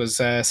watching this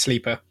was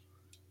Sleeper,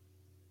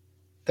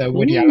 the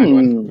Woody Allen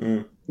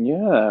one.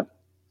 Yeah,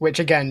 which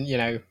again,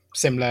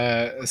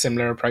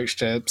 similar approach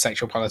to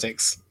sexual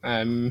politics,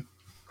 and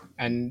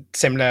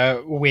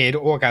similar weird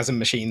orgasm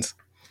machines.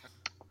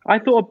 I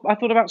thought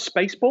about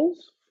Spaceballs,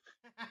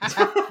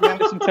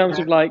 just in terms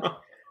of like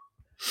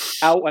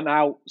out and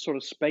out sort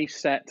of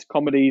space set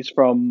comedies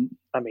from.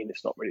 I mean,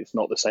 it's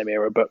not the same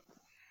era, but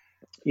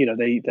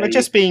they're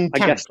just being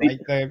camp, I guess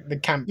the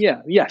camp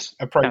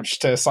approach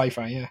to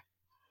sci-fi, yeah.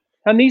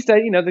 And these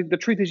days, the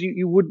truth is,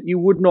 you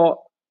would not,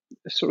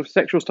 sort of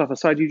sexual stuff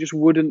aside, you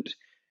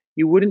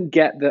wouldn't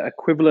get the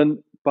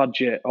equivalent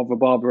budget of a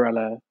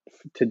Barbarella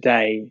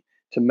today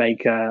to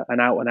make an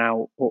out and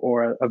out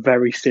or a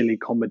very silly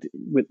comedy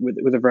with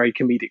a very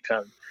comedic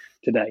tone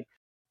today.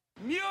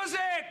 Music!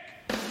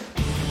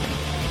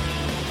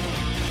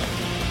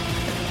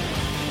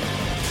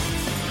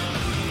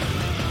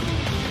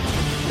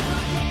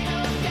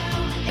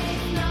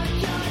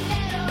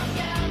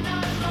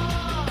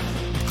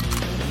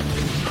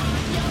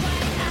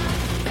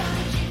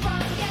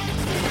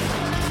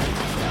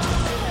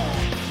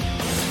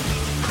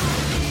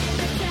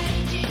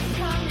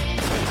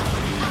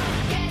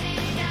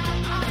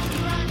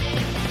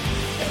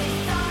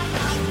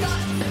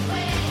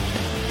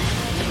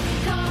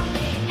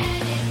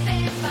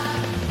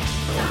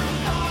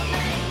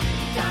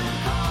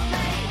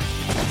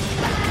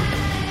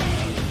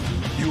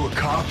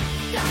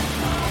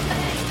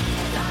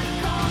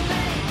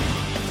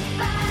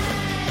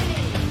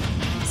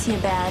 See a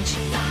badge.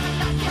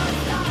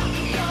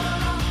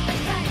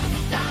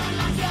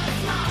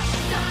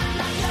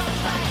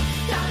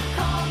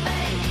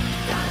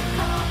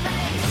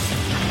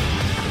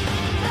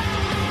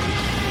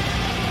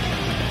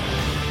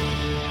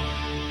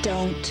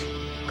 Don't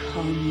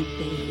call me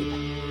babe.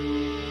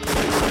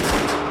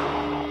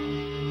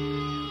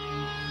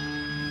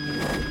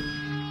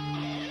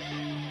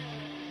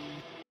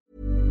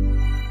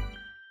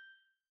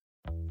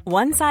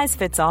 One size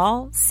fits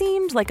all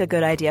seemed like a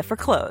good idea for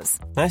clothes.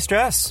 Nice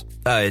dress.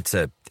 It's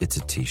a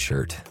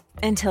t-shirt.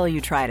 Until you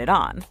tried it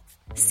on.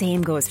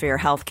 Same goes for your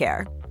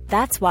healthcare.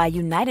 That's why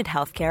United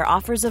Healthcare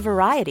offers a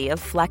variety of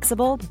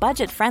flexible,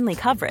 budget-friendly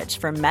coverage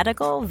for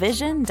medical,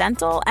 vision,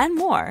 dental, and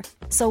more.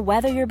 So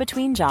whether you're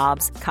between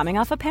jobs, coming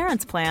off a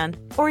parent's plan,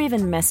 or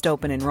even missed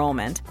open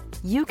enrollment,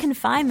 you can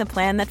find the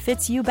plan that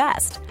fits you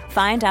best.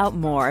 Find out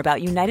more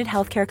about United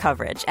Healthcare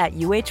coverage at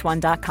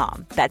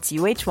uh1.com. That's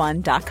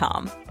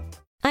uh1.com.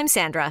 I'm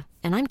Sandra,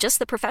 and I'm just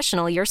the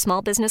professional your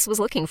small business was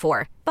looking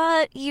for.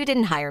 But you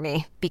didn't hire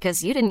me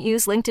because you didn't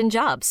use LinkedIn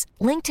Jobs.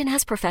 LinkedIn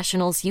has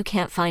professionals you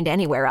can't find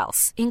anywhere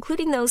else,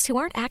 including those who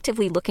aren't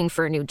actively looking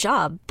for a new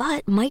job,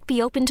 but might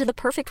be open to the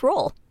perfect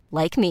role,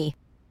 like me.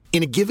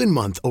 In a given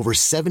month, over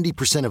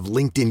 70% of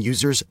LinkedIn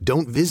users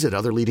don't visit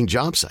other leading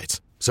job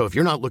sites. So if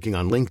you're not looking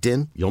on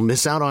LinkedIn, you'll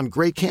miss out on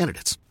great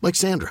candidates, like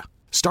Sandra.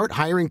 Start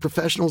hiring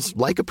professionals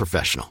like a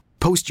professional.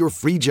 Post your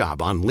free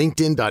job on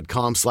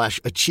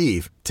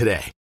linkedin.com/achieve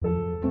today.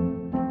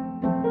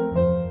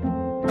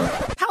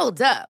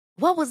 Hold up.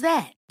 What was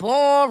that?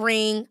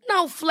 Boring.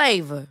 No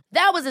flavor.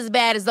 That was as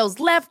bad as those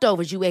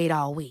leftovers you ate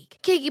all week.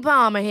 Keke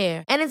Palmer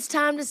here, and it's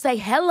time to say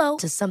hello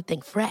to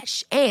something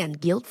fresh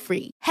and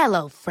guilt-free.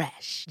 Hello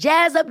Fresh.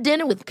 Jazz up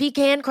dinner with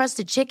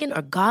pecan-crusted chicken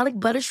or garlic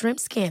butter shrimp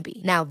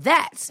scampi. Now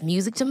that's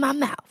music to my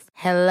mouth.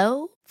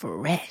 Hello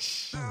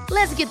Fresh.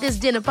 Let's get this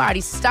dinner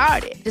party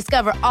started.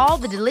 Discover all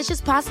the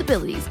delicious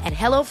possibilities at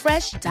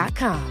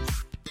hellofresh.com.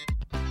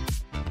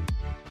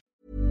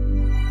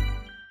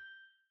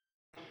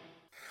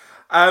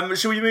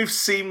 Shall we move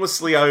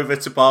seamlessly over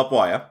to barbed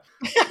wire?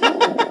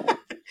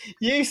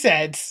 You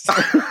said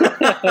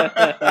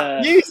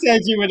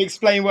you would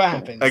explain what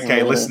happens.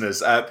 Okay,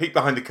 listeners, peek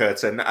behind the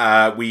curtain.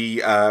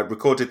 We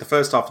recorded the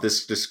first half of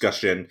this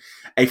discussion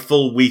a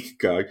full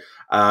week ago,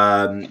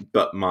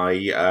 but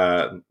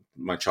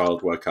my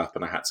child woke up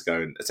and I had to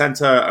go and attend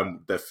her, and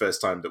the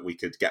first time that we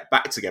could get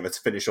back together to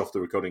finish off the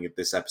recording of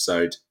this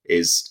episode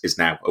is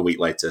now, a week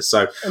later.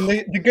 So, and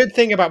the good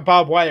thing about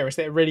barbed wire is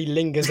that it really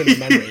lingers in the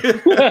memory.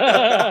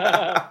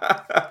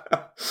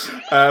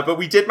 But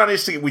we did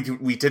manage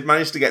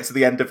to get to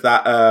the end of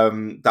that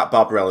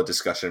Barbarella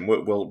discussion.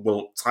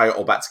 We'll tie it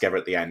all back together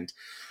at the end.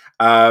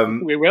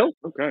 We will.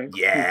 Okay.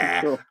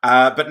 Yeah. Sure.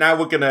 But now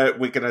we're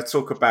gonna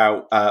talk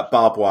about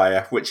barbed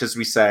wire, which, as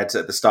we said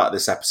at the start of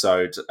this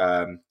episode,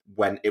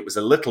 when it was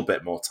a little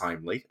bit more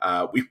timely,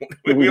 we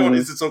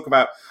wanted to talk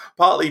about,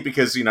 partly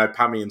because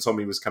Pammy and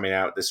Tommy was coming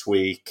out this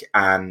week,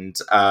 and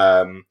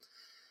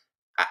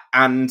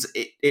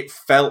it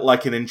felt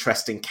like an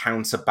interesting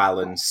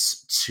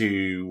counterbalance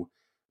to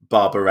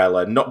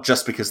Barbarella, not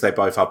just because they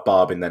both have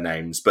Barb in their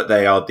names, but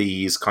they are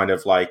these kind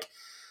of like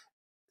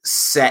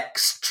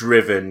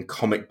sex-driven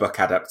comic book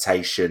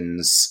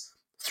adaptations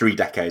 3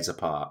 decades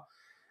apart.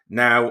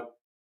 Now,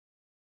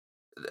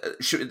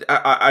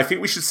 I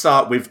think we should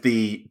start with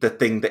the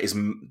thing that is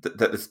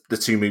that the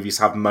two movies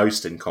have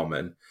most in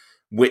common,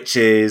 which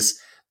is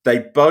they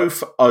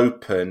both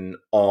open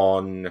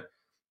on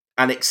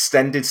an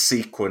extended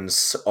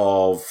sequence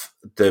of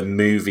the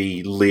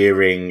movie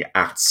leering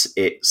at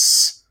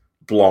its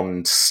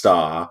blonde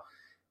star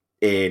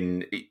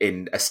in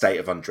a state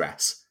of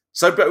undress.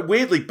 So, but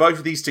weirdly, both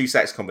of these two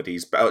sexy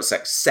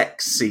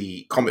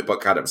comic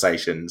book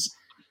adaptations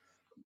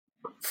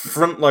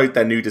front load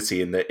their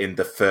nudity in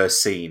the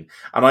first scene,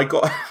 and I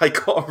got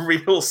a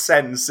real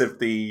sense of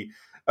the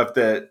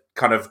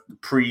kind of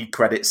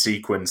pre-credit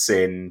sequence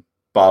in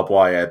Barbed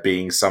Wire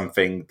being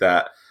something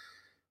that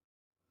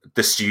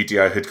the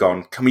studio had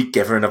gone, can we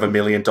give her another $1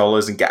 million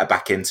and get her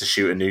back in to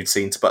shoot a nude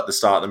scene to put at the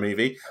start of the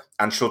movie,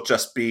 and she'll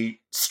just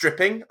be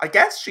stripping. I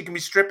guess she can be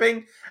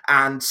stripping,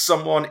 and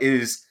someone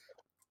is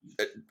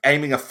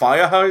aiming a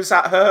fire hose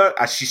at her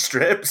as she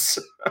strips.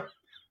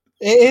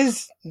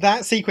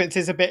 That sequence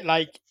is a bit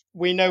like,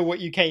 we know what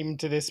you came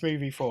to this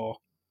movie for.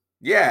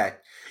 Yeah,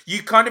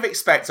 you kind of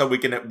expect,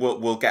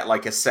 we'll get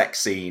like a sex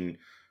scene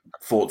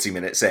 40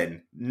 minutes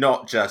in,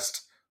 not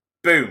just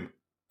boom,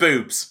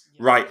 boobs,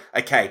 right?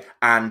 Okay,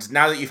 and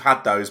now that you've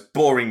had those,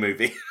 boring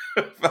movie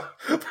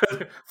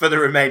for the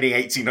remaining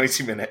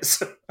 80-90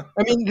 minutes.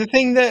 I mean, the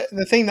thing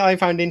that I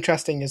found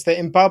interesting is that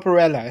in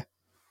Barbarella,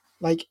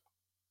 like,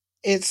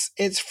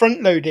 it's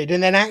front loaded,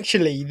 and then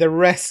actually the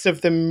rest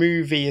of the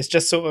movie is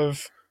just sort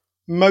of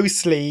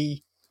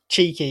mostly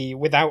cheeky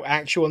without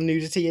actual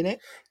nudity in it.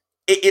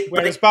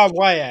 Whereas Barbed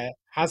Wire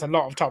has a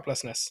lot of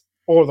toplessness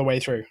all the way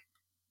through.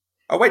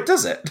 Oh wait,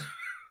 does it?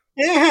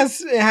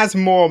 It has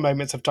more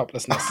moments of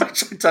toplessness. I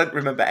actually don't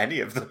remember any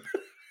of them.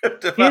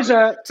 Did I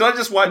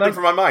just wipe them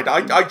from my mind?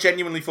 I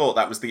genuinely thought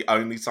that was the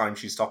only time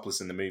she's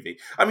topless in the movie.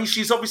 I mean,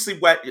 she's obviously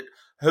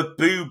her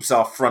boobs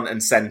are front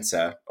and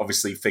center,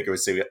 obviously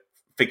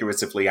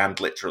figuratively and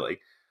literally.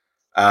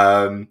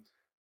 But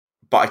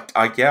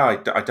I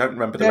don't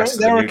remember the rest of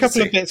the nudity. There are a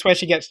couple of bits where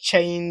she gets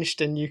changed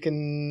and you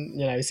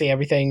can, see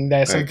everything.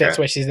 There's some bits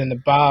where she's in the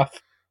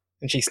bath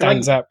and she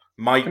stands up.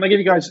 Can I give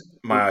you guys...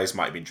 My eyes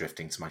might have been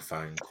drifting to my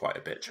phone quite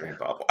a bit during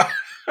Barbed.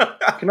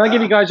 Can I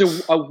give you guys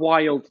a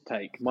wild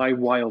take? My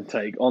wild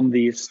take on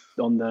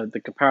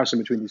the comparison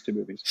between these two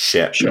movies.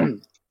 Shit. Sure.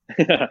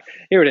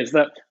 Here it is.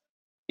 That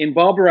in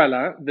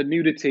Barbarella, the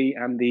nudity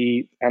and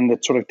the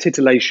sort of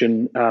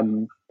titillation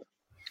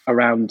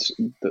around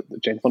the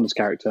Jane Fonda's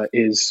character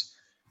is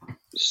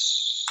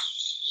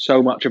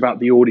so much about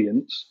the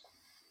audience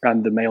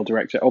and the male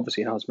director,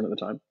 obviously her husband at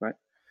the time, right?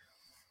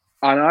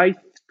 And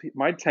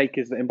my take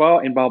is that in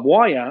Barbed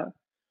Wire,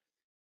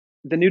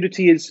 the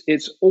nudity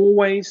it's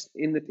always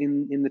in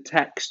the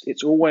text.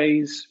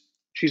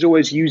 She's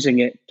always using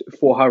it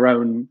for her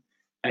own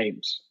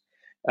aims,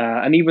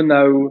 and even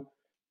though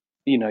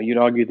you'd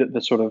argue that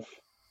the sort of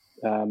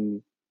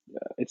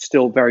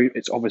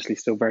it's obviously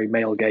still very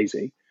male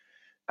gazy,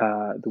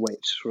 the way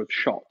it's sort of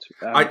shot.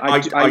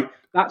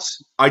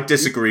 I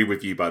disagree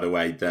with you, by the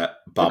way, that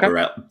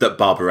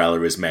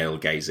Barbarella is male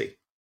gazy.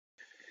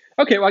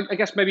 Okay, well, I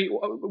guess maybe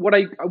what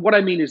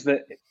I mean is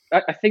that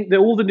I think that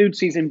all the nude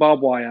scenes in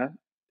Barbed Wire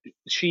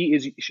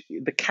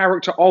the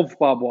character of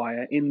Barbed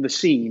Wire in the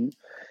scene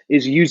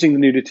is using the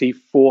nudity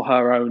for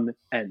her own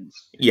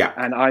ends. Yeah,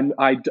 and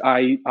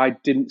I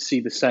didn't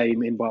see the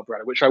same in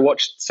Barbarella, which I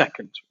watched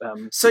second.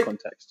 For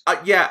context,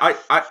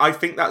 I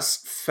think that's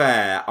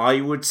fair.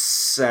 I would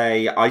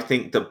say I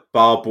think that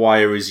Barbed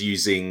Wire is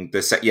using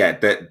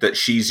that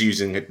she's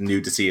using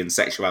nudity and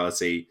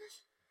sexuality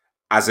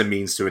as a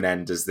means to an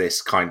end, as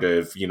this kind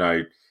of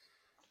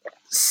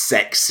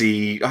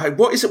sexy.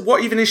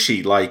 What even is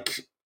she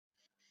like?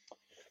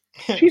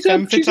 She's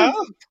an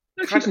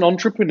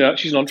entrepreneur.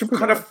 She's an entrepreneur.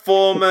 Kind of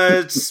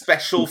former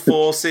special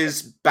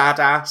forces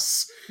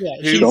badass.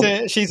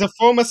 Yeah, she's a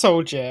former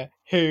soldier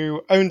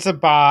who owns a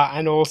bar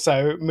and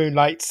also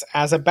moonlights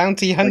as a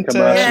bounty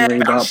hunter.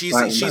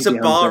 She's a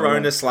bar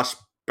owner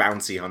 /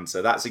 bounty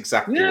hunter. That's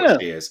exactly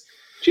what she is.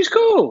 She's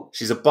cool.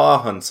 She's a bar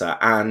hunter,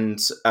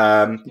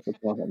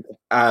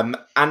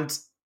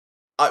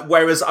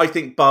 whereas I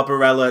think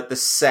Barbarella, the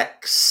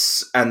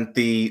sex and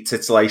the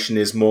titillation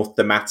is more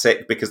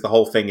thematic because the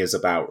whole thing is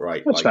about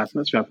That's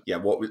fair.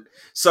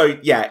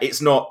 Yeah.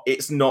 It's not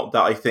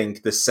that I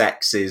think the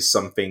sex is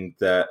something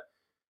that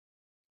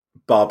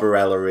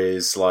Barbarella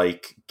is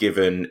like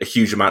given a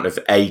huge amount of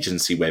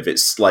agency with.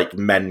 It's like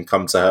men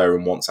come to her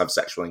and want to have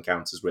sexual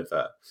encounters with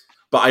her.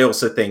 But I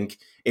also think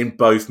in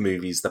both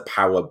movies,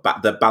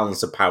 the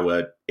balance of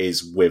power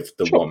is with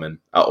the woman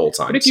at all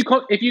times.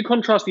 But if you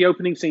contrast the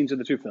opening scenes of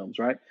the two films,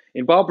 right?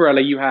 In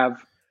Barbarella,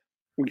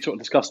 we sort of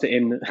discussed it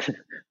in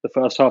the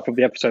first half of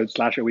the episode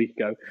 / a week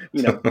ago.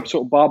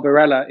 Sort of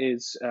Barbarella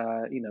is,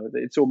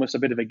 it's almost a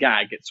bit of a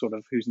gag. It's sort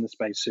of who's in the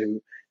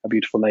spacesuit, a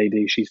beautiful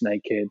lady, she's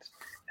naked.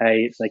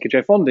 Hey, it's naked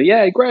Joe Fonda.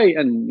 Yeah, great.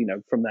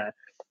 And from there,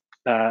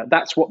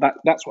 that's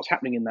what's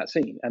happening in that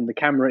scene. And the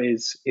camera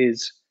is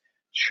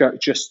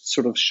just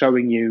sort of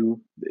showing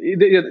you,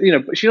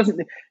 she doesn't.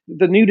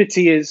 The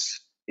nudity is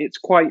it's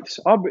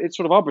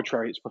sort of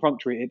arbitrary. It's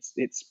perfunctory.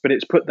 But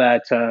it's put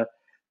there for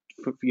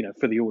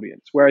the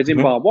audience. Whereas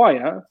in Barbed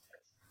Wire,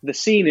 the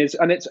scene is,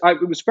 and it's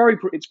very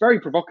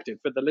provocative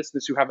for the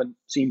listeners who haven't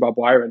seen Barbed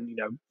Wire, and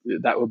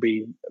that would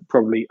be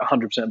probably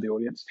 100% of the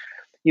audience.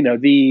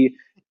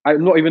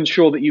 I'm not even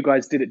sure that you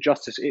guys did it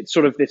justice. It's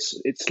sort of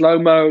it's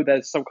slow-mo.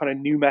 There's some kind of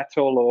new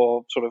metal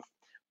or sort of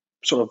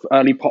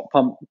early pop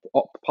punk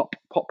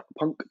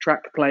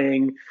track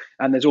playing,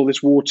 and there's all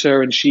this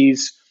water, and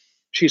she's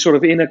sort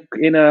of in a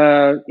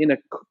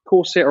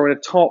corset or in a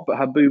top, but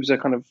her boobs are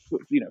kind of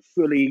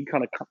fully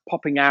kind of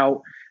popping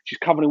out. She's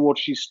covered in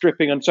water. She's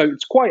stripping, and so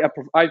it's quite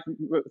I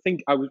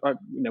think I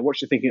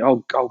watched it thinking,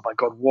 oh my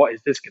god, what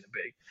is this going to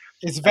be?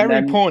 It's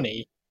very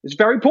porny. It's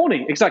very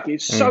porny, exactly.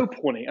 It's so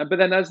porny. But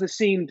then as the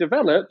scene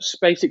develops,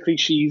 basically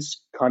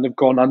she's kind of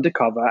gone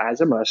undercover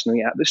as a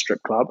mercenary at the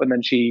strip club, and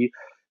then she,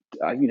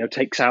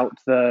 takes out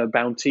the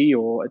bounty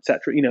or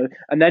etc.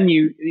 And then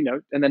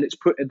and then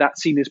that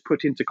scene is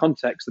put into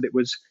context that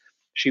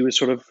she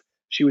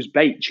was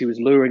bait. She was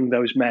luring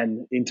those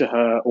men into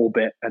her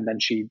orbit, and then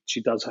she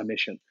does her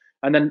mission.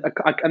 And then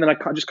I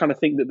just kind of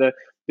think that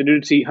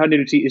her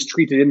nudity is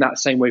treated in that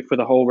same way for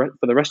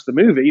the rest of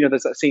the movie.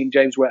 There's that scene,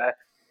 James, where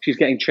she's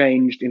getting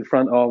changed in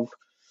front of,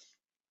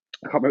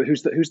 I can't remember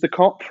who's the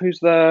cop, who's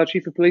the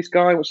chief of police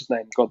guy. What's his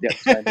name? God, yeah,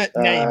 his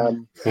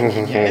name.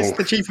 It's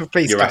the chief of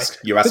police.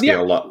 You're asking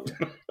a lot.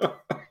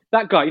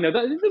 That guy,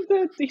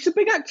 he's a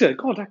big actor.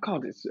 God, I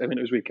can't. It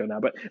was a week ago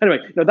now, but anyway,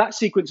 that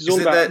sequence is all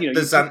about.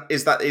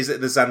 Is it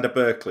the Xander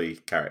Berkeley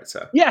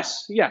character?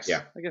 Yes. Yeah.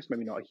 I guess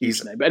maybe not a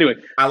huge name, but anyway,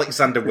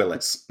 Alexander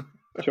Willis.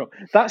 Sure.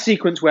 That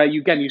sequence where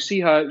you see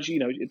her.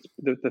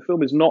 The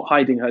film is not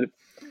hiding her,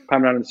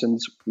 Pamela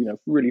Anderson's,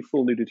 really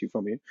full nudity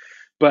from you,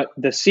 but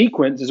the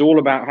sequence is all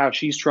about how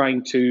she's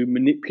trying to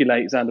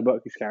manipulate Xander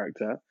Berkeley's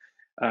character,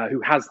 who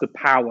has the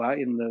power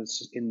in the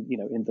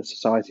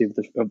society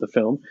of the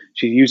film.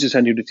 She uses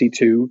her nudity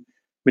to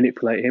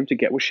manipulate him to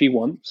get what she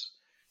wants.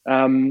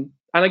 And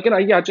again,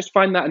 I just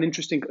find that an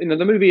interesting.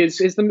 The movie is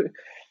the.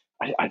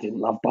 I didn't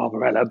love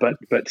Barbarella,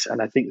 but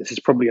and I think this is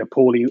probably a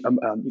poorly,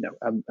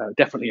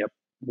 definitely a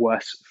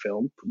worse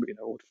film,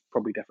 or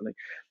probably definitely.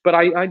 But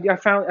I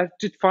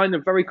did find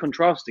them very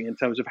contrasting in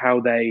terms of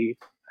how the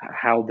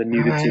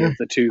nudity of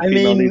the two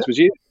female leads was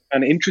used,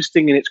 and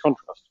interesting in its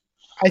contrast.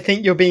 I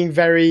think you're being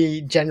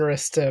very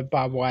generous to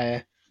Barbed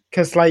Wire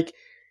because,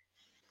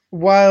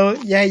 while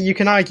you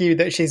can argue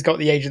that she's got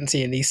the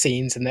agency in these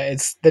scenes and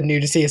that the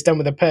nudity is done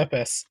with a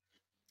purpose,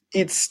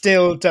 it's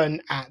still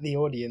done at the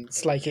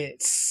audience.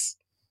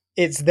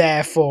 It's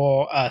there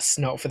for us,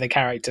 not for the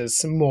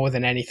characters, more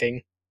than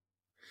anything.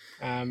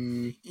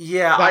 Opening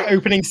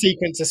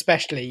sequence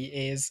especially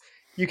is,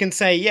 you can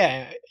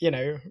say,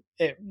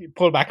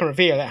 pull back and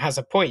reveal, it has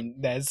a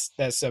point. There's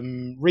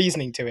some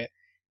reasoning to it,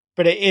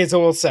 but it is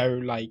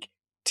also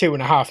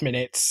 2.5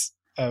 minutes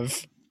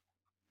of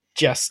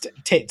just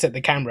tits at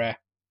the camera.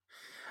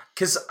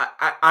 Because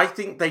I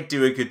think they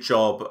do a good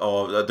job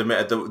of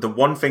the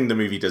one thing the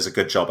movie does a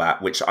good job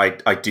at, which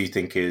I do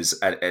think is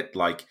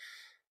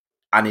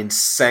an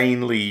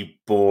insanely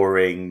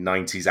boring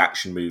 90s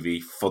action movie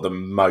for the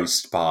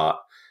most part.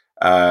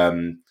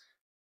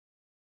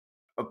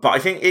 But I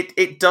think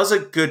it does a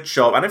good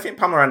job. And I think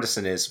Pamela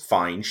Anderson is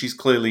fine. She's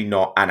clearly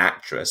not an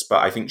actress, but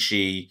I think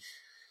she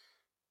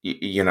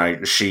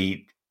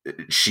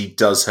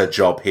does her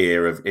job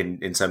here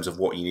in terms of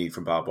what you need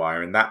from Barbed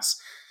Wire. And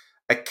that's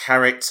a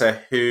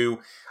character who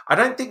I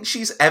don't think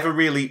she's ever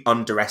really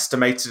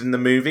underestimated in the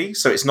movie.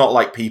 So it's not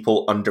like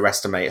people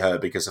underestimate her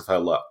because of her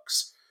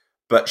looks.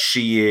 But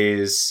she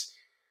is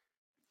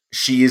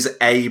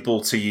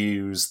able to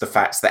use the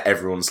fact that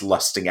everyone's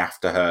lusting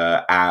after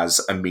her as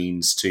a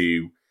means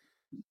to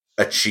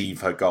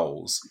achieve her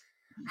goals.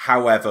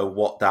 However,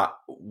 what that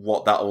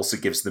also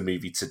gives the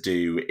movie to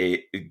do,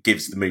 it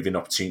gives the movie an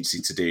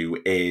opportunity to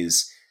do,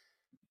 is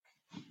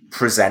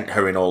present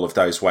her in all of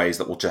those ways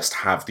that will just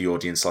have the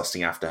audience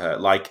lusting after her.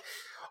 Like,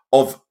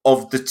 of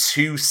the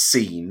two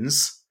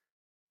scenes,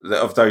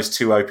 of those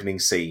two opening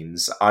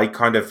scenes, I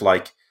kind of feel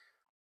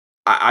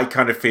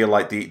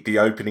like the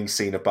opening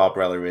scene of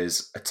Barbarella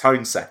is a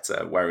tone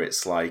setter, where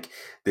it's like,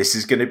 this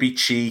is going to be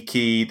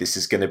cheeky, this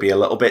is going to be a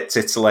little bit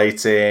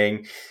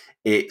titillating,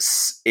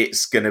 it's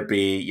going to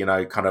be,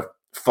 kind of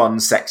fun,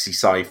 sexy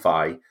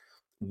sci-fi.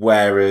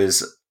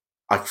 Whereas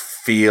I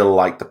feel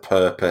like the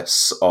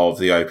purpose of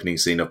the opening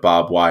scene of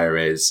Barbed Wire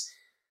is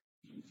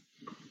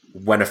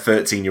when a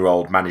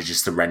 13-year-old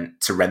manages to rent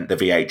the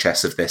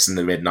VHS of this in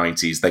the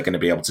mid-90s, they're going to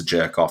be able to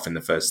jerk off in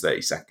the first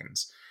 30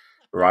 seconds,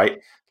 right?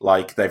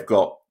 Like they've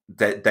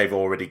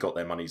already got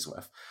their money's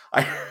worth.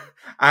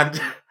 And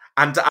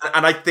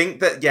I think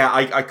that,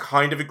 I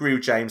kind of agree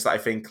with James that I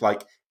think,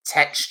 like,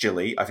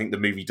 textually, I think the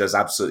movie does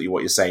absolutely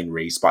what you're saying,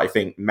 Reese, but I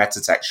think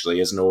metatextually,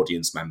 as an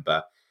audience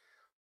member,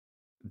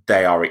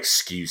 they are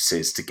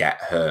excuses to get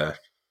her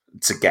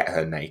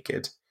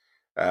naked.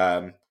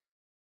 But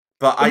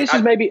this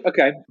is maybe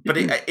okay. But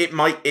it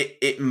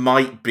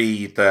might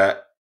be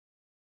that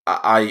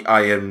I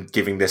am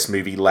giving this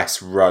movie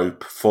less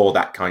rope for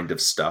that kind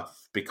of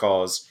stuff,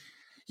 because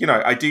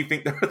I do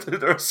think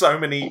there are so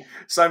many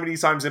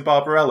times in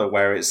Barbarella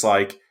where it's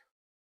like,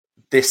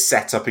 this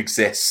setup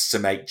exists to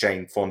make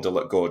Jane Fonda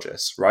look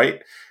gorgeous,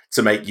 right?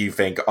 To make you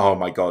think, oh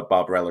my god,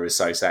 Barbarella is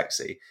so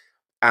sexy.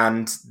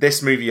 And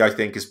this movie, I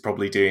think, is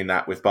probably doing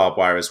that with Barbed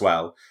Wire as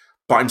well.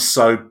 But I'm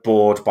so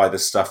bored by the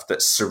stuff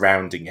that's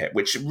surrounding it,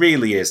 which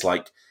really is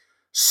like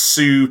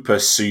super,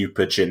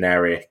 super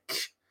generic,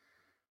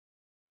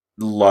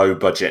 low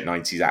budget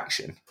 90s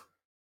action.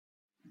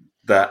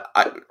 That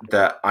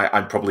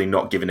I'm probably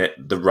not giving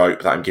it the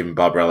rope that I'm giving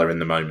Barbarella in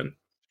the moment.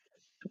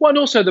 Well, and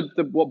also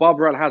what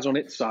Barbarella has on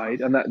its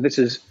side, and that this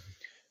is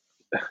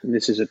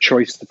a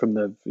choice from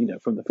the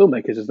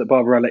filmmakers, is that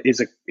Barbarella is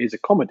a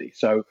comedy.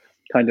 So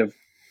kind of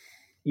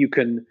you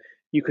can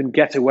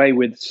get away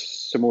with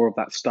some more of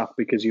that stuff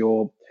because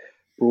you're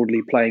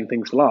broadly playing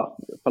things for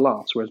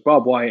laughs. Whereas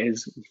Barbed Wire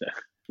is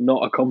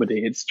not a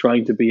comedy; it's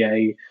trying to be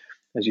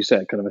as you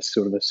said, kind of a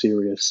sort of a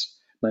serious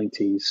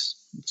 90s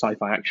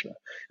sci-fi actioner.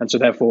 And so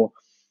therefore,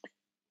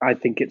 I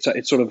think it's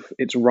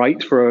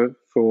right for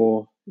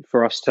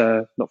us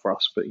to, not for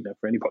us, but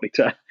for anybody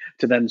to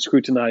then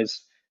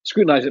scrutinize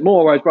it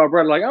more. Whereas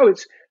Barbarella, like,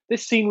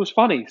 this scene was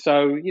funny,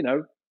 so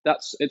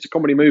it's a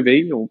comedy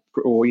movie, or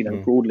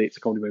broadly it's a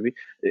comedy movie.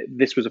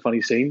 This was a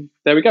funny scene.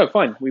 There we go.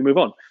 Fine, we move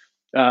on.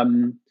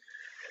 And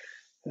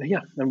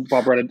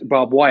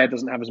Barbed Wire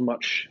doesn't have as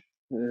much.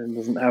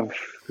 Doesn't have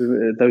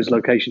those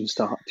locations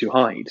to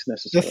hide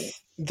necessarily.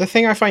 The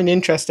thing I find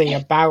interesting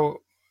about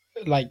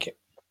like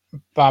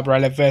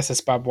Barbarella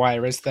versus Barbed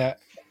Wire is that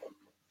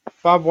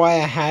Barbed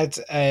Wire had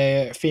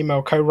a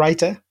female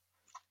co-writer,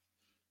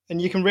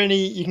 and you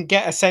can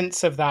get a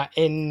sense of that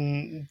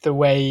in the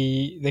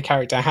way the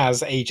character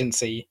has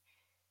agency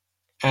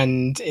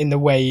and in the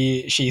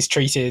way she's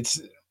treated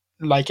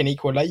like an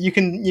equal. Like you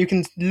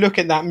can look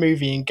at that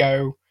movie and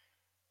go,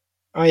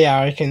 oh yeah,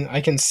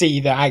 I can see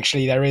that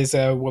actually there is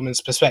a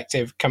woman's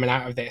perspective coming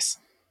out of this.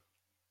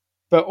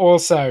 But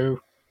also,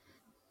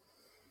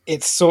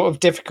 it's sort of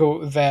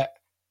difficult that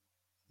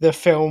the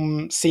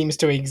film seems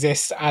to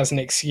exist as an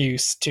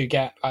excuse to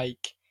get,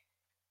 like,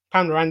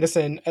 Pamela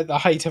Anderson at the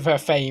height of her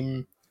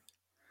fame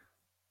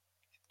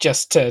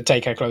just to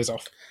take her clothes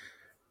off.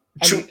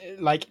 And,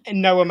 like,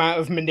 no amount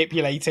of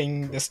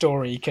manipulating the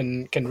story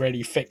can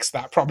really fix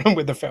that problem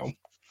with the film.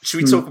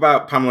 Should we talk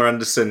about Pamela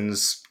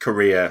Anderson's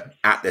career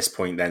at this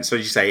point then? So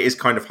as you say, it is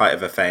kind of height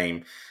of her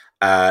fame.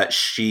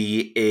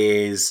 She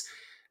is...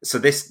 So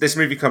this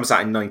movie comes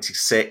out in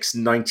 96.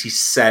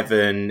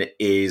 97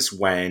 is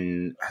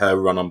when her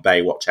run on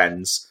Baywatch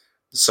ends.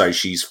 So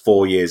she's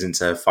 4 years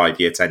into her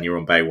 5-year tenure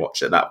on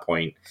Baywatch at that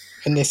point.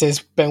 And this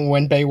is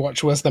when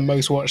Baywatch was the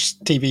most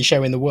watched TV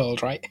show in the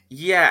world, right?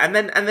 Yeah, and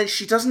then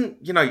she doesn't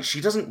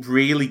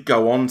really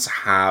go on to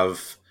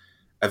have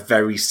a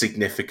very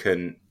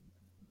significant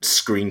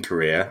screen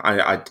career.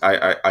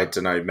 I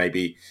don't know,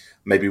 maybe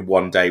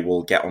one day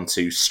we'll get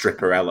onto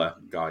Stripperella,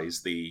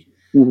 guys, the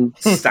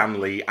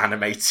Stanley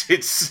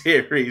animated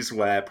series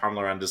where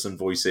Pamela Anderson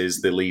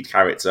voices the lead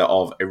character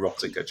of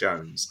Erotica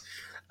Jones.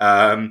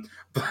 I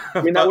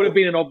mean, that would have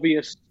been an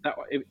obvious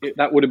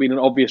that would have been an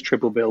obvious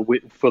triple bill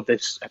for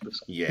this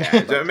episode.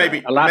 Yeah, but,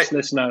 maybe. Alas,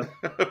 listener.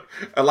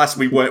 Alas,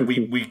 we weren't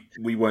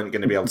going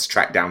to be able to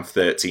track down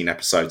 13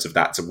 episodes of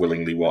that to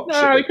willingly watch.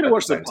 No, you could have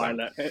watched the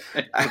pilot.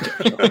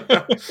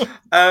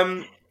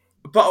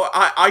 But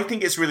I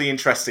think it's really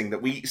interesting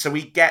that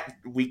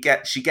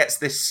she gets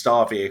this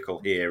star vehicle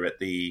here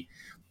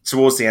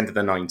towards the end of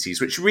the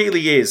 90s, which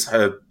really is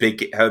her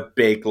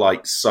big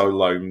like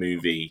solo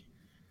movie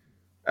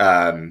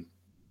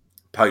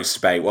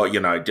post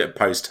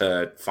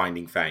her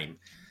finding fame.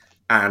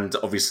 And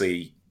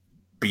obviously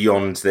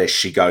beyond this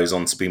she goes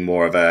on to be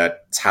more of a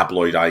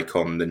tabloid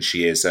icon than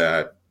she is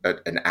an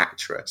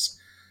actress.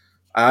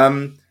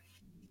 And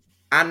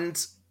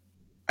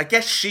I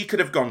guess she could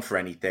have gone for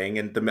anything,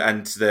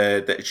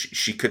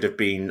 she could have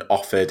been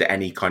offered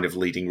any kind of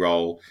leading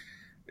role.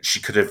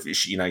 She could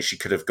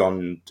have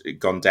gone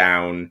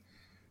down,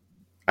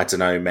 I don't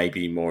know,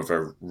 maybe more of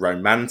a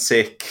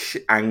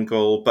romantic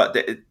angle, but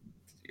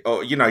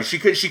she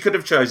could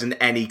have chosen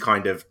any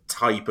kind of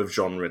type of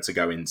genre to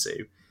go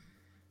into,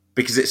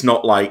 because it's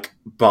not like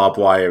Barbed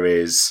Wire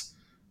is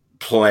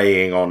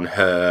playing on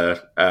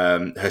her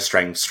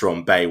strengths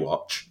from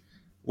Baywatch.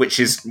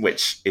 Which is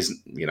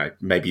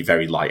maybe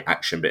very light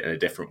action, but in a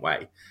different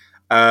way.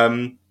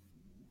 And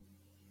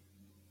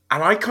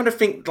I kind of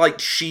think like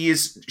she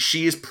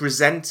is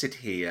presented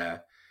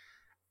here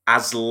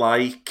as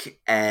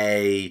like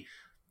a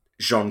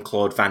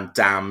Jean-Claude Van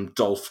Damme,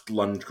 Dolph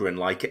Lundgren,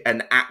 like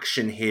an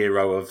action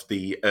hero of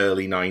the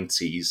early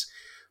 90s,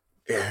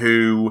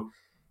 who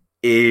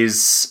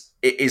is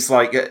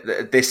like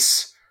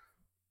this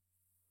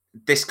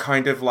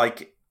kind of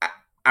like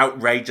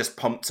outrageous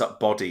pumped up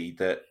body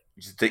that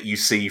you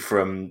see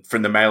from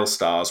the male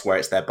stars, where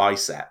it's their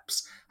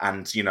biceps,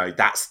 and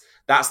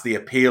that's the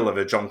appeal of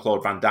a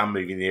Jean-Claude Van Damme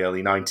movie in the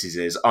early 90s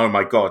is, oh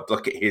my god,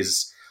 look at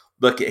his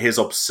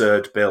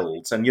absurd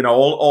build. And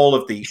all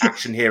of the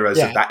action heroes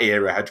of that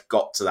era had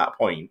got to that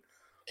point.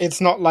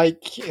 It's not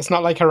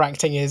like her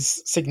acting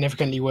is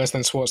significantly worse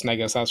than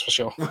Schwarzenegger's, that's for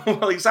sure.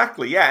 Well,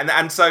 exactly, yeah,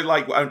 and so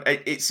like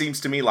it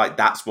seems to me like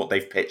that's what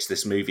they've pitched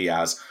this movie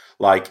as.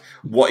 Like,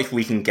 what if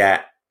we can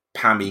get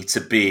Pammy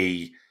to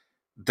be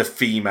the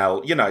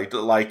female,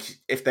 like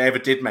if they ever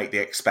did make the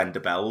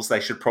Expendables, they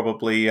should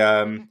probably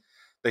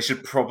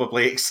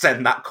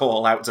extend that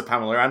call out to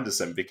Pamela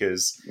Anderson,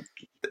 because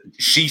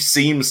she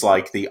seems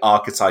like the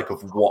archetype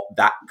of what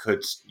that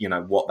could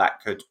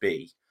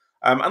be.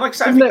 And like I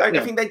said, I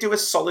think they do a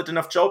solid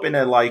enough job in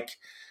a like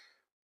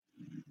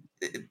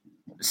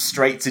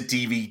straight to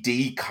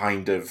DVD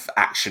kind of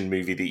action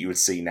movie that you would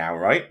see now,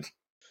 right?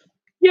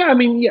 Yeah, I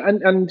mean, yeah,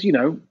 and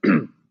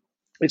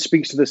it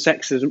speaks to the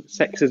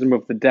sexism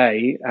of the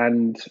day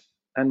and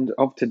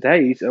of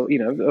today's,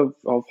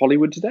 of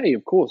Hollywood today,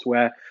 of course,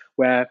 where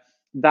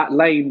that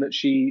lane that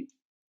she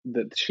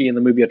in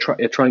the movie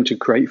are trying to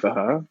create for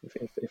her,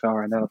 if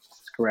our analysis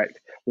is correct,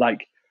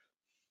 like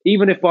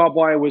even if Barbed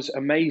Wire was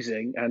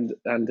amazing and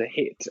a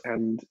hit,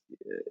 and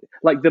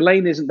like the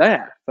lane isn't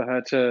there for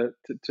her to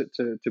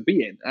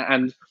be in,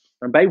 and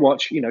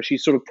Baywatch,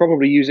 she's sort of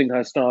probably using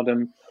her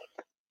stardom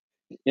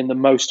in the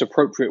most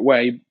appropriate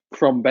way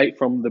from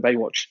the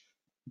Baywatch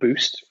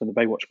boost, from the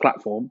Baywatch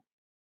platform.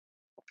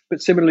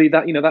 But similarly,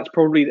 that's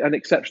probably an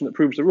exception that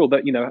proves the rule,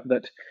 that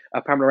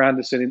that Pamela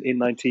Anderson in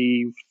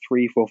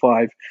 93, 4,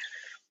 5,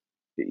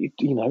 it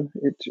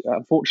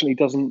unfortunately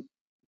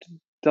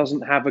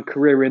doesn't have a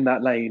career in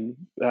that lane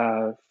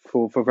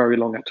for very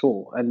long at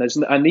all.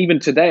 And even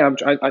today, I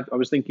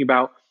was thinking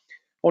about,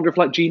 I wonder if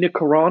like Gina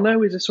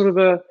Carano is a sort of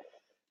a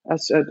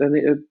sort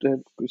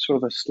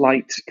of a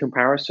slight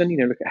comparison.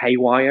 Look at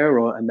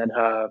Haywire, and then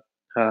her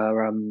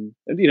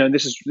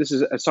this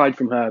is aside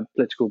from her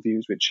political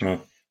views, which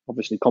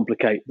obviously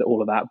complicate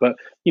all of that. But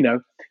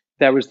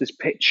there was this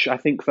pitch, I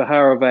think, for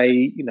her of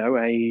a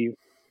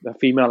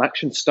female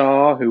action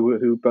star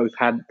who both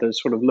had the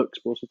sort of looks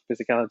but also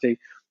physicality,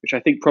 which I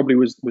think probably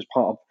was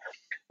part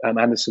of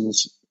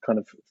Anderson's kind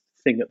of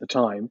thing at the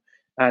time.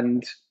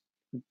 And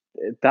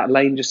that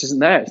lane just isn't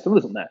there. It still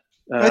isn't there.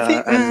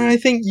 I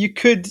think you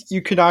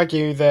could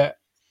argue that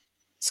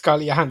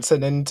Scarlett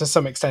Johansson and to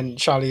some extent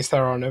Charlize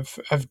Theron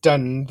have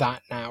done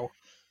that now.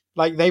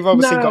 Like, they've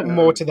obviously got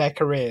more to their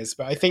careers,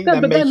 but I think they're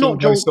making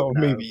those sort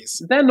of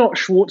movies. They're not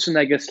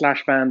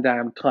Schwarzenegger / Van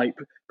Damme type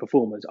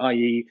performers,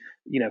 i.e.,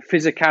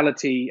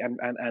 physicality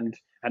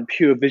and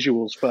pure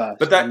visuals first,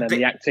 but and then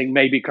the acting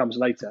maybe comes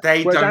later.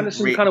 Whereas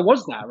Anderson kind of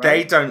was that, right?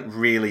 They don't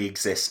really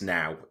exist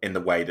now in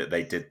the way that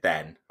they did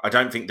then. I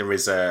don't think there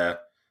is a.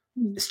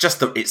 It's just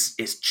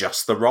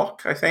the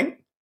Rock, I think.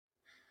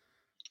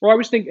 Well, I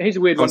was thinking, here's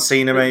a weird one.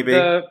 Cena, maybe.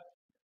 The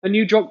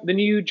new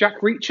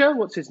Jack Reacher,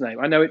 what's his name?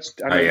 I know it's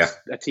a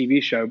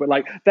TV show, but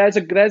like there's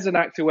an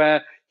actor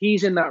where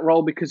he's in that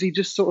role because he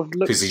just sort of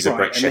looks, because he's a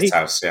brick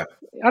shithouse. Yeah,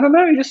 I don't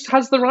know. He just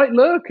has the right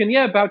look, and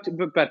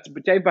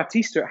but Dave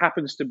Bautista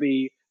happens to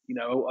be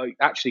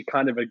actually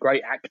kind of a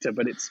great actor,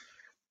 but it's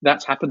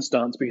that's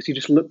happenstance because he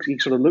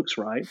sort of looks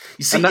right.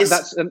 You see,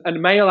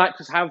 and male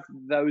actors have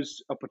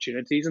those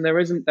opportunities, and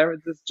there's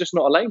just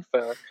not a lane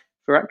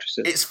for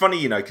actresses. It's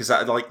funny, because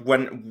like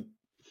when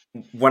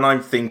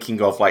I'm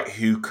thinking of like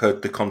who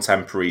could the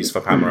contemporaries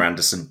for Pamela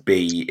Anderson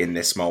be in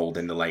this mold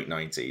in the late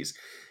 90s,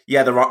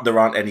 yeah, there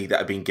aren't any that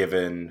have been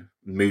given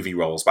movie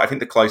roles, but I think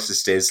the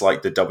closest is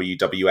like the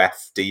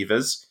WWF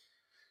divas.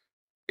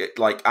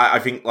 I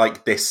think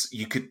like this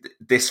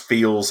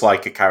feels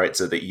like a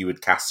character that you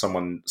would cast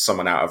someone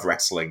out of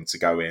wrestling to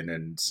go in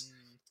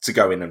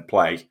and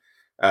play.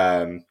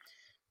 And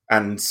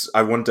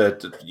I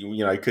wondered,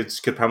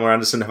 could Pamela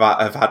Anderson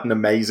have had an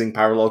amazing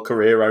parallel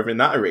career over in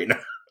that arena?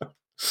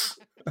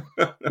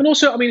 And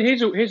also, I mean,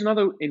 here's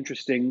another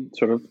interesting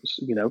sort of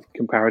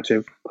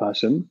comparative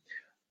person,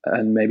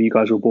 and maybe you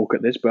guys will balk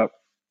at this, but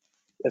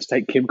let's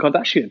take Kim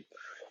Kardashian,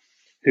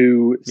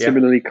 who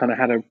similarly kind of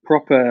had a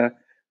proper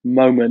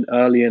moment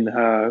early in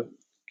her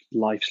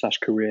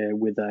life/career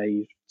with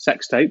a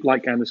sex tape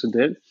like Anderson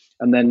did,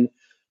 and then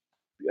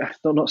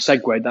not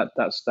segue.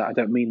 That's I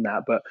don't mean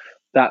that, but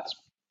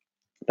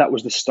that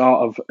was the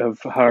start of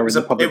her. It was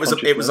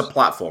a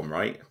platform,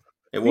 right?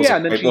 It was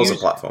a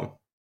platform.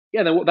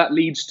 Yeah, then what that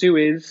leads to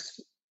is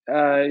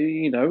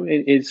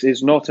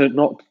is not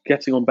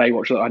getting on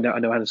Baywatch. I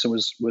know Anderson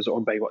was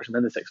on Baywatch, and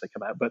then the sex tape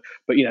came out, but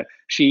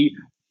she.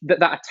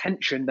 That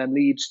attention then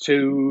leads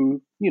to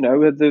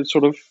the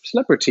sort of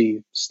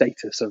celebrity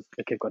status of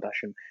Kim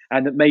Kardashian,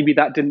 and that maybe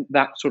that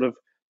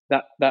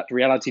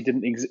reality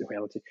didn't exist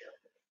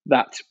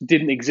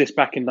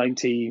back in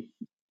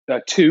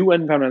 92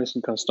 when Pamela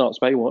Anderson kind of starts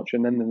Baywatch,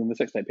 and then the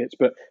sex tape hits.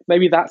 But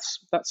maybe that's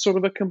sort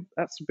of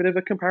that's a bit of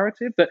a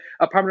comparative that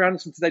Pamela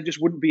Anderson today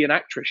just wouldn't be an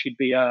actress; she'd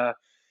be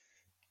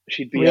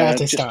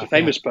just a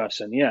famous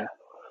person, yeah,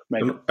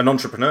 maybe an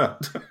entrepreneur,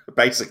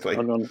 basically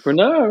an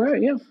entrepreneur,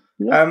 right? Yeah.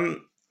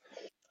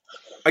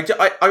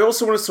 I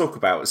also want to talk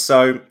about,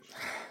 so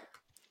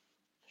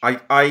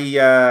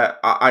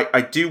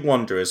I do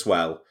wonder as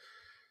well,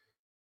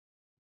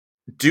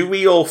 do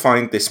we all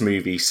find this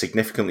movie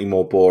significantly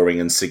more boring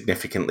and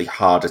significantly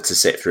harder to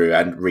sit through?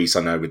 And Reese,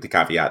 I know with the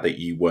caveat that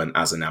you weren't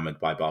as enamored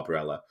by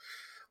Barbarella,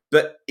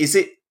 but is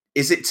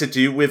it to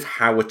do with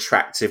how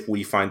attractive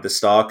we find the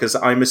star? Because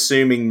I'm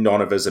assuming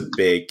none of us are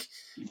big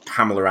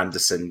Pamela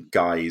Anderson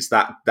guys.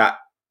 That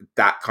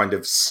kind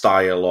of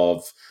style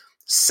of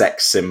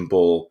sex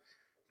symbol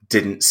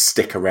didn't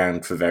stick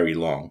around for very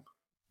long.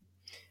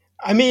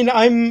 I mean,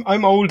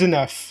 I'm old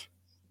enough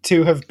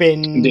to have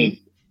been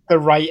the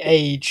right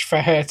age for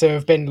her to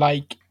have been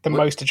like the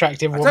most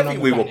attractive woman. I don't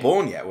think we were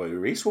born yet, were we,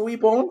 Reese? Were we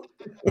born?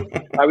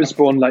 I was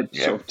born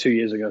sort of 2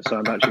 years ago, so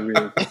I'm actually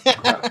really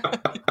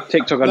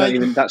TikTok. I don't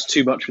even. That's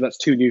too much. That's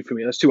too new for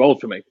me. That's too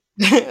old for me.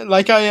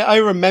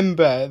 I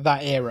remember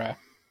that era.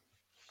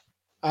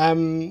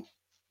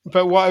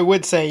 But what I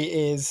would say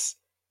is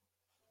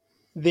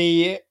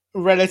the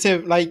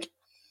relative, I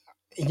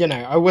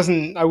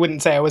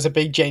wouldn't say I was a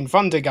big Jane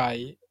Fonda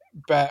guy,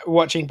 but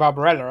watching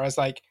Barbarella, I was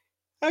like,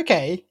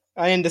 okay,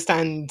 I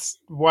understand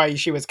why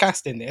she was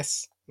cast in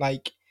this.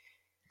 Like,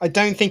 I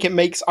don't think it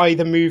makes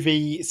either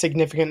movie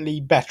significantly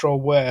better or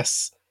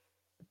worse.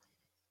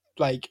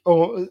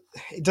 Or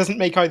it doesn't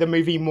make either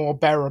movie more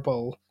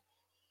bearable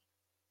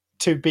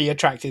to be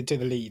attracted to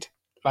the lead.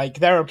 Like,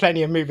 there are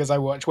plenty of movies I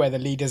watch where the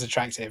lead is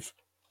attractive.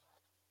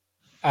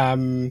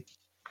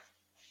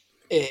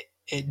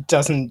 It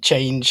doesn't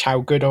change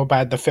how good or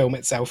bad the film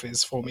itself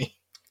is for me.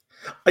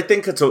 I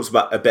think I talked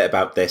a bit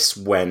about this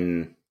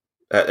when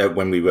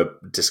we were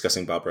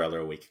discussing Barbarella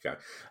a week ago.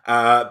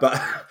 But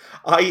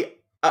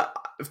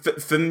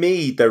for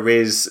me, there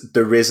is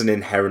an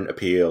inherent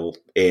appeal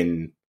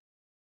in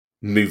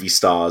movie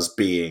stars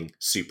being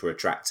super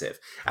attractive,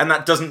 and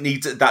it doesn't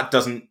need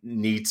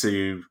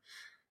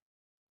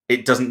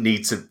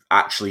to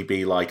actually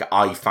be like,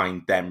 I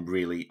find them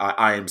really,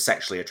 I am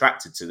sexually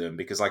attracted to them,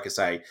 because like I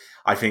say,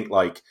 I think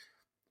like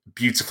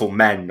beautiful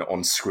men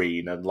on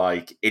screen and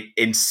like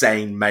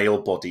insane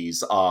male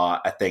bodies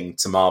are a thing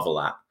to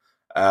marvel at.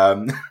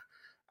 And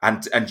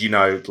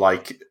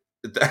like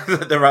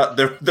there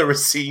are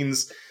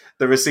scenes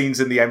in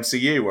the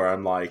MCU where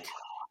I'm like,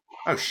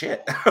 oh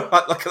shit!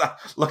 Look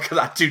at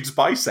that dude's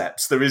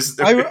biceps.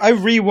 I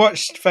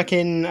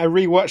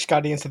rewatched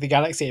Guardians of the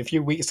Galaxy a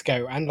few weeks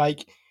ago, and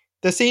like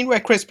the scene where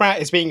Chris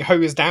Pratt is being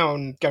hosed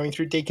down going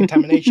through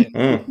decontamination.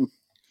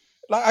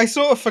 Like, I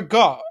sort of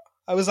forgot.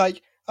 I was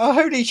like, oh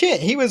holy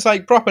shit, he was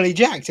like properly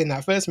jacked in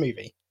that first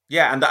movie.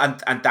 Yeah, and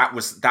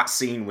that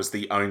scene was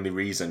the only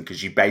reason,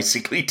 because you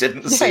basically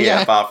didn't see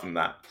it apart from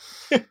that.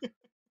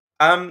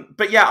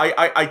 But yeah,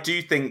 I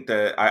do think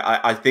that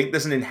I think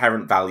there's an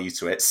inherent value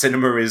to it.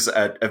 Cinema is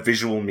a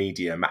visual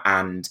medium,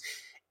 and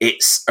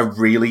it's a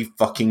really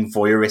fucking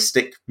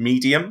voyeuristic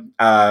medium.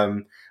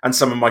 And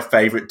some of my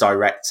favorite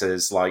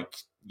directors, like,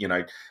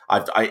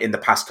 I in the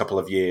past couple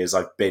of years,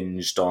 I've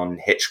binged on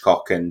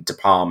Hitchcock and De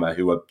Palma,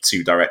 who are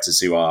two directors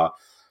who are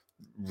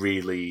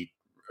really,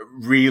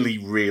 really,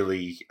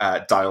 really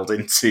dialed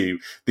into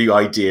the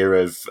idea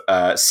of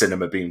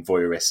cinema being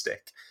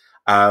voyeuristic.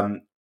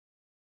 And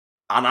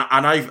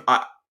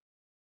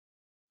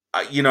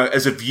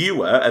as a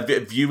viewer,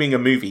 viewing a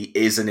movie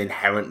is an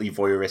inherently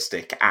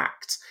voyeuristic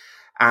act.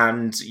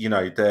 And,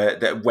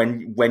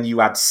 when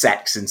you add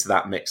sex into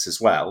that mix as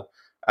well,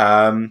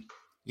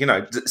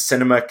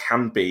 cinema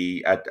can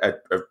be a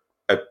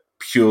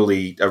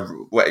purely,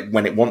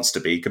 when it wants to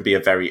be, can be a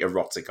very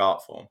erotic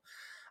art form.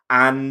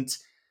 And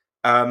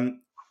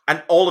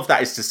all of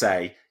that is to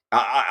say,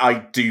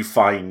 I do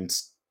find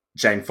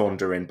Jane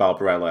Fonda in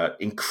Barbarella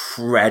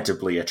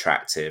incredibly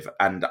attractive,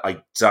 and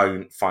I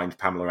don't find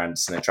Pamela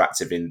Anderson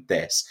attractive in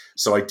this.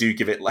 So I do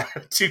give it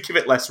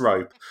less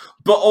rope,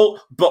 but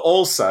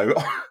also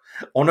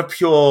on a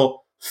pure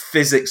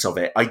physics of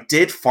it, I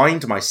did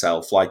find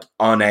myself like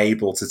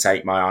unable to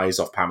take my eyes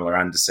off Pamela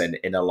Anderson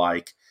in a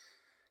like,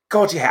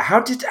 God, yeah, how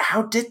did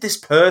this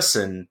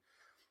person,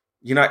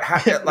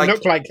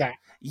 look like that?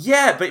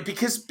 Yeah, but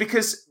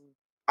because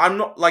I'm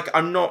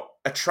not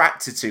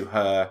attracted to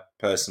her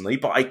personally,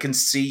 but I can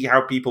see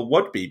how people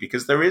would be,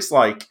 because there is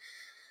like,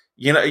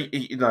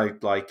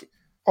 like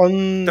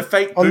the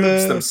fake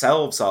boobs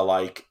themselves are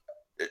like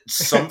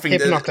something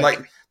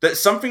that's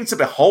something to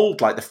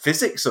behold. Like the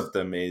physics of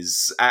them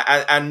is,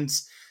 and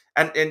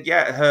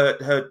yeah,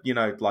 her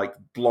like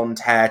blonde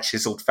hair,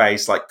 chiseled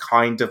face, like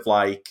kind of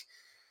like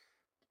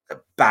a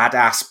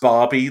badass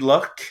Barbie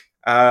look.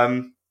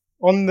 On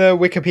the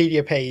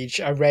Wikipedia page,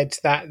 I read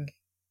that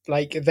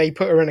like they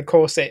put her in a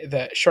corset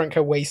that shrunk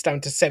her waist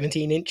down to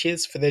 17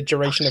 inches for the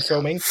duration of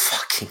filming.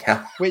 Fucking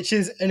hell. Which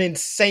is an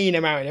insane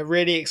amount. It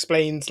really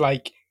explains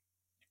like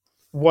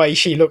why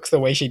she looks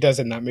the way she does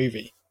in that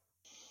movie.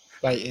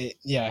 Like,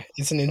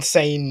 it's an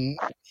insane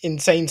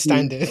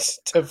standard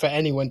for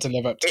anyone to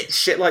live up to. It's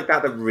shit like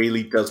that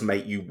really does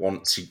make you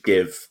want to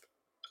give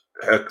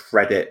her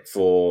credit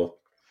for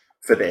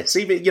this.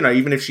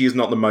 Even if she is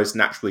not the most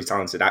naturally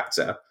talented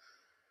actor.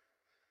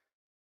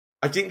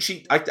 I think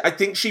she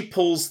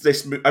pulls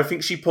this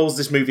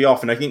movie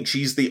off, and I think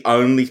she's the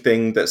only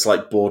thing that's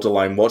like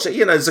borderline watch.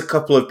 There's a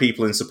couple of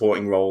people in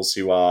supporting roles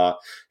who are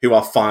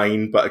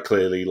fine, but are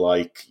clearly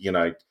like,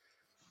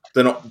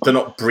 they're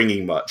not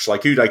bringing much.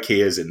 Like Uday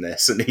Kier's in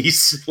this, and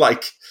he's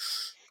like,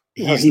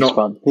 he's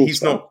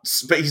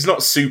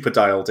not super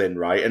dialed in,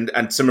 right? And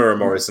Tamura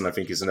Morrison, I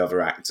think, is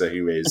another actor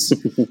who is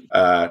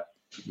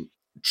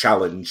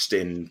challenged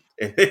in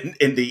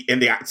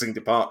the acting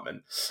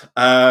department.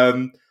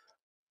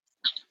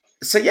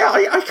 So yeah,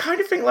 I kind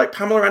of think like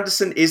Pamela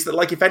Anderson is that,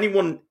 like, if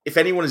anyone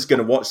is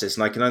going to watch this,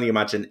 and I can only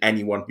imagine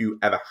anyone who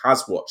ever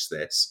has watched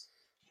this,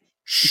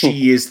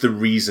 she is the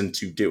reason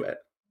to do it.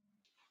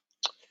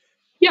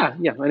 Yeah,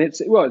 and and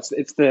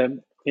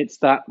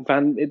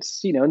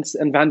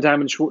Van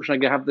Damme and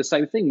Schwarzenegger have the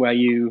same thing where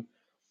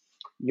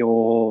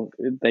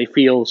they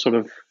feel sort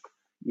of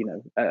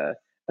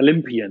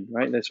Olympian,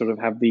 right? They sort of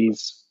have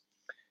these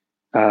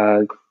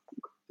they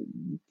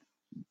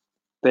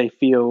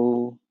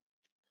feel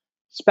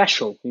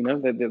special,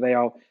 they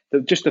are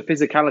just the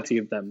physicality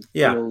of them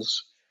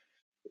feels,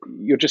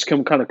 you're just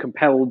kind of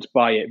compelled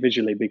by it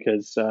visually,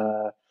 because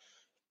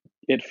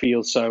it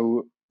feels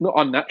so not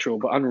unnatural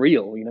but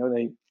unreal.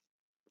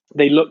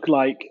 They look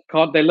like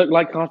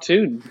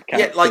cartoon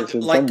characters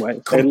in some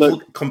way. They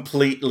look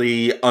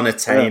completely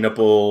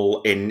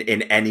unattainable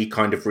in any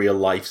kind of real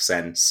life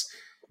sense.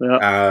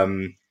 Yeah.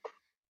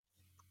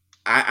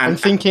 I'm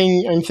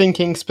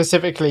thinking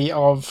specifically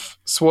of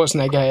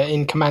Schwarzenegger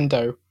in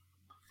Commando,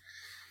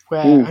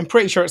 where I'm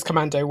pretty sure it's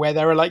Commando, where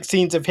there are like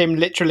scenes of him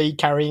literally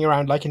carrying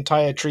around like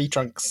entire tree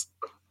trunks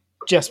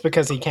just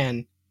because he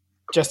can,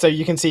 just so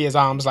you can see his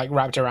arms like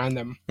wrapped around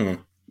them.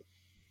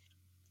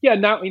 Yeah,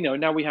 now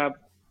we have.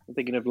 I'm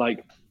thinking of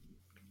like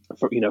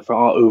for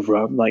our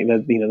oeuvre, like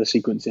the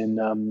sequence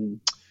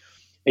in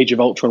Age of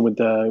Ultron with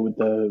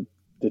the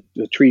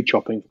tree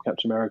chopping from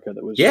Captain America.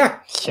 That was a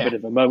bit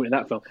of a moment in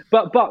that film.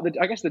 But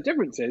I guess the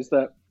difference is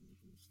that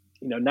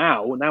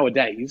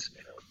nowadays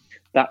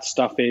that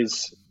stuff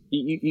is.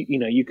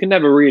 You can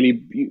never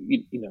really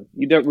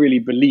you don't really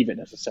believe it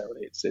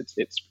necessarily. It's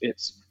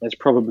there's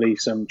probably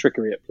some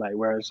trickery at play.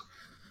 Whereas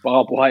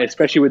barbed wire,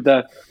 especially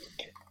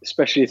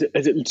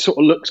as it sort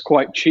of looks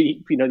quite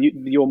cheap,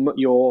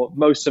 your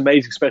most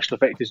amazing special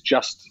effect is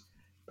just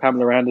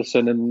Pamela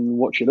Anderson and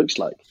what she looks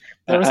like.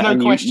 There was no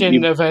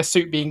question of her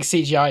suit being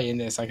CGI in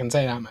this. I can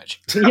say that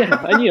much.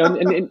 Yeah,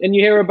 and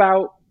you hear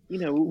about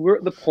we're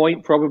at the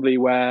point probably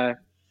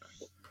where.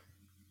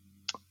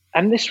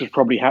 And this was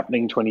probably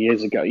happening 20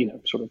 years ago,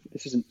 sort of,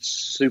 this isn't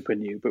super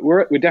new, but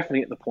we're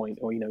definitely at the point,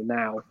 or,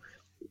 now,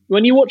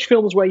 when you watch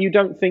films where you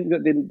don't think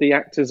that the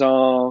actors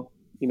are,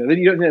 that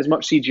you don't think there's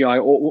much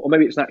CGI, or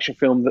maybe it's an action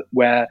film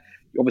where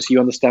obviously you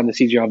understand the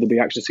CGI of the big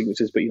action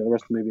sequences, but, the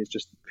rest of the movie is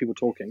just people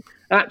talking.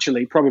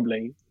 Actually,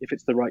 probably, if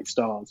it's the right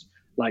stars,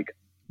 like,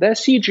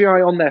 there's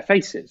CGI on their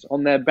faces,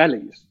 on their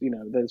bellies,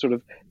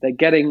 they're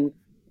getting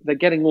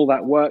all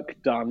that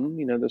work done,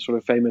 the sort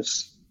of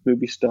famous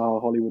movie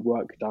star Hollywood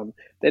work done.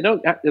 They're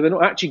not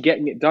actually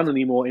getting it done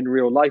anymore in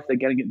real life. They're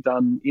getting it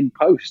done in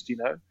post.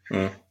 The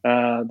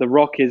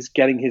Rock is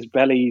getting his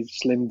belly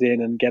slimmed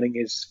in and getting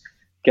his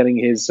what's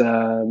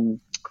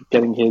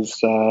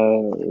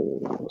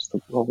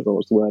the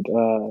word?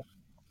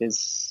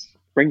 is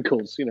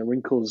wrinkles.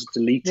 Wrinkles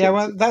deleted. Yeah,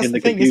 well, that's in the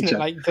thing, computer. isn't it?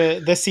 Like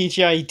the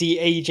CGI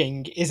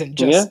de-aging isn't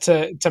just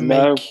to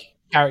make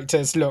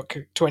characters look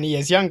 20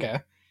 years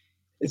younger.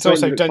 It's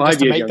also done just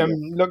to make them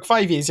look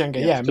 5 years younger.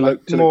 Yeah, to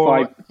like look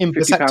more 50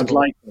 imperceptible. pounds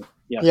lighter.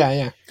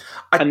 Yeah.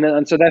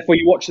 And so therefore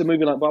you watch the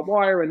movie like Barbed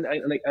Wire, and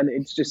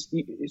it's just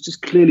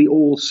clearly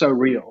all so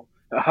real.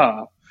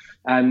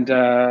 And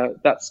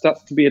that's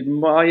to be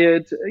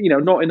admired.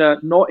 Not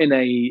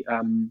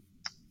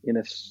in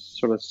a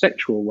sort of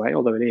sexual way,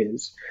 although it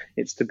is.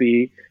 It's to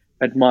be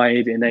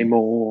admired in a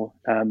more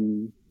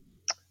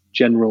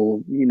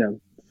general,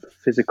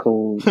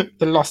 physical.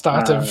 The lost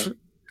art of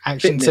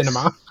action fitness.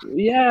 cinema.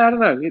 Yeah, I don't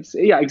know. It's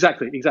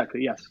exactly.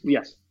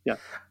 Yes, yeah.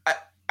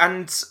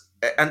 And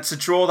to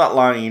draw that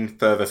line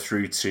further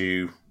through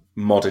to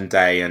modern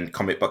day and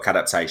comic book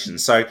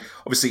adaptations. So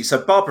obviously,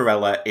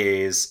 Barbarella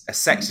is a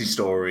sexy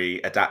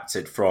story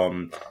adapted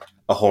from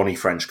a horny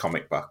French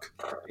comic book.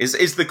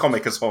 Is the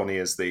comic as horny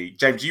as the...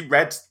 James, you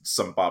read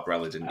some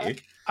Barbarella, didn't you?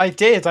 I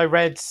did. I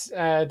read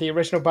the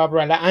original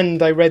Barbarella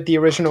and I read the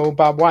original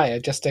Barbed Wire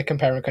just to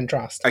compare and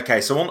contrast. Okay,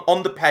 so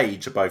on the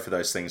page are both of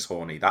those things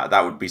horny?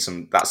 That would be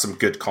some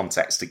good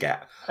context to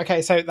get.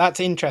 Okay, so that's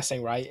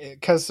interesting, right?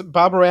 Because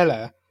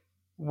Barbarella,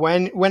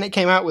 when it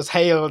came out, was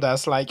hailed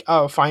as like,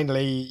 oh,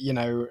 finally,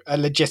 a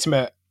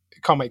legitimate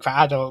comic for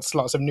adults,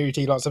 lots of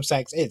nudity, lots of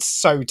sex. It's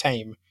so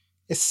tame.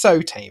 It's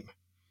so tame.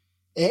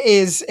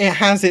 It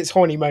has its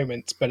horny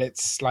moments, but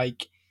it's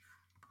like,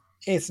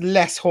 it's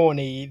less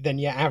horny than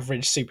your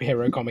average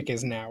superhero comic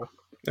is now.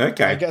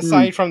 Okay. Like,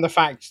 aside from the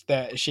fact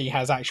that she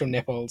has actual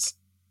nipples,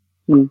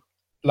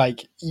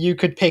 like, you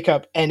could pick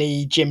up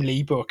any Jim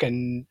Lee book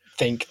and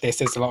think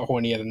this is a lot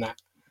hornier than that.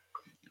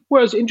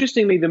 Whereas,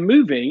 interestingly, the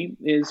movie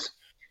is,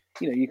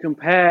 you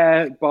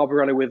compare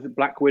Barbarella with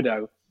Black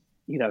Widow,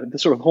 the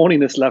sort of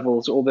horniness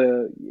levels,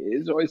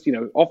 is always,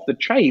 off the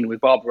chain with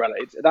Barbarella.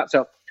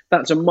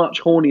 That's a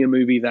much hornier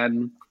movie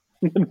than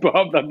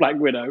Black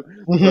Widow.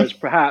 Whereas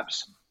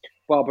perhaps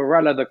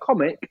Barbarella the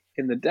comic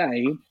in the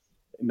day,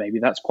 maybe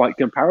that's quite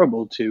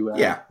comparable to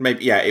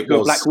it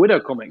was Black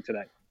Widow comic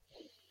today.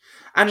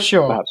 And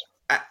sure. Perhaps.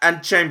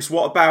 And James,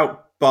 what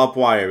about Barbed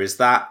Wire? Is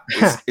that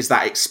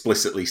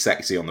explicitly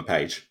sexy on the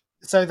page?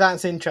 So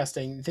that's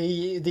interesting.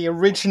 The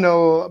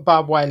original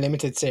Barbed Wire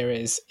limited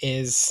series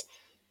is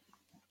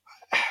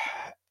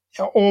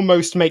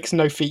almost makes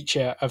no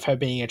feature of her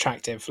being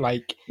attractive.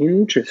 Like,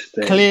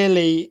 interesting.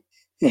 Clearly,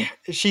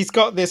 she's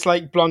got this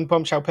like blonde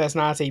bombshell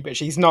personality, but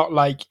she's not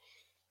like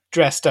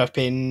dressed up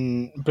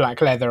in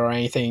black leather or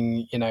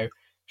anything.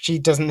 She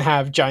doesn't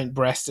have giant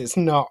breasts. It's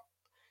not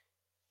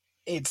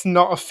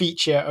a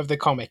feature of the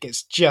comic.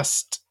 It's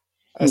just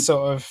a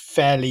sort of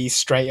fairly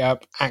straight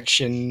up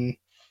action,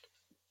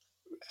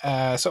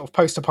 sort of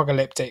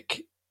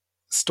post-apocalyptic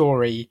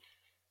story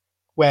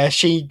where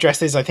she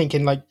dresses, I think,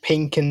 in like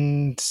pink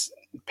and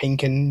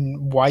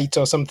white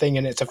or something,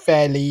 and it's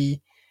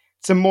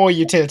a more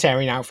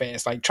utilitarian outfit.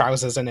 It's like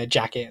trousers and a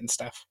jacket and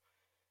stuff.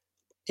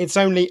 It's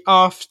only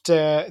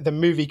after the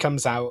movie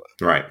comes out,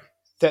 right,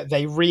 that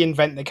they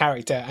reinvent the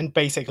character and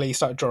basically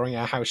start drawing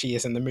her how she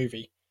is in the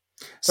movie.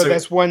 So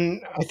there's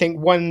one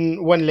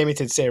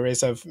limited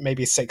series of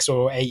maybe 6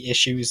 or 8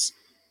 issues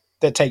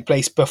that take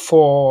place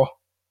before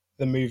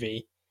the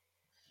movie.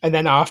 And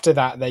then after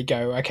that, they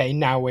go, okay,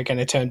 now we're going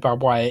to turn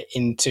Barbed Wire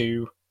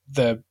into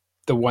the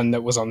one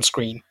that was on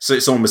screen. So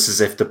it's almost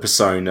as if the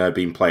persona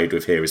being played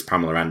with here is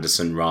Pamela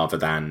Anderson rather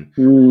than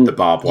the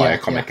Barbed Wire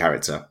comic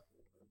character.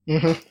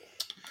 Mm-hmm.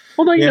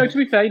 Although, to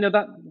be fair,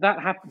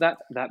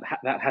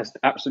 that has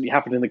absolutely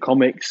happened in the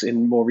comics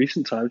in more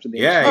recent times.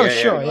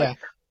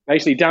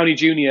 Basically, Downey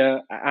Jr.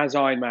 as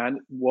Iron Man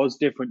was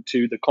different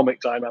to the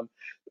comics Iron Man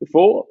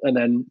before, and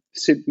then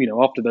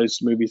after those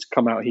movies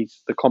come out,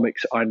 the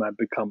comics Iron Man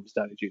becomes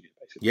Downey Jr.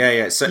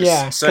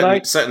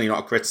 Basically. Certainly not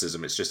a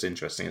criticism. It's just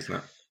interesting, isn't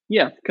it?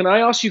 Yeah. Can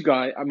I ask you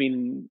guys? I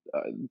mean,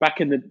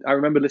 I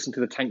remember listening to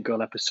the Tank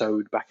Girl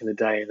episode back in the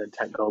day, and then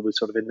Tank Girl was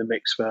sort of in the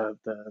mix for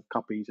the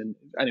Cuppies. And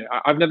anyway,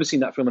 I've never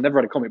seen that film. I never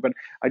read a comic, but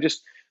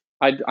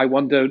I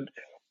wondered.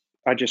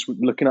 I just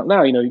looking up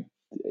now.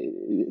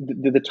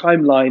 The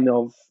timeline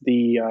of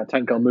the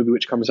Tank Girl movie,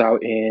 which comes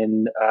out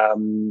in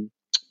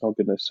oh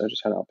goodness, I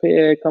just had it up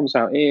here. Comes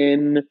out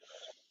in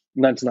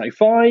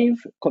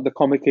 1995. The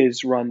comic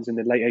runs in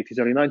the late 80s,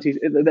 early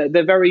 90s.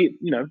 They're very,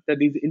 they're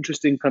these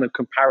interesting kind of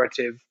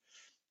comparative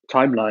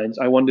timelines.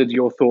 I wondered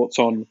your thoughts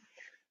on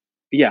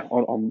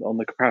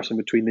the comparison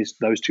between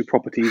those two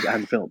properties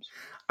and films.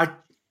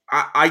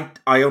 I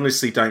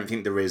honestly don't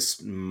think there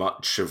is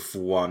much of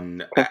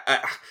one.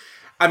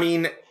 I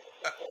mean,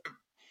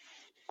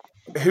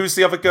 who's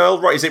the other girl?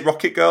 Right, is it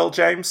Rocket Girl,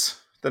 James?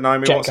 The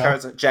Naomi Watts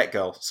character? Jet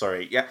Girl,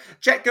 sorry. Yeah,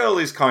 Jet Girl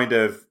is kind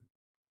of...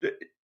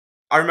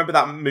 I remember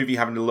that movie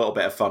having a little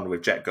bit of fun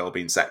with Jet Girl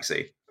being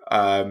sexy.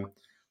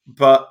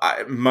 But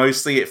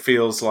mostly it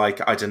feels like,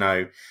 I don't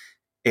know,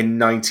 in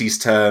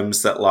 90s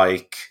terms that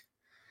like...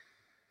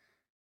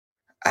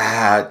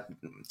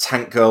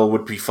 Tank Girl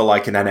would be for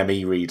like an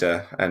NME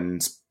reader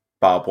and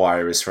Barbed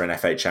Wire is for an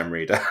FHM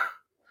reader.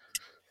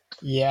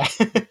 Yeah.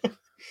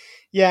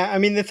 Yeah, I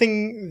mean the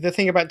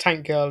thing about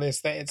Tank Girl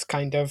is that it's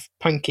kind of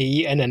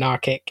punky and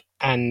anarchic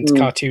and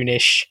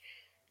cartoonish,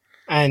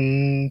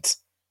 and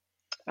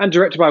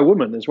directed by a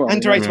woman as well.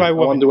 And directed by a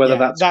woman. I wonder whether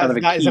that's kind of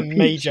a that key is a piece,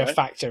 major right?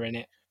 factor in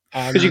it.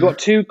 Because you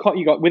got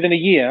within a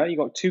year, you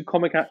got 2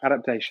 comic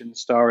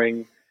adaptations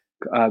starring,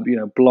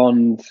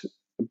 blonde,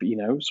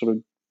 sort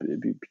of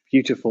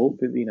beautiful,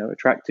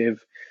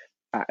 attractive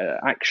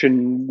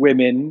action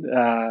women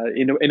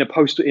in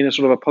a sort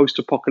of a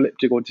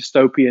post-apocalyptic or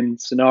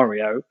dystopian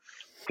scenario,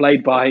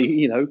 played by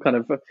kind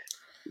of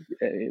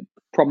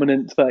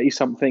prominent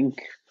 30-something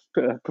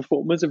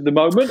performers of the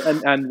moment,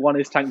 and one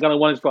is Tank Girl and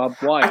one is Barbed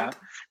Wire.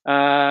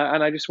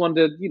 And I just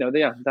wondered,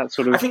 that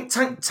sort of. I think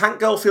Tank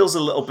Girl feels a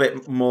little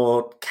bit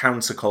more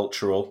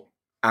countercultural,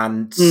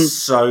 and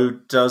so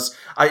does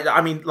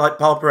I mean, like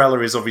Barbarella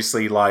is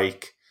obviously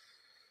like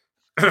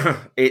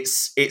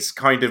it's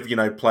kind of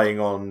playing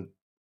on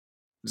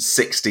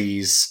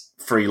 60s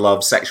free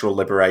love, sexual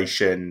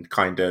liberation,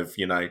 kind of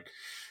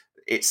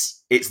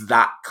it's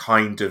that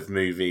kind of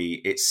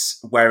movie.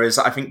 Whereas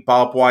I think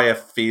Barbed Wire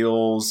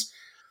feels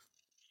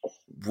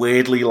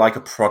weirdly like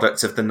a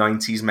product of the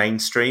 90s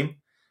mainstream.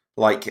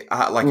 I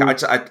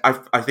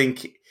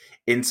think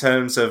in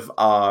terms of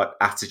our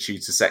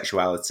attitude to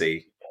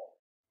sexuality,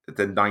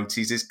 the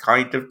 90s is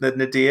kind of the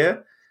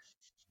nadir.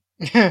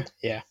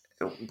 Yeah.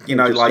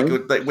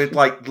 With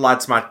like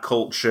lads mad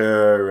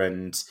culture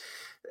and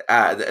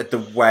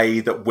the way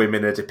that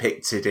women are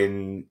depicted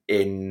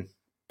in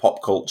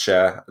pop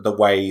culture, the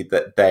way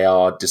that they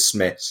are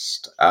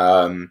dismissed.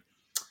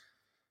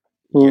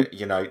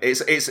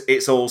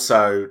 It's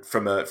also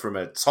from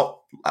a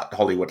top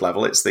Hollywood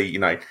level. It's the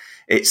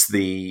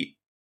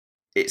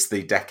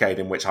decade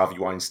in which Harvey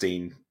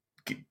Weinstein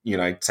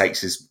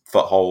takes his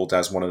foothold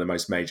as one of the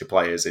most major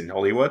players in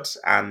Hollywood,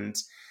 and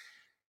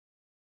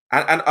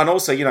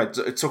also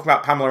talk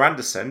about Pamela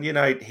Anderson.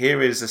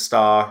 Here is a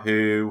star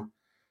who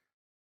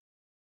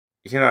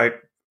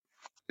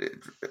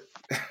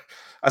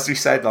as we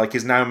said, like,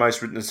 is now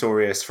most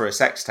notorious for a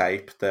sex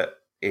tape that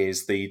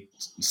is the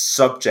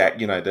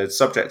subject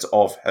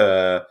of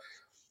her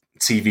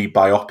TV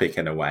biopic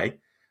in a way,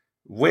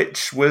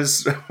 which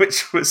was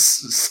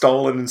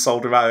stolen and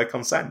sold without her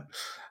consent.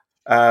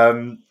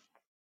 So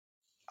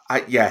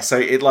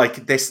it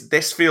like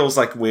this feels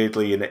like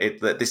weirdly, and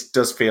this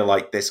does feel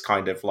like this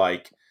kind of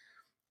like,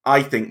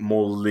 I think,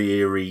 more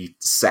leery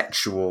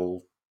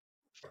sexual.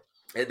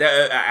 It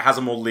has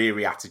a more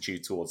leery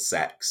attitude towards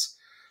sex,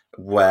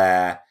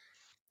 where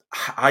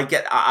I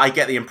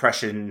get the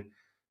impression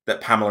that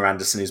Pamela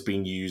Anderson is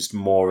being used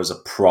more as a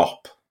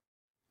prop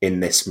in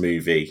this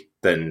movie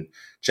than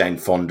Jane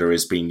Fonda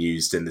is being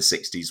used in the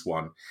 60s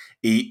one.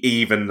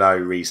 Even though,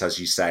 Reese, as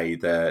you say,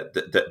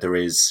 that there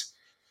is,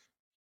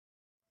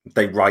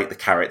 they write the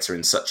character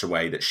in such a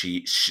way that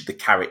she the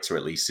character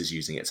at least is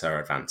using it to her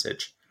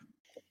advantage.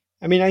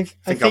 I mean, I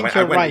think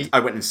you're right. I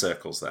went in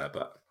circles there,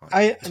 but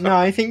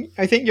I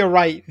think you're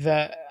right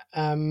that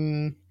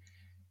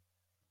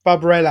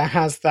Barbarella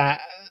has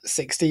that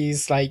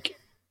 60s like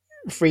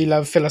free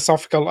love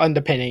philosophical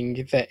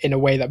underpinning that in a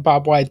way that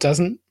Barbed Wire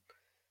doesn't.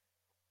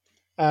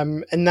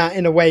 And that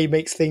in a way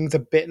makes things a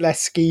bit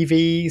less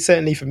skeevy,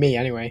 certainly for me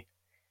anyway.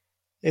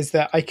 Is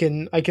that I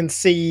can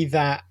see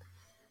that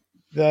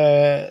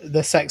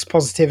the sex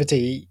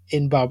positivity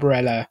in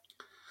Barbarella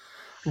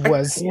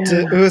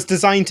was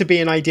designed to be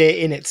an idea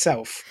in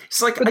itself.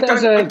 It's like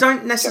I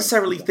don't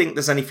necessarily think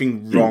there's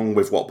anything wrong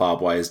with what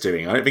Barbed Wire is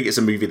doing. I don't think it's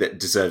a movie that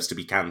deserves to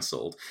be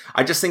cancelled.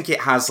 I just think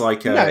it has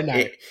like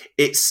a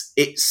its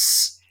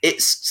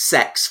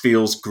sex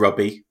feels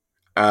grubby.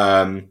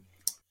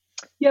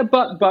 Yeah,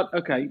 but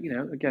okay,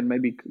 again,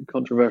 maybe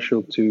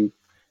controversial to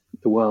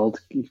the world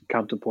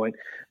counterpoint.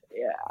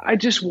 Yeah, I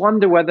just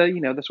wonder whether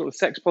the sort of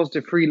sex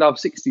positive free love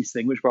 60s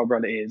thing, which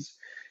Barbarella is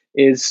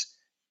is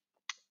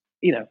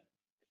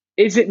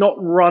it not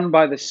run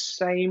by the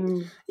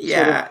same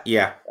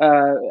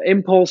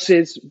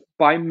impulses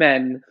by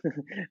men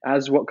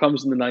as what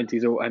comes in the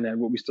 90s and then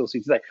what we still see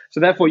today?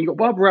 So therefore, you got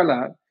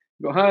Barbarella,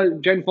 you got her,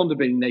 Jane Fonda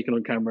being naked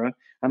on camera,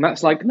 and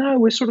that's like, no,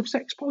 we're sort of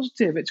sex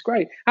positive. It's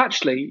great.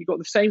 Actually, you got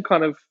the same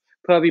kind of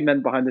pervy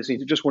men behind the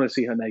scenes who just want to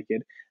see her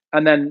naked.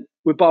 And then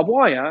with Barbed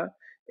Wire,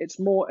 it's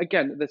more,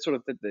 again, the sort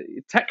of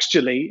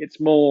textually, it's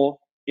more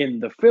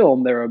in the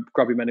film. There are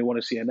grubby men who want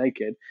to see her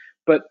naked,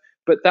 but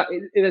that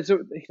there's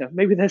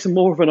maybe there's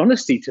more of an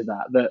honesty to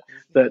that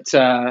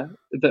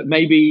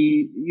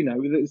maybe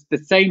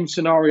the same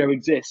scenario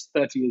exists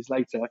 30 years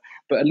later,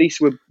 but at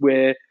least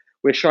we're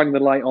shining the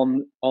light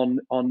on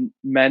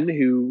men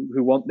who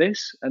want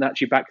this, and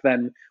actually back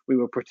then we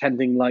were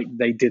pretending like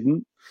they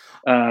didn't.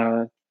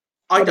 I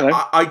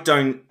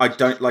don't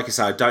like I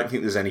said, I don't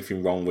think there's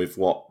anything wrong with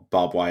what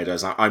Barbed Wire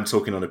does. I'm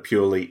talking on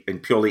purely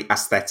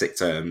aesthetic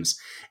terms.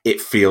 It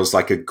feels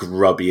like a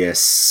grubbier,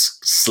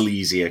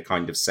 sleazier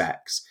kind of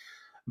sex.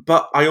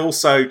 But I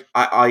also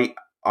I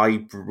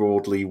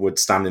broadly would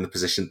stand in the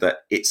position that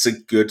it's a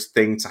good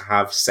thing to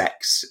have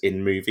sex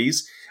in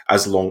movies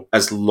as long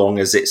as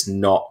it's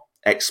not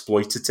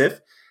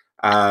exploitative.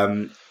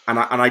 And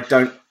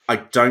I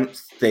don't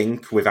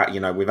think,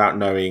 without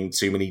knowing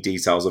too many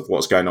details of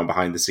what's going on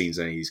behind the scenes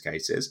in any of these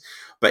cases,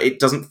 but it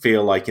doesn't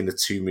feel like in the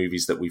two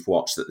movies that we've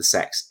watched that the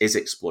sex is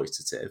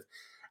exploitative.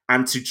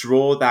 And to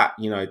draw that,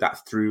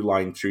 that through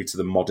line through to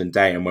the modern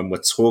day, and when we're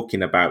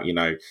talking about,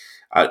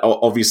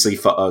 obviously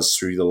for us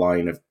through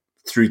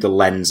the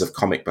lens of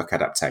comic book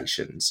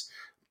adaptations,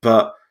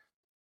 but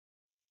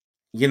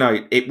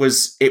it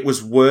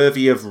was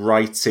worthy of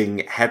writing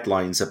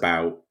headlines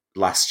about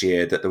last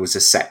year that there was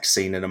a sex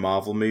scene in a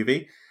Marvel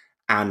movie,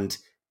 and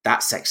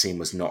that sex scene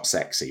was not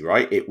sexy,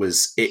 right? It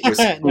was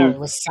no, it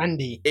was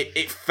sandy.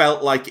 It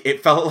felt like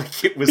it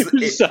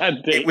was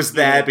sandy. It was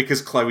there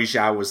because Chloe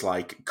Zhao was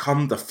like,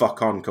 "Come the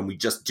fuck on, can we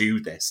just do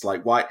this?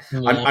 Like, why?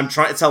 Yeah. I'm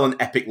trying to tell an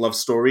epic love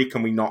story.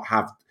 Can we not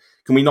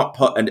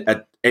put an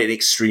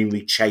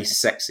extremely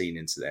chaste sex scene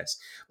into this?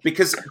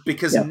 Because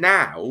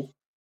now,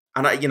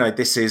 and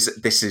this is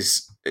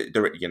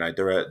there are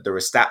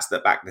stats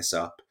that back this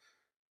up.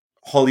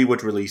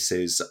 Hollywood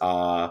releases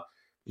are,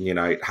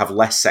 have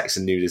less sex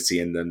and nudity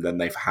in them than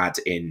they've had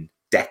in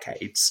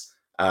decades.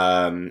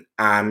 And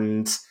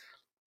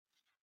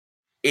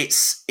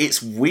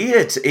it's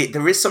weird.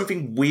 There is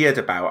something weird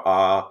about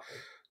our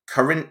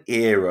current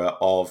era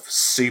of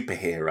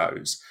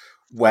superheroes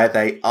where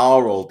they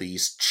are all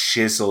these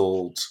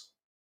chiseled,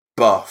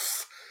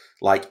 buff,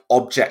 like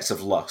objects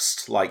of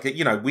lust. Like,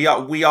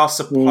 we are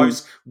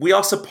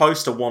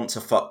supposed to want to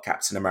fuck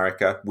Captain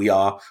America.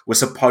 We're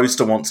supposed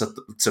to want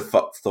to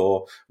fuck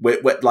Thor.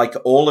 We're like,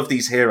 all of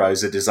these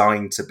heroes are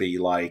designed to be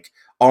like,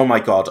 oh my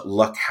god,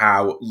 look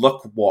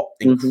what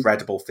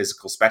incredible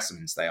physical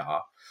specimens they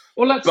are.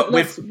 Well,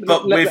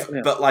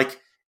 but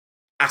like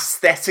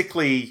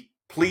aesthetically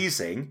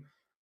pleasing,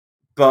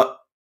 but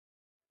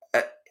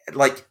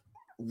like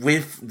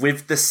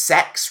with the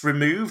sex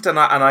removed, and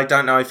I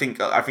don't know. I think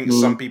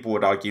some people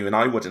would argue, and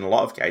I would in a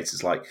lot of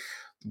cases, like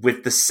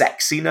with the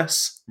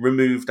sexiness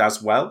removed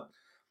as well.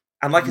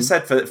 And like I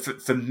said,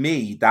 for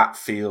me, that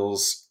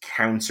feels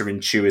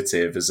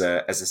counterintuitive as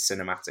a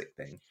cinematic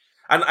thing.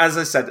 And as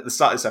I said at the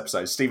start of this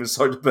episode, Steven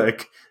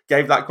Soderbergh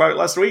gave that quote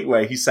last week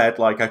where he said,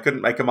 like, I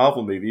couldn't make a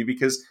Marvel movie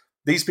because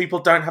these people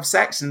don't have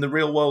sex. In the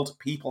real world,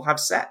 people have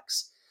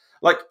sex.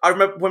 Like, I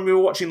remember when we were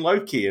watching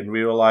Loki and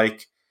we were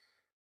like,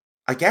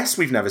 I guess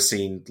we've never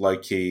seen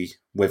Loki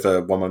with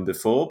a woman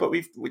before, but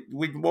we've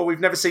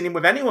never seen him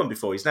with anyone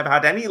before. He's never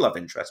had any love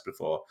interest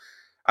before.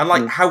 And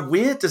like, how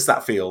weird does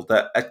that feel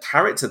that a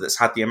character that's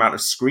had the amount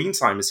of screen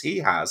time as he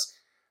has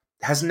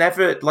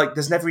never, like,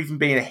 there's never even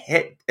been a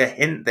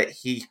hint that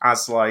he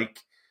has like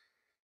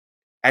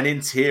an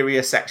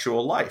interior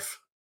sexual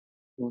life.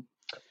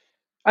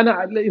 And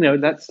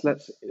let's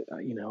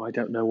I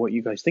don't know what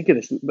you guys think of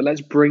this, but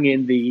let's bring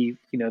in the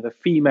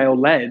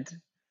female-led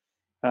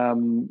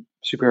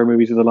superhero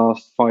movies of the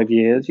last 5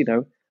 years.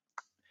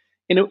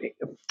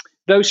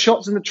 Those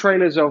shots in the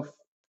trailers of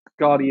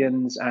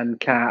Guardians and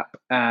Cap,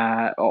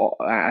 I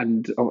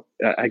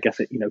guess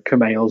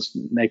Kumail's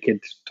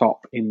naked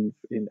top in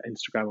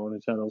Instagram or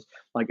Eternals.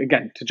 Like,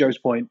 again, to Joe's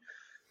point,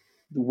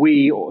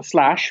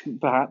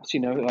 perhaps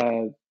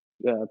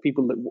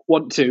people that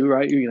want to,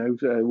 right?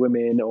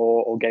 Women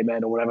or gay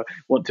men or whatever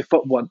want the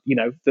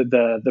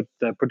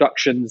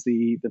productions,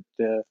 the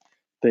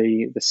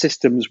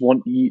systems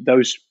want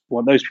those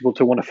people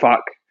to want to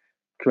fuck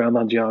Kumail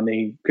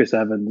Nanjiani, Chris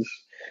Evans,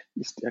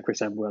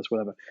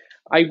 whatever.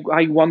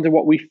 I wonder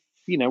what we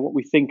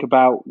think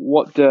about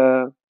what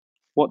does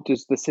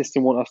the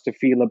system want us to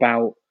feel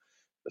about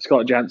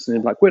Scarlett Johansson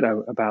in Black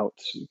Widow, about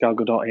Gal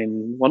Gadot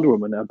in Wonder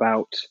Woman,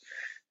 about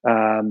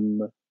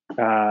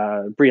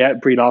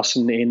Brie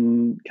Larson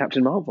in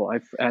Captain Marvel.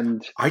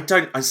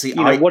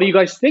 What do you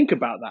guys think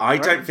about that? I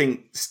don't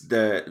think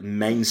the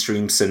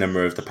mainstream cinema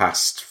of the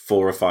past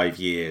 4 or 5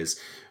 years,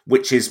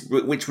 which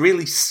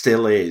really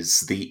still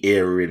is the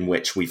era in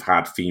which we've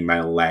had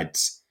female-led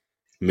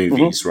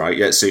movies, right?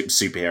 Yeah,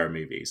 superhero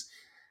movies.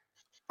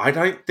 I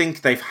don't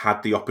think they've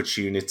had the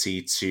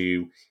opportunity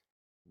to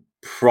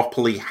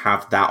properly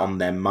have that on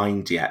their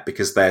mind yet,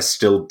 because they're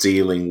still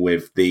dealing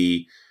with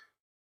the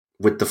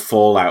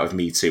fallout of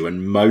Me Too,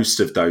 and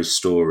most of those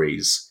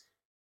stories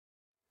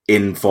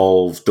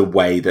involve the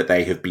way that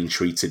they have been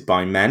treated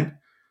by men.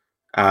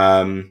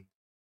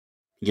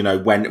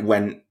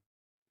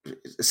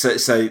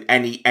 So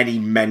any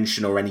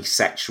mention or any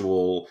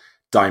sexual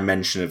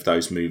dimension of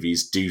those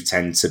movies do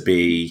tend to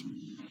be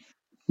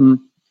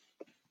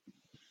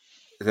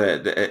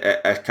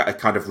a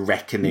kind of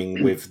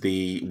reckoning with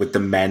the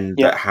men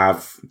that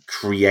have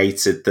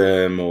created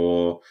them,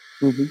 or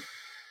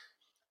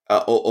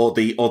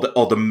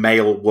the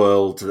male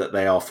world that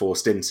they are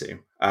forced into.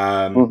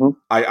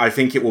 I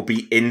think it will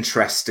be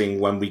interesting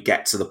when we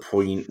get to the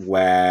point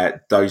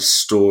where those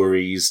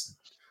stories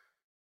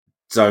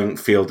don't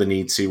feel the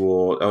need to,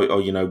 or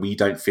we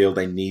don't feel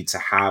they need to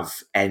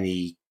have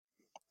any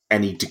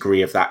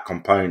degree of that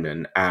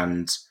component,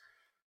 and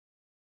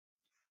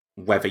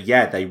whether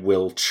they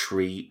will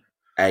treat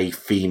a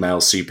female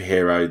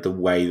superhero the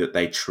way that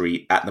they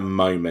treat at the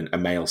moment a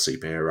male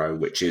superhero,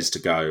 which is to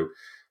go,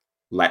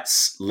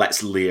 let's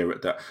leer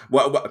at that.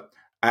 Well,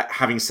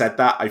 having said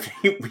that, I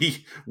think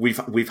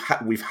we've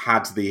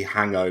had the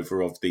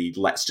hangover of the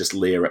let's just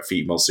leer at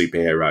female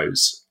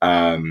superheroes.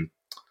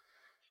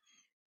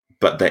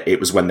 But that it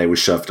was when they were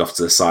shoved off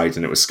to the side,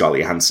 and it was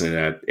Scarlett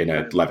Johansson in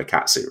a leather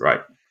catsuit,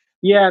 right?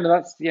 Yeah, no,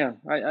 that's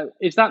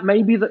is that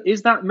maybe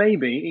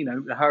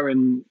her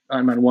in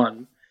Iron Man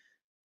 1?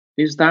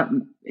 Is that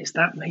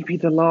maybe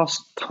the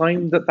last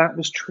time that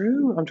was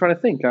true? I'm trying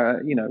to think.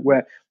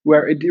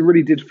 Where it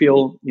really did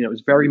feel, it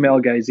was very male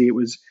gazy. It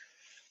was.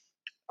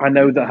 I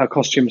know that her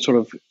costume sort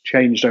of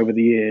changed over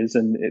the years,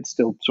 and it's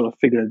still sort of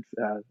figure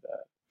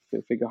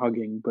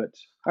hugging. But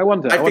I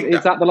wonder,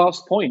 is that the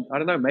last point? I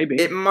don't know. Maybe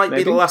it might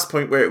be the last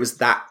point where it was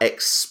that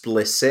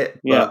explicit.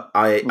 But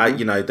I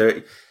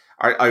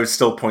would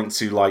still point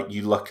to, like,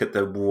 you look at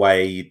the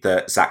way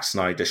that Zack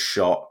Snyder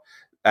shot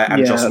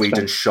and Joss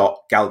Whedon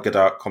shot Gal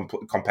Gadot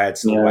compared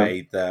to the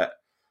way that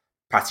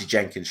Patty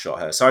Jenkins shot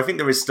her. So I think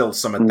there is still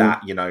some of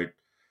that,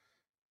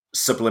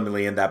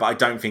 subliminally in there. But I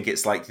don't think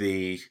it's like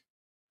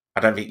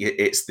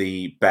it's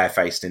the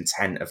barefaced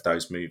intent of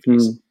those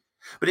movies.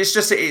 But it's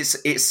just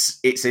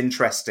it's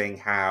interesting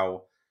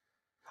how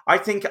I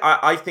think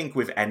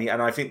with any,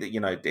 and I think that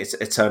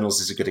Eternals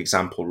is a good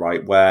example,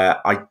 right? Where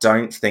I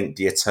don't think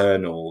the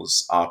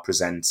Eternals are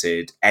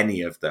presented,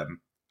 any of them,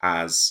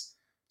 as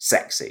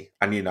sexy,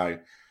 and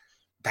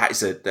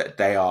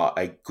they are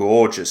a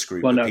gorgeous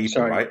group of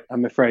people, right?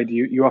 I'm afraid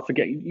you are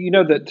forgetting. You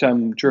know that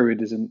Druid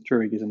is in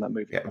that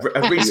movie. Yeah.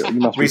 Right?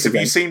 Reese, have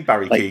you seen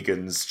Barry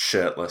Keoghan's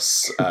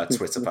shirtless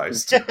Twitter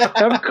post?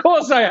 Of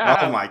course I have.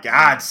 Oh my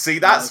god! See,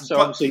 that's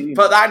put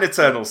that in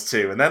Eternals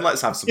too, and then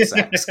let's have some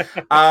sex.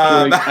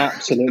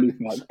 Absolutely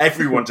fun.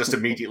 Everyone just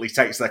immediately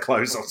takes their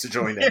clothes off to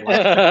join in.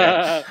 Like,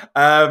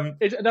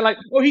 they're like,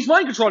 "Oh, he's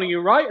mind controlling you,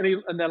 right?"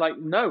 And they're like,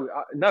 "No,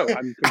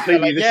 I'm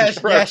completely this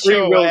is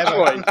free will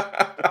choice."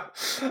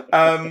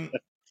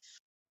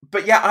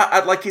 But yeah,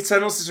 I like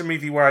Eternals is a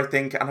movie where I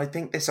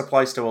think this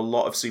applies to a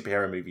lot of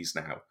superhero movies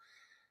now,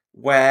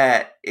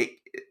 where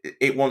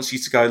it wants you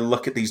to go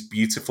look at these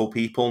beautiful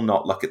people,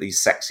 not look at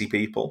these sexy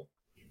people.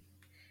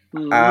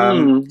 Do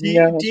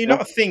you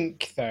not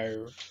think,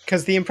 though,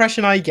 because the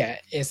impression I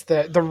get is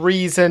that the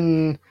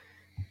reason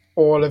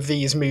all of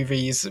these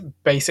movies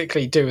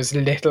basically do as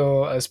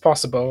little as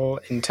possible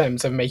in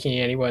terms of making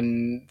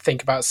anyone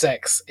think about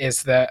sex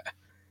is that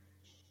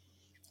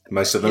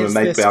most of them are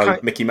made by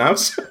Mickey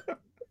Mouse.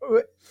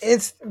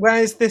 Is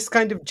this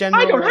kind of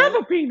general... I don't have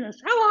a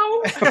penis.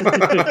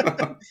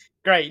 Hello.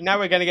 Great. Now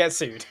we're going to get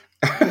sued.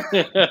 My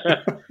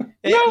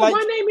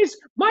name is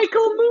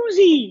Michael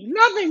Moosey.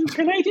 Nothing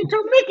connected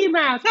to Mickey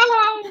Mouse.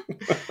 Hello.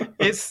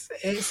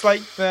 It's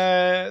like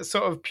the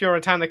sort of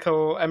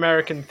puritanical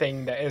American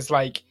thing that is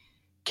like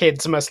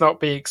kids must not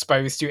be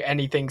exposed to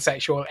anything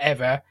sexual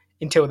ever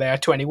until they are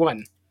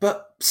 21.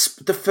 But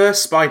the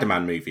first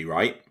Spider-Man movie,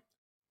 right?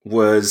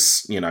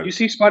 Was you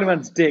see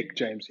Spider-Man's dick,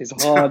 James, his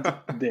hard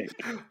dick.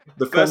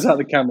 The first out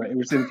the camera, it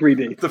was in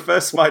 3D. The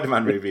first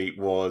Spider-Man movie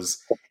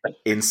was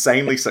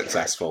insanely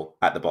successful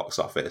at the box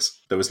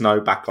office. There was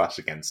no backlash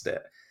against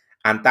it,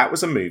 and that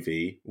was a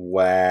movie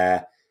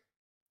where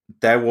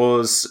there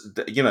was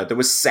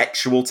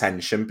sexual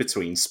tension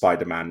between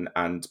Spider-Man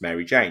and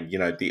Mary Jane.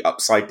 The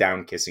upside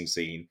down kissing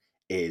scene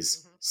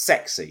is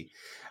sexy.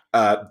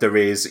 There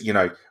is,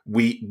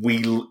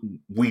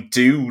 we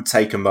do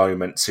take a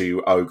moment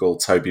to ogle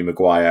Tobey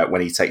Maguire when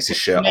he takes his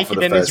shirt off for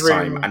the first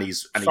time, and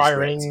he's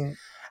firing.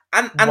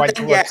 And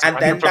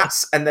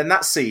then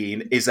that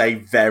scene is a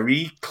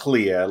very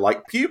clear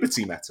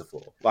puberty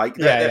metaphor.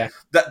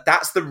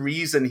 That's the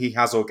reason he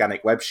has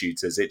organic web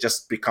shooters. It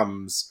just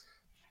becomes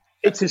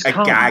a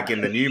gag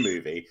in the new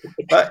movie.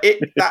 But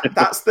that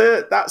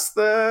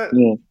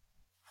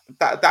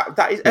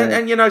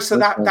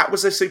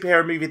was a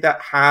superhero movie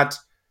that had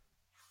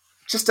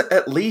just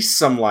at least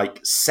some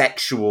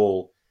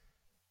sexual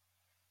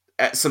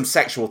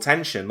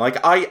tension. My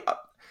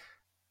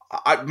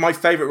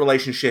favorite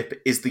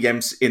relationship is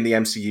in the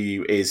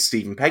MCU is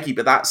Steve and Peggy,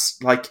 but that's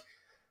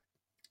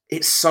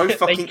it's so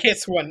fucking. They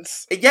kiss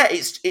once. Yeah,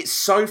 it's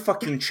so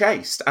fucking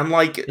chaste, and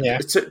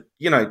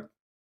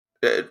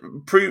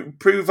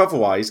prove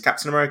otherwise.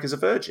 Captain America's a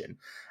virgin,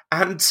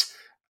 and.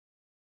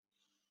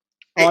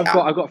 I've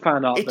got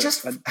fan art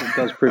that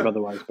does prove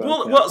otherwise.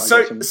 But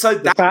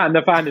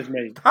the fan is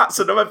me. That's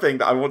another thing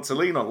that I want to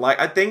lean on.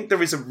 I think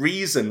there is a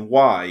reason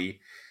why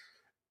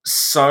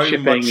so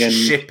much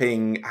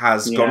shipping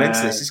has gone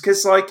into this. It's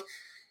because it's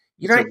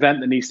an event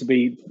that needs to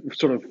be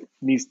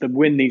the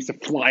wind needs to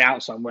fly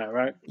out somewhere,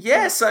 right?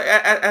 Yeah. So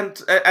and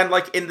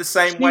in the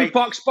same way, Steve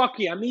Fox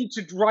Bucky, I need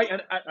to write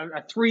a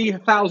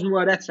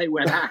 3,000-word essay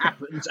where that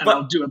happens, and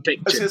I'll do a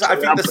picture. I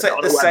think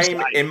the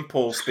same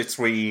impulse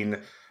between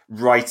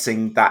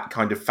writing that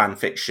kind of fan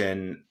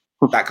fiction,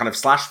 that kind of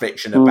slash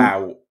fiction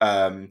about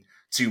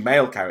two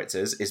male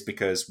characters is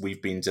because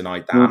we've been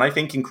denied that. And I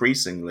think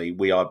increasingly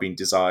we are being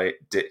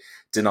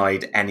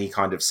denied any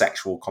kind of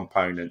sexual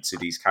component to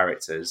these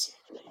characters.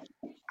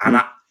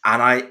 And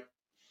I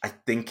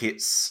think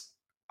it's,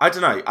 I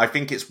don't know, I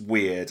think it's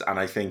weird, and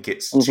I think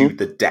it's to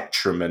the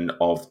detriment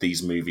of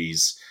these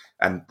movies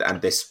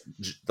and this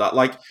that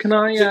like can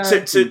I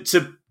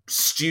to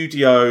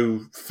studio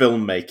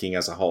filmmaking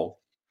as a whole.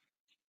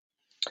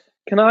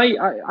 Can I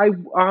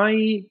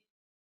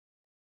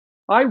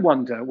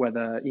wonder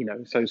whether,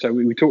 so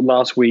we talked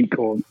last week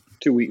or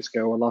 2 weeks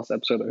ago or last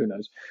episode, or who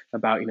knows,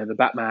 about, the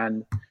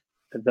Batman,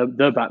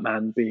 the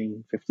Batman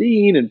being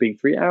 15 and being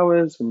 3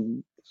 hours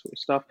and sort of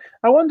stuff.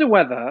 I wonder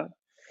whether,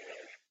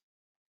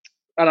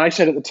 and I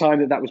said at the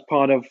time that was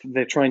part of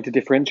they're trying to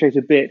differentiate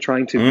a bit,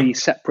 trying to be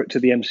separate to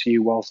the MCU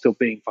while still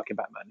being fucking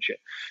Batman shit.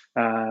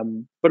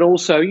 But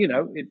also,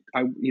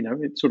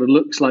 it sort of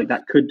looks like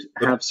that could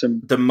have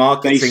some. The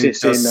marketing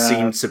does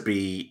seem to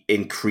be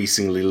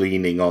increasingly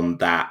leaning on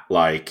that,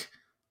 like,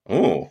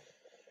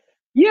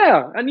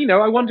 yeah, and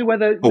I wonder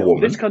whether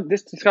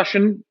this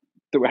discussion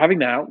that we're having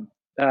now,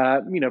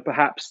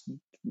 perhaps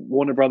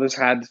Warner Brothers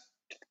had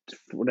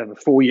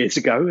 4 years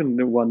ago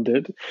and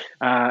wondered,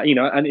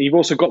 and you've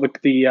also got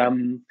the I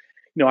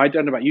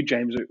don't know about you,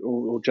 James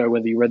or Joe,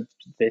 whether you read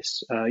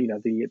this,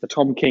 the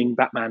Tom King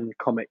Batman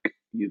comic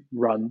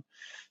run.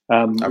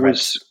 I read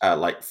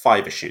like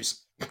 5 issues.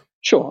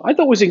 Sure, I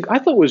thought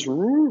it was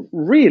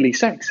really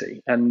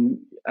sexy and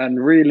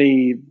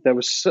really there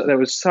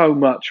was so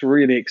much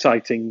really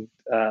exciting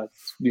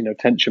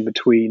tension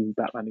between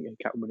Batman and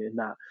Catwoman in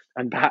that,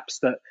 and perhaps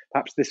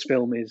this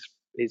film is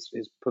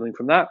pulling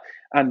from that.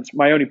 And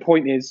my only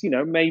point is,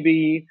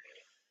 maybe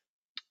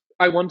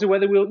I wonder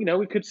whether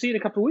we could see in a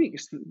couple of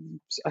weeks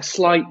a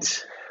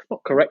slight,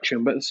 not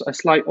correction, but a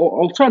slight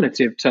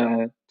alternative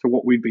to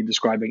what we've been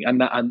describing,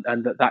 and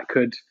that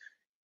could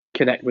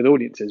connect with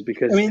audiences,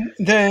 because the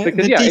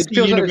it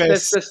feels universe, like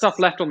there's stuff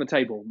left on the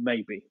table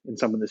maybe in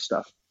some of this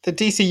stuff. The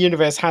DC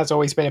universe has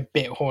always been a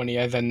bit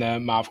hornier than the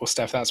Marvel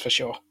stuff, that's for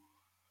sure.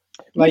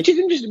 Which is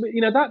interesting,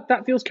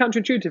 that feels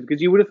counterintuitive,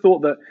 because you would have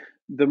thought that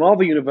the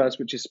Marvel universe,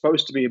 which is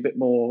supposed to be a bit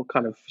more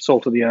kind of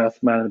salt of the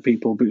earth, man of the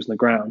people, boots on the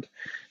ground,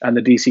 and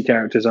the DC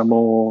characters are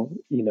more,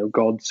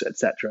 gods,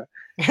 etc.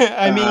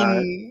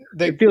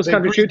 It feels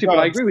counterintuitive, but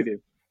I agree with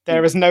you.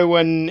 There is no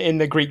one in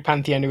the Greek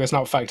pantheon who has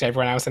not fucked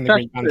everyone else in the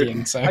Greek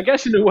pantheon. So I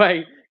guess in a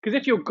way, because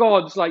if you're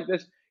gods, like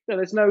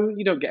there's no,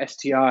 you don't get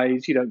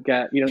STIs, you don't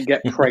get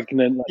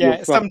pregnant. Like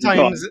yeah,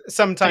 sometimes you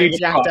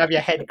have to have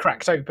your head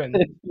cracked open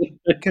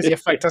because you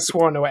fucked a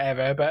swan or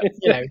whatever. But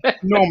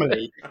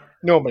normally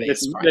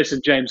it's fine.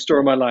 Listen, James, story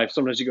of my life.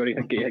 Sometimes you got to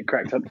get your head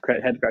cracked open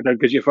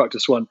because you fucked a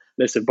swan.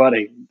 Listen,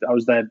 buddy, I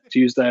was there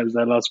Tuesday. I was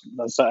there last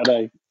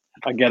Saturday.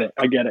 I get it.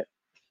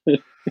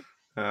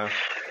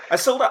 I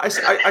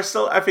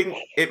think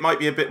it might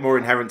be a bit more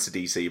inherent to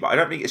DC, but I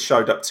don't think it's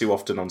showed up too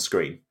often on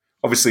screen.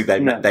 Obviously,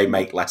 they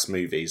make less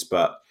movies,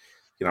 but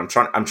I'm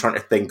trying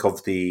to think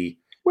of the.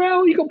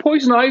 Well, you got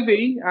Poison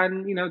Ivy,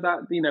 and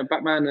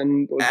Batman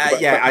and that's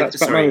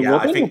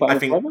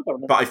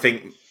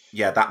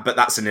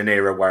in an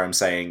era where I'm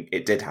saying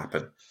it did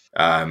happen.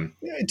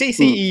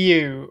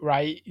 DCEU,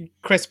 right?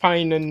 Chris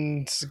Pine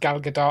and Gal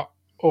Gadot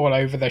all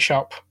over the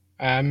shop.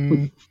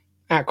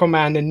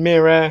 Aquaman and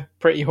Mira,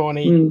 pretty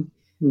horny.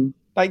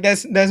 Like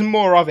there's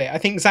more of it. I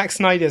think Zack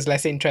Snyder's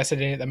less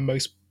interested in it than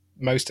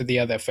most of the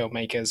other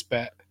filmmakers,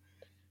 but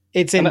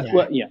it's in there.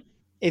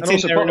 It's in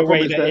there in a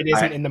way that it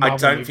isn't in the Marvel I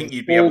don't movies. think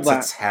you'd be able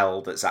to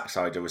tell that Zack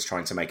Snyder was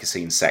trying to make a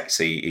scene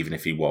sexy, even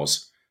if he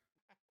was.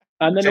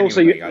 And then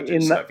genuinely,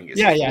 also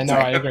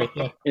I agree.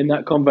 Yeah. In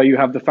that combo, you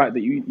have the fact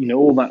that a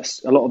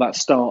lot of that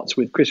starts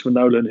with Christopher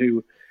Nolan,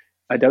 who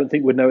I don't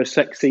think would know a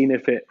sex scene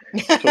if it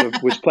sort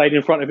of was played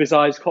in front of his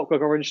eyes,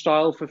 Clockwork Orange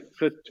style, for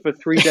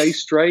 3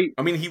 days straight.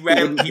 I mean,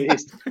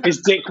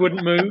 his dick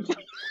wouldn't move.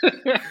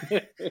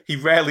 He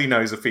rarely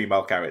knows a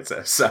female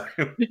character, so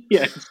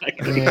yeah,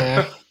 exactly.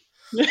 Yeah.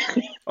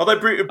 Although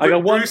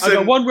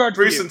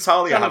Bruce and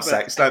Talia have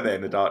sex, don't they,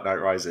 in The Dark Knight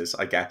Rises?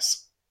 I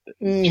guess.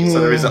 So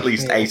there is at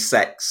least a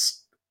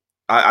sex.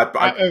 Out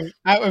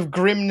of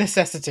grim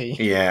necessity.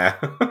 Yeah.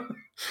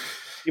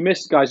 You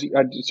missed, guys.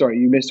 Sorry,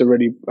 you missed I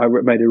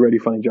made a really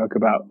funny joke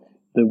about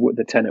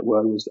the Tenet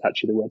word was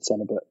actually the word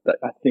celibate.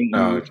 I think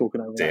you were talking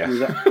over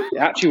that. It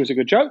actually was a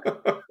good joke.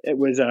 It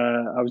was.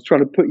 I was trying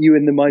to put you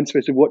in the mind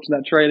space of watching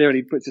that trailer, and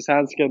he puts his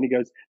hands together and he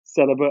goes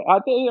celibate.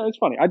 It's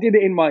funny. I did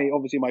it in my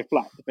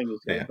flat. The fingers,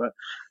 but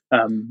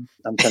I'm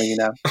telling you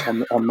now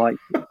on mic.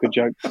 Good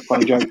joke,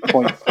 funny joke.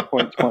 Point.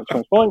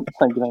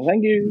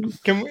 Thank you.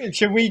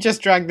 Should we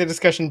just drag the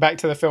discussion back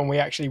to the film we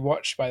actually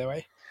watched? By the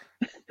way.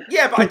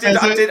 Yeah, but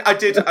I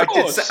did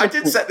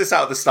set this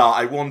out at the start.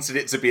 I wanted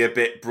it to be a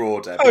bit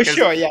broader.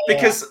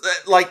 Because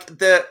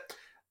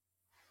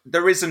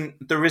there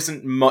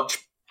isn't much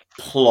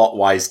plot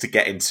wise to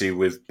get into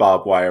with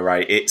Barbed Wire,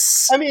 right?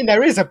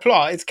 There is a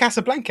plot. It's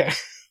Casablanca.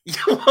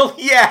 Well,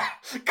 yeah,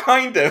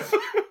 kind of.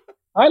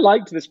 I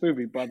liked this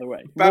movie, by the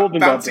way.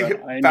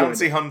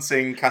 Bounty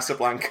hunting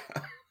Casablanca.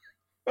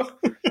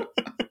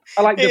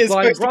 I like the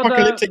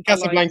post-apocalyptic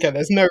Casablanca.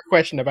 There's no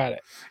question about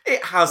it.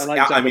 It has. I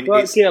liked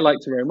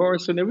Terry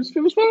Morrison. It was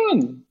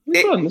fun.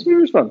 This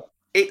movie was fun.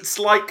 It's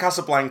like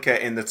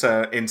Casablanca in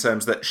in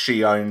terms that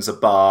she owns a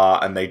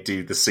bar and they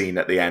do the scene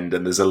at the end,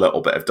 and there's a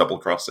little bit of double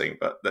crossing,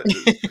 but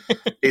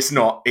it's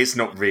not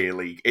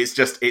really.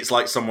 It's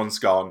like someone's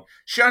gone,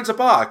 she owns a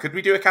bar, could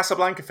we do a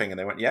Casablanca thing? And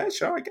they went, yeah,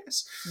 sure, I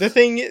guess. The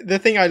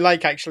thing I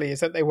like actually is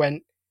that they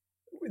went,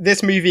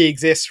 this movie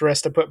exists for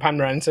us to put Pam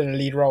Anderson in a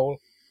lead role.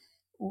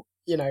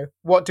 You know,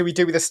 what do we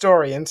do with the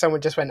story? And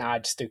someone just went,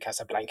 just do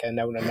Casablanca and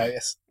no one will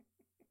notice.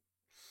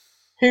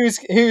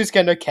 Who's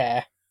going to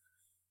care?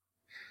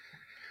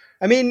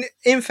 I mean,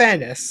 in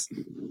fairness,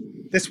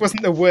 this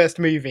wasn't the worst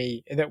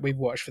movie that we've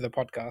watched for the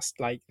podcast.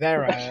 Like,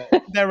 there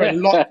are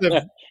lots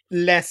of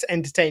less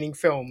entertaining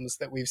films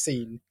that we've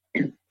seen.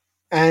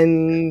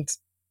 And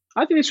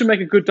I think this would make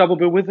a good double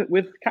bill with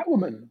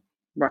Catwoman.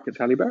 Brackets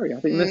Halle Berry. I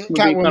think this would be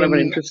kind of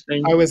an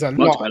interesting. I was a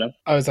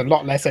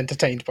lot less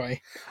entertained by.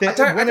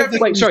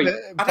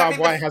 Barbed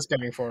Wire has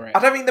going for it. I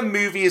don't think the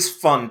movie is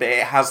fun, but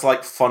it has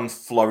like fun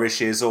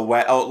flourishes, or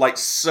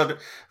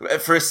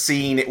for a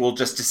scene it will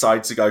just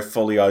decide to go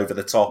fully over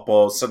the top,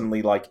 or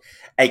suddenly like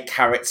a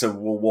character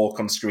will walk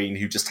on screen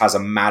who just has a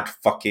mad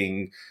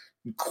fucking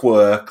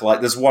quirk.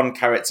 Like there's one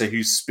character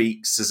who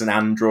speaks as an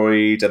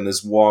android, and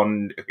there's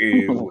one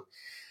who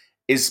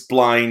is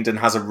blind and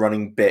has a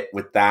running bit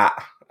with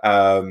that.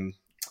 And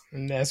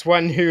there's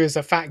one who is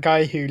a fat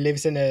guy who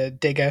lives in a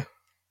digger.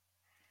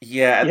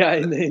 Yeah,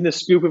 in the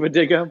scoop of a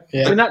digger.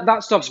 Yeah. I mean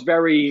that stuff's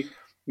very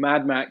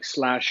Mad Max /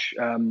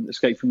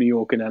 Escape from New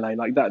York in LA.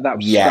 Like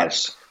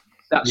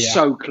that's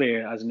so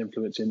clear as an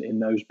influence in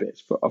those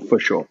bits for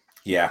sure.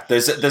 Yeah,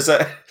 there's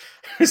a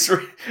it's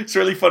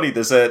really funny.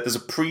 There's a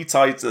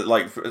pre-title,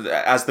 like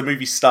as the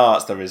movie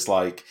starts, there is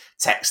like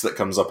text that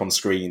comes up on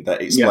screen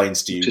that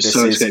explains to you this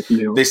is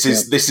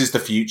the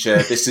future,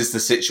 this is the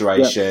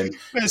situation.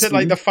 Is it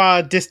like the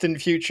far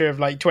distant future of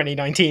like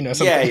 2019 or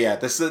something? Yeah.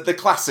 There's the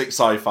classic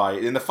sci-fi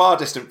in the far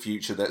distant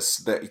future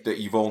that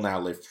you've all now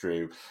lived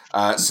through.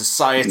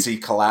 Society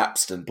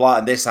collapsed and blah,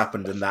 and this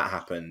happened and that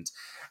happened,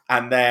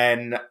 and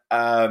then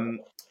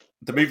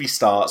the movie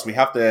starts. We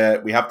have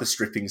the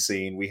stripping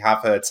scene. We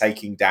have her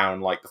taking down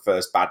like the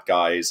first bad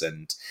guys,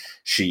 and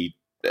she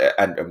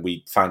and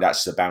we find out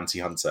she's a bounty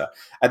hunter.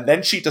 And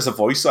then she does a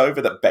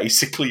voiceover that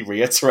basically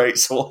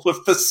reiterates all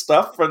of the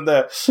stuff from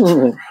the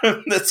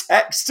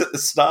text at the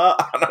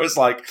start. And I was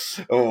like,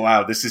 oh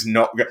wow, this is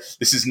not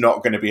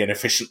going to be an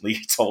efficiently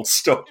told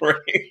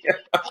story.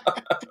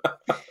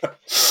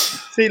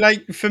 See,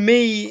 like for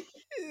me,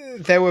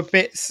 there were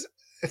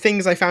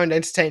things I found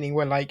entertaining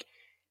were like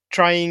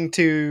trying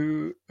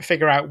to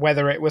figure out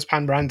whether it was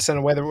Pam Anderson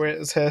or whether it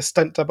was her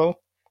stunt double.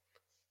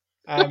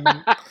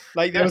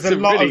 Like there was a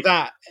lot of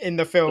that in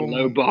the film.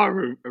 Low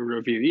bar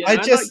review.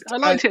 Yeah, I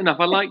liked it enough.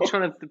 I liked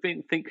trying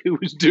to think who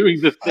was doing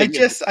the thing.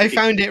 I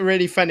found it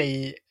really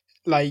funny,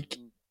 like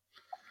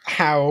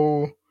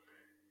how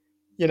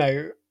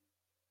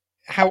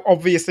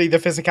obviously the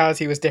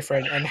physicality was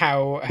different, and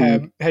how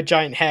her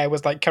giant hair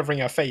was like covering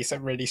her face at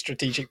really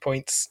strategic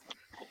points.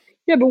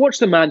 Yeah, but watch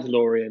The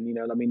Mandalorian. You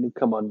know, I mean,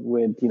 come on,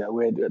 we're at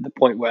the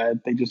point where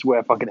they just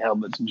wear fucking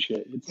helmets and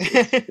shit.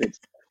 It's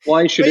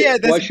why should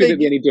it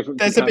be any different?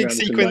 There's a big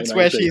sequence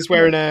where she's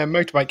wearing a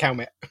motorbike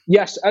helmet.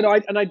 Yes, and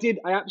I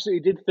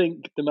absolutely did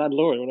think The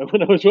Mandalorian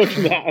when I was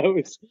watching that. I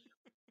was,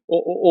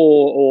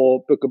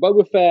 or Book of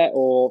Boba Fett,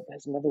 or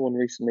there's another one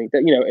recently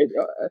that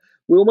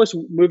we're almost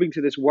moving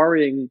to this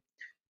worrying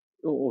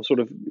or sort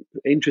of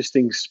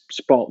interesting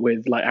spot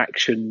with like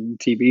action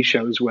TV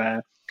shows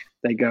where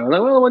they go,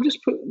 well, if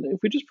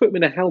we just put him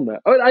in a helmet.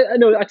 Oh, I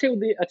know. I tell you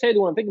the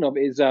one I'm thinking of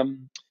is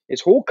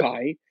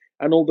Hawkeye.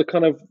 And all the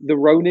kind of the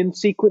Ronin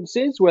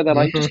sequences where they're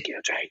like, just give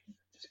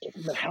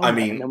him the helmet. I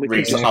mean,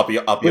 Reece, I'll be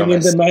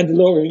honest. The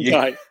Mandalorian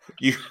guy.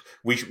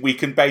 We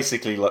can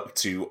basically look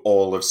to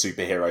all of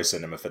superhero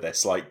cinema for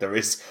this. Like there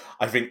is,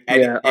 I think,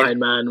 Iron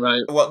Man,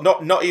 right? Well,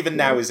 not even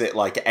now. Is it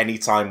like any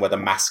time where the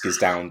mask is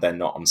down, they're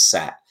not on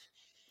set?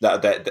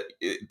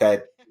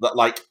 They're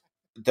like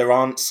there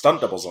aren't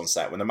stunt doubles on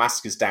set. When the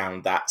mask is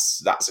down,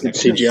 that's an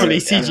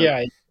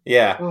CGI.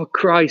 Yeah. Oh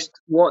Christ!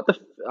 What the?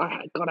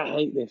 God, I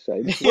hate this.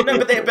 Well, no,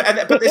 but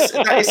this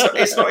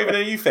it's not even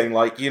a new thing.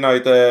 Like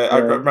I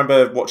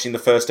remember watching the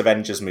first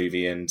Avengers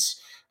movie, and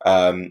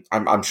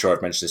I'm sure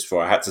I've mentioned this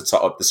before. I had to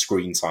top up the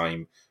screen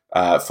time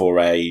for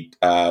like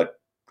a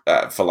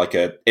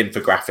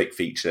infographic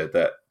feature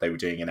that they were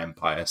doing in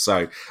Empire.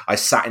 So I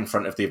sat in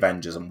front of the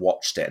Avengers and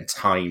watched it and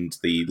timed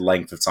the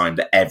length of time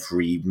that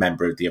every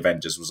member of the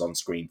Avengers was on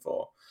screen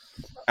for.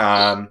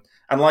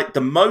 And like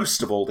the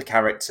most of all the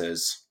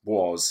characters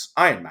was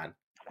Iron Man.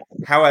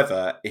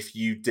 However, if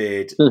you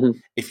did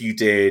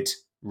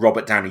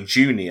Robert Downey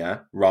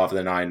Jr. rather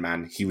than Iron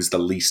Man, he was the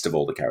least of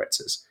all the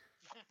characters.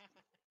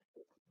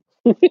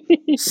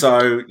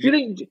 So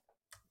I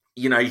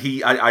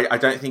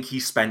don't think he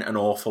spent an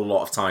awful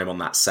lot of time on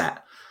that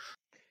set.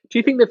 Do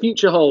you think the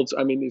future holds?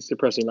 I mean, it's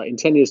depressing. Like in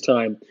 10 years'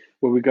 time,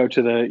 when we go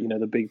to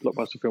the big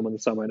blockbuster film in the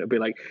summer, and it'll be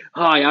like,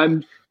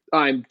 "Hi,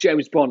 I'm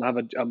James Bond. I have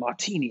a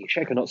martini,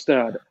 shaken not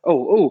stirred.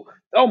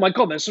 Oh my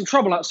God! There's some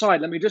trouble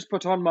outside. Let me just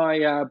put on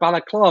my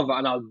balaclava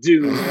and I'll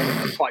do all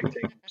the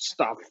fighting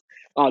stuff."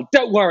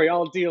 Don't worry,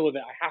 I'll deal with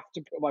it. I have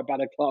to put my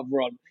balaclava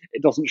on.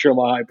 It doesn't show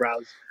my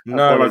eyebrows.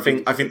 No, I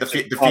think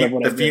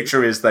the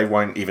future is they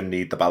won't even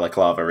need the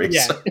balaclava.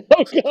 Yeah.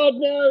 Oh God,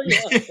 no!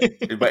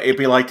 Yeah. But it'd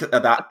be like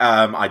that.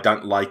 I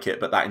don't like it,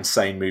 but that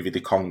insane movie,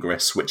 The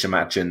Congress, which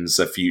imagines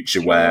a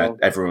future where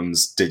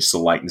everyone's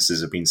digital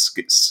likenesses have been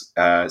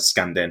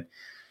scanned in.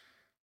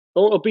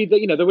 Or it'll be that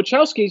the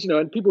Wachowskis,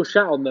 and people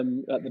shout on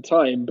them at the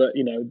time, but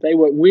they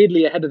were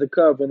weirdly ahead of the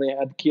curve when they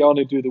had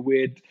Keanu do the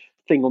weird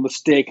thing on the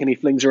stick and he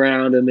flings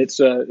around, and it's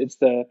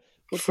the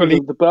Burley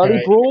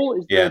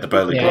Brawl. The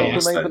Burley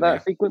Brawl for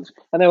that sequence,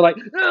 and they were like,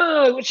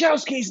 "No,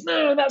 Wachowskis,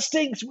 no, that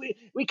stinks.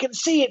 We can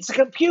see it's a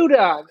computer."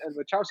 And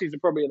Wachowskis are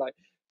probably like,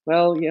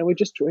 "Well, yeah, we're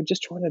trying to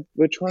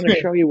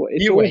show you what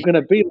it's all going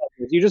to be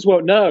like. You just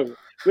won't know.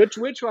 We're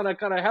trying to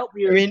kind of help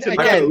you."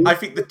 I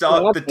think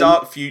the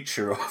dark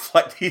future of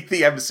like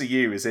the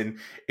MCU is in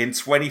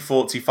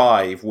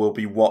 2045. We'll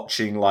be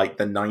watching like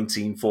the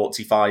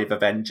 1945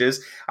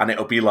 Avengers, and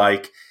it'll be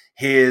like,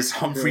 here's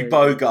Humphrey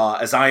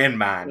Bogart as Iron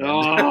Man,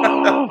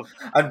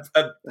 and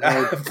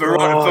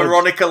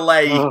Veronica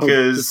Lake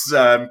as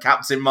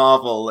Captain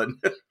Marvel, and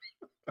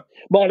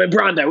Marlon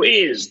Brando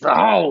is the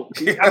Hulk.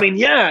 I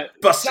mean,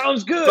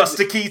 sounds good.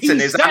 Buster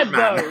Keaton is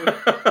Ant-Man.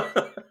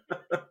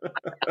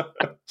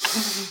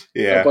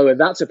 Yeah. Oh, by the way,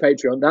 that's a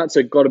Patreon. That's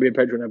got to be a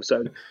Patreon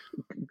episode.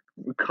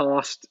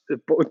 Cast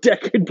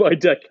decade by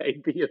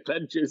decade the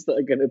Avengers that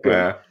are going to put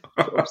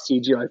sort of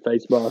CGI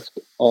face mask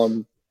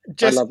on.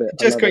 I love it.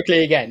 Just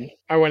quickly again,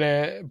 I want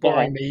to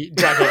boringly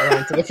drag it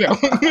around to the film.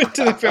 We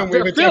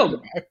were talking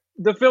about.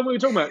 The film we were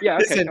talking about. Yeah,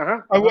 okay. Listen,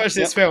 I watched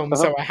this film,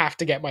 so I have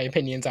to get my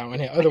opinions out on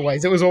it.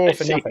 Otherwise, it was all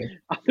for nothing.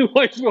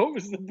 Otherwise, what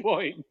was the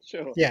point?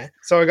 Sure. Yeah.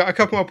 So I got a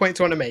couple more points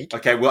I want to make.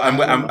 Okay. Well,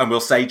 and we'll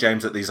say,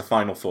 James, that these are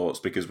final thoughts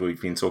because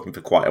we've been talking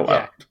for quite a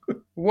while. Yeah.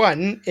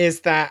 One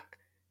is that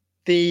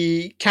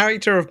the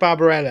character of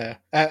Barbarella,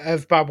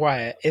 of Barbed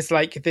Wire, is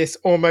like this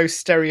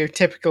almost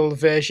stereotypical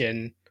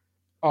version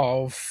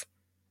of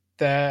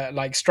the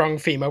like strong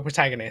female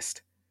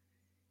protagonist,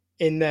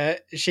 in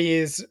that she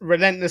is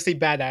relentlessly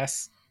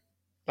badass,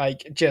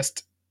 like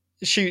just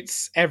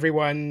shoots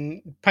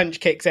everyone,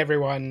 punch kicks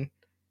everyone,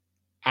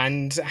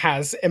 and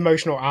has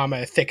emotional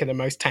armor thicker than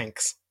most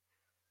tanks.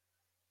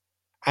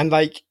 And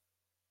like,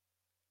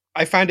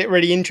 I found it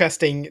really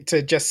interesting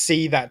to just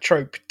see that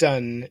trope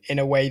done in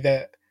a way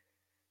that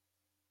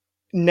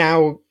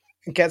now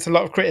gets a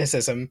lot of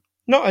criticism,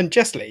 not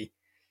unjustly,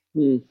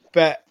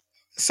 but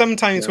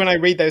sometimes when I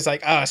read those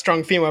like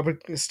strong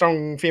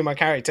female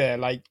character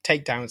like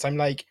takedowns, I'm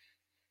like,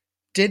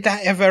 did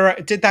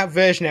that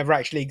version ever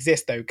actually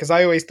exist though? Because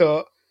I always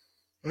thought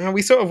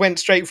we sort of went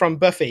straight from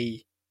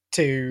Buffy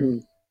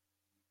to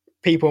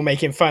people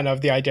making fun of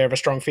the idea of a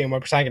strong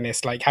female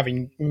protagonist, like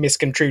having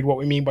misconstrued what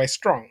we mean by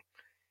strong.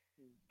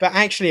 But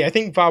actually, I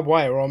think Barbed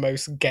Wire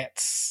almost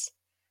gets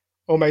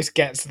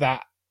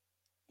that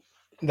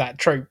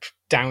trope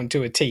down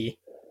to a T.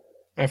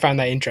 I found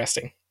that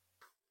interesting.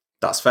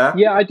 That's fair.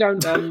 Yeah, I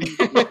don't.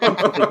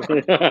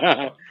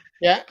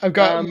 Yeah, I've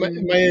got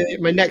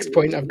my next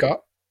point. I've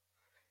got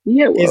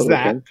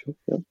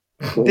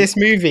this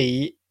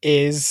movie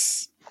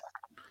is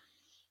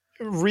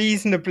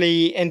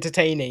reasonably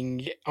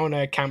entertaining on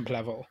a camp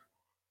level,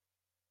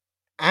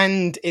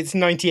 and it's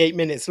 98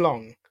 minutes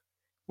long,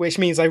 which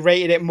means I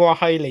rated it more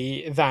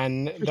highly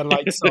than the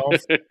likes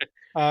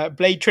of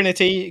Blade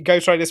Trinity,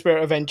 Ghost Rider: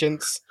 Spirit of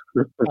Vengeance,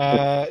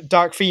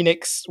 Dark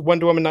Phoenix,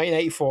 Wonder Woman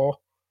 1984.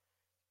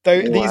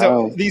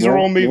 These are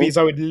all movies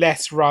I would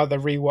less rather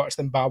rewatch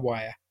than Barbed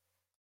Wire.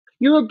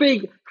 You're a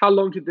big how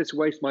long did this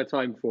waste my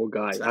time for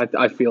guy.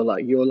 I feel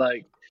like you're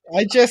like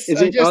is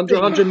it under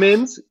 100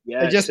 mins?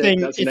 Yeah, I just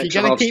think if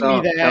you're going to keep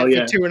me there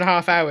for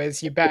 2.5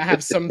 hours, you better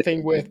have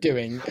something worth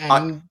doing.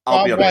 And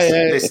I'll be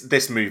honest,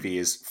 this movie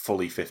is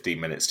fully 15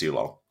 minutes too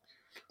long.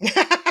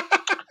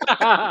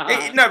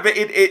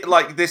 But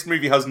like this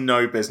movie has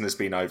no business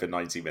being over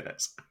 90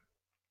 minutes.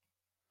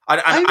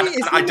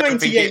 I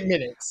don't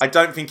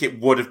think it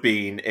would have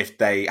been if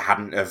they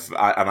hadn't have.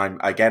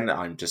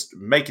 I'm just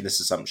making this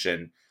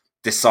assumption.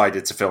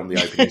 Decided to film the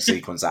opening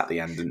sequence at the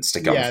end and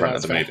stick it on front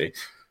of the movie.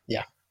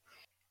 Yeah,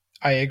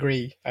 I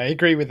agree. I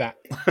agree with that.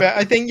 But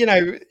I think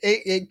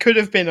it could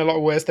have been a lot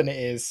worse than it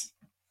is,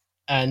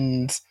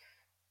 and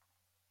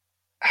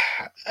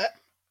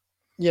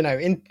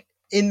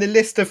in the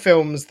list of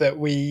films that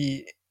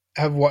we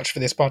have watched for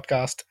this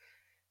podcast,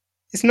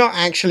 it's not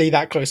actually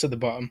that close to the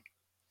bottom.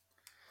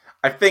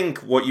 I think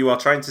what you are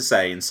trying to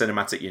say in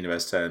cinematic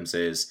universe terms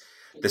is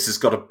this has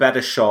got a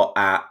better shot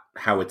at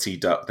Howard T.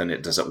 Duck than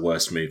it does at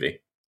Worst Movie.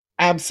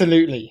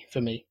 Absolutely,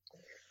 for me.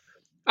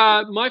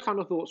 My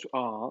final thoughts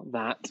are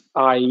that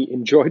I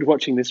enjoyed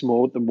watching this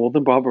more than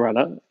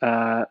Barbarella.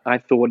 I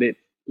thought it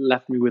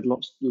left me with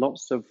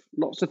lots to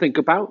think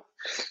about.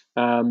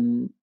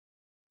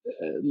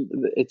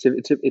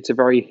 It's a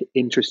very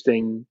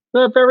interesting.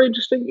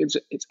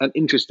 It's an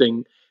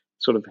interesting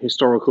sort of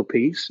historical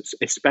piece,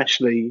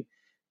 especially.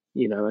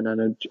 And I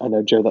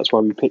know, Joe, that's why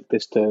we picked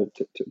this to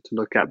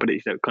look at. But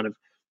it's kind of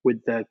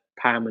with the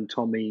Pam and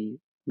Tommy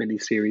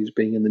miniseries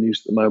being in the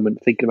news at the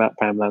moment, thinking about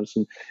Pamela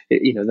Anderson,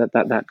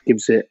 that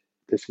gives it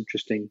this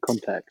interesting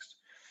context.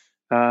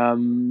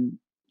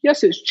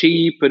 Yes, it's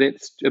cheap and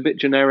it's a bit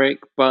generic,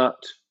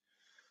 but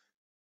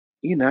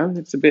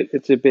it's a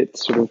bit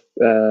sort of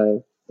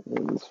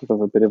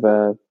a bit of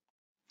a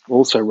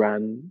also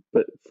ran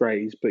but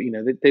phrase, but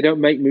they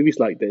don't make movies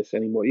like this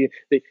anymore.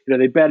 They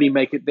barely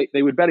make it.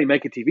 They would barely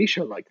make a TV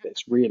show like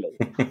this, really.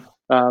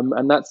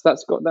 And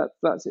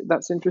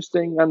that's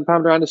interesting. And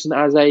Pamela Anderson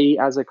as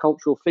a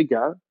cultural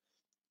figure,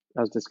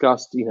 as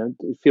discussed,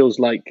 it feels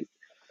like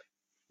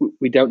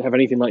we don't have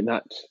anything like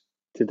that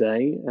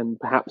today, and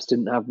perhaps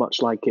didn't have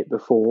much like it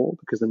before,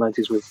 because the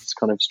 90s was this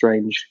kind of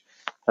strange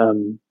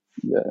sort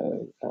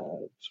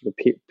of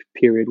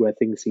period where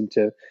things seem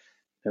to,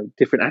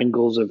 different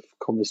angles of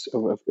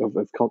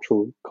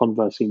cultural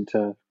converse seem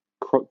to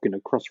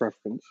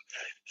cross-reference.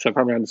 So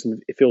Pamela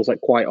Anderson, it feels like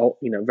quite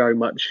very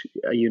much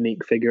a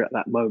unique figure at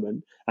that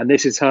moment, and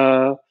this is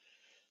her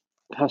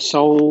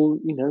sole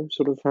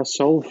her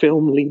sole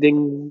film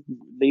leading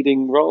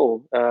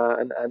role,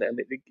 and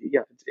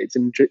it's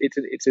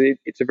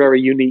a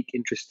very unique,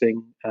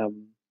 interesting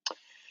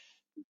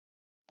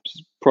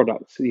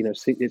product.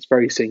 It's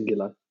very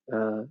singular,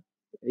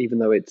 even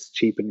though it's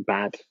cheap and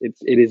bad. It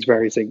is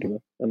very singular,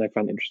 and I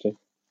found it interesting.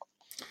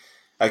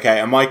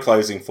 Okay, and my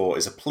closing thought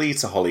is a plea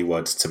to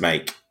Hollywood to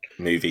make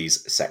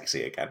movies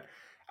sexy again.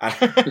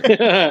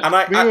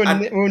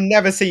 We'll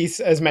never see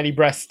as many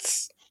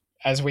breasts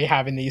as we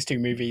have in these two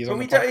movies on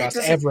the podcast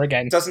ever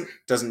again.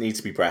 Doesn't need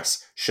to be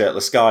breasts.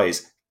 Shirtless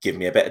guys, give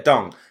me a bit of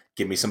dong.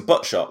 Give me some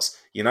butt shots.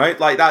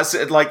 Like that's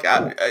like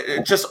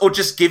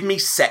just give me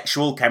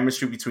sexual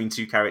chemistry between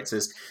two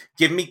characters.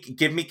 Give me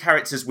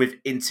characters with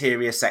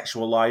interior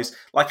sexual lives.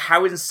 Like,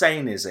 how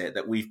insane is it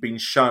that we've been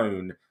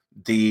shown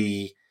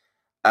the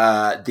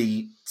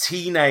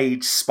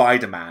teenage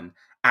Spider-Man,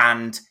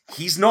 and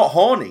he's not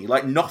horny.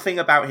 Like, nothing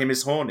about him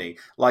is horny.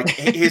 Like,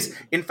 his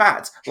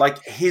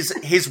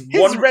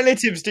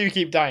relatives do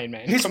keep dying,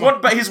 man. His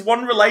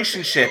one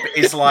relationship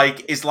is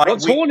like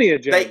what's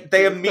hornier, Jay?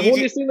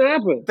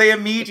 They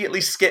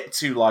immediately skip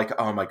to like,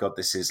 oh my god,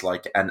 this is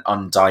like an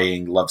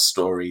undying love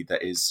story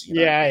that is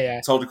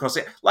told across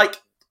it.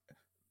 Like,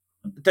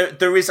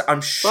 there is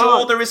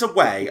a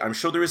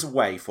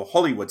way for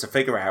Hollywood to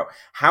figure out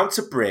how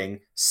to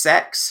bring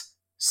sex,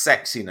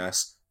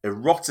 sexiness,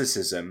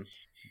 eroticism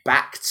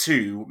back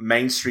to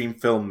mainstream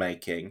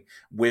filmmaking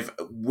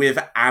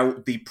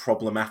without the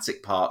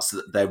problematic parts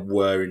that there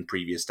were in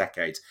previous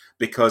decades.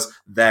 Because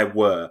there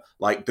were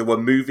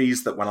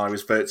movies that when I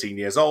was 13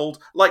 years old,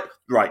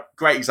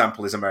 great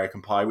example is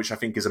American Pie, which I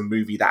think is a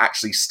movie that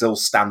actually still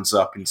stands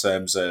up in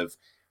terms of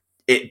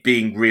it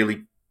being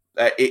really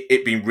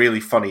it being really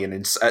funny, and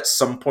at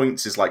some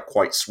points is like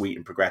quite sweet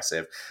and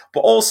progressive,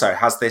 but also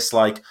has this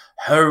like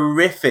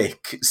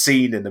horrific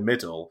scene in the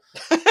middle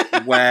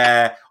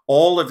where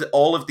all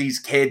of these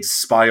kids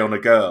spy on a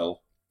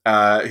girl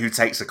who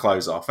takes her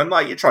clothes off, and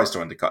like it tries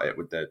to undercut it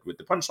with the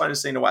punchline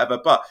scene or whatever,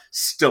 but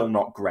still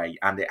not great,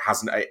 and it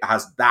has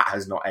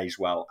not aged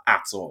well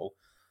at all.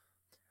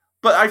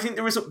 But I think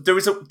there is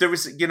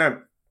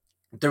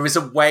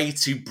a way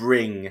to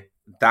bring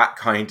that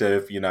kind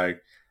of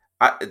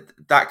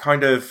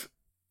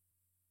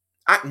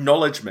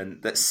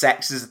acknowledgement that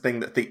sex is a thing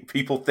that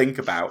people think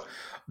about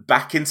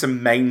back into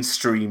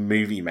mainstream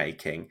movie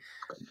making,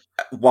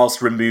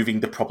 whilst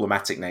removing the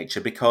problematic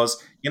nature,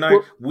 because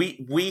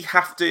we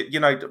have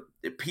to,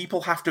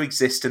 people have to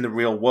exist in the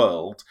real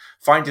world,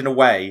 finding a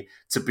way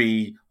to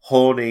be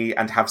horny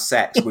and have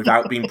sex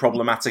without being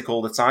problematic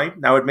all the time.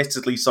 Now,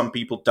 admittedly, some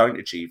people don't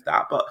achieve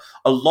that, but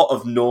a lot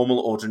of normal,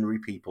 ordinary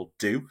people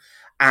do.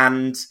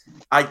 And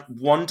I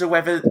wonder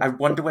whether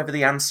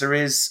the answer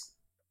is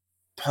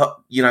put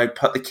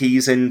the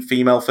keys in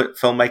female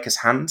filmmakers'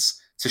 hands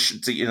to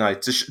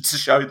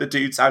show the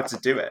dudes how to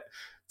do it,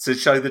 to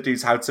show the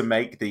dudes how to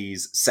make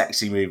these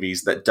sexy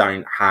movies that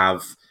don't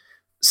have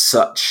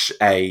such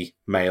a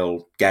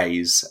male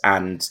gaze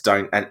and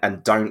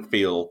don't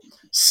feel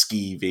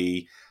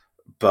skeevy,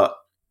 but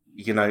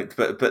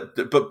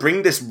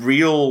bring this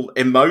real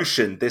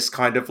emotion, this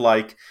kind of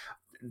like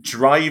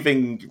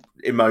driving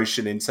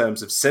emotion in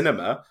terms of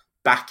cinema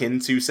back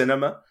into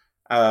cinema,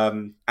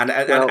 and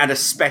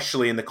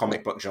especially in the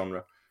comic book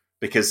genre,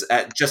 because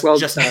just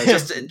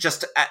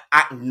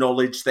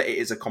acknowledge that it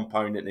is a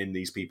component in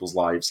these people's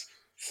lives.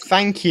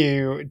 Thank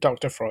you,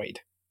 Dr.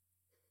 Freud.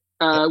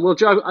 Well,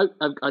 Joe, I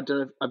don't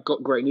know. I've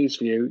got great news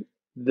for you.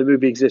 The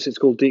movie exists. It's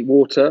called Deep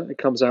Water. It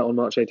comes out on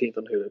March 18th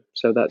on Hulu.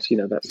 So that's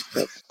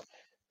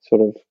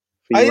sort of.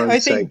 I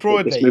think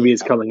broadly, this movie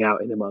is coming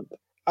out in a month.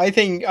 I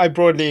think I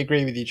broadly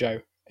agree with you,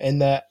 Joe, in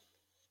that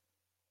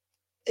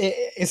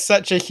it is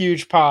such a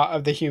huge part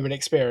of the human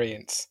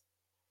experience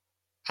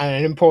and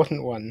an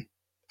important one,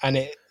 and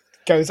it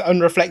goes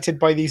unreflected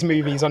by these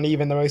movies on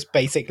even the most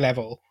basic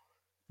level.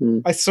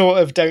 I sort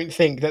of don't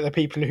think that the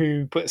people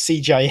who put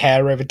CGI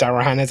hair over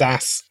Daryl Hannah's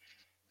ass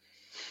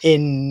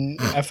in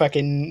a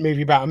fucking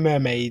movie about a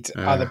mermaid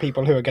are the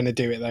people who are going to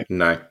do it, though.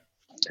 No.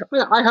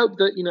 I hope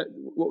that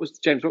what was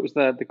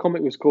the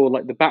comic was called,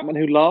 like the Batman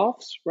Who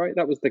Laughs, right?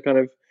 That was the kind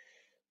of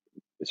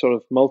sort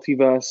of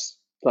multiverse,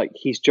 like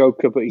he's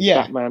Joker but he's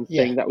Batman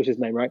thing. That was his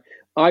name, right?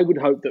 I would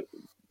hope that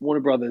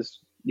Warner Brothers,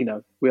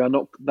 we are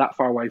not that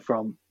far away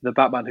from the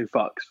Batman Who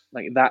Fucks.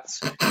 Like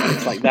that's a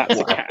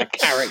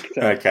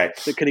character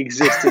that can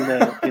exist in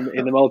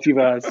the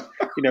multiverse.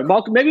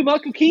 Maybe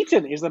Michael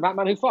Keaton is the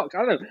Batman Who Fucks.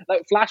 I don't know.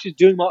 Like Flash is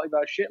doing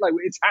multiverse shit. Like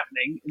it's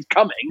happening. It's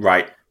coming.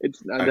 Right.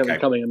 It's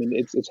coming. I mean,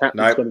 it's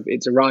happening. No.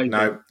 It's arriving.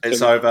 No,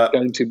 it's over. It's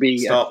going to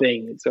be a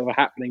thing. It's over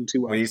happening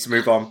to us. We need to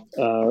move on.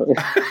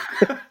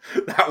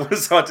 That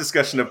was our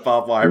discussion of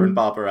barbed wire and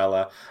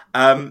Barbarella.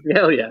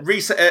 Hell yeah.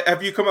 Reese,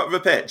 have you come up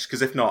with a pitch?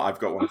 Because if not, I've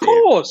got one. Of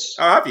course.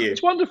 Oh, have you?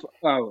 It's wonderful.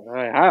 Oh,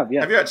 I have.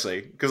 Yeah. Have you actually?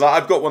 Because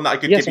I've got one that I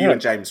could give you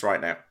and James right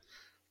now.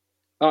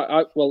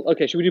 Well,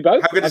 okay. Should we do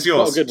both? How good is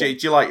yours? Do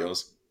you like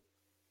yours?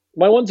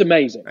 My one's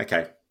amazing.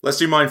 Okay, let's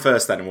do mine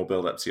first then, and we'll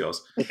build up to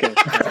yours. Okay.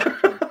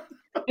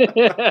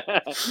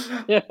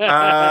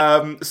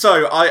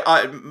 So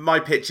my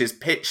pitch is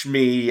pitch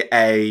me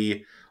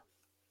a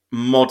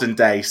modern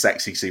day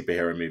sexy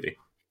superhero movie.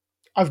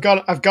 I've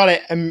got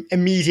it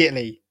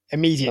immediately.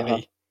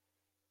 Uh-huh.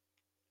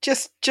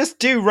 Just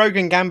do Rogue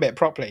and Gambit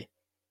properly.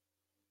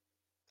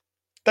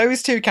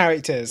 Those two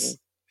characters,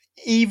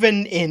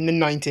 even in the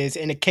 90s,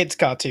 in a kids'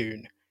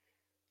 cartoon,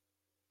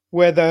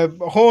 were the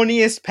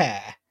horniest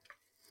pair,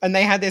 and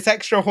they had this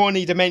extra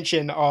horny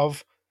dimension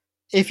of,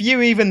 if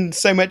you even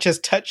so much as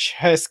touch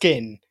her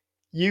skin,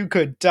 you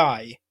could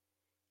die.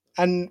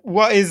 And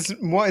what is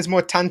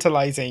more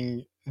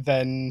tantalizing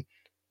than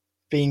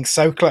being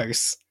so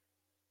close?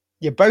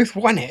 You both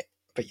want it,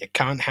 but you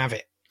can't have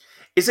it.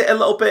 Is it a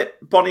little bit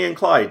Bonnie and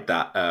Clyde,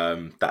 that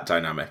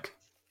dynamic?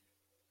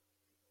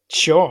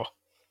 Sure.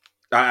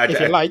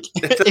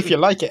 If you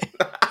like it.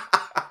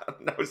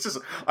 No, it's just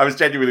I was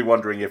genuinely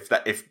wondering if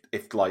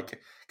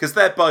because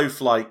they're both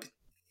like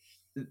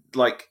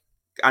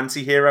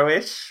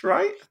anti-hero-ish,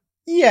 right?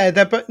 Yeah,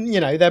 they've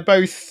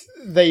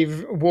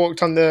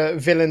walked on the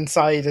villain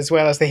side as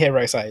well as the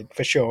hero side,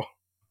 for sure.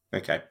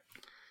 Okay.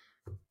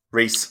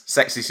 Reese,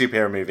 sexy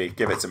superhero movie,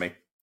 give it to me.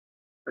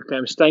 Okay,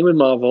 I'm staying with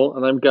Marvel,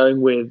 and I'm going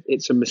with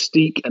it's a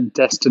Mystique and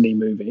Destiny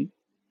movie.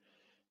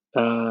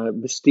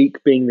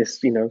 Mystique being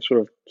this, sort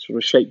of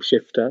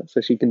shapeshifter,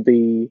 so she can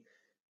be,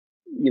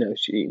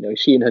 she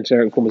in her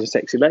generic form is a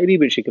sexy lady,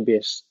 but she can be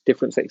a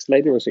different sexy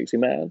lady or a sexy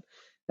man.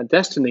 And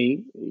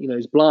Destiny,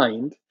 is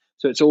blind,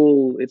 so it's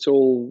all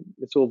visual.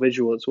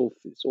 It's all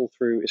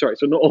through. Sorry,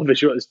 so not all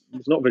visual. It's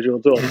not visual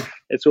at all.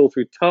 It's all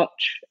through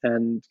touch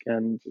and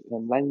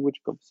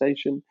language,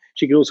 conversation.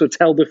 She can also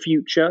tell the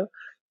future.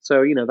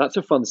 So that's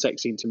a fun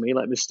sex scene to me.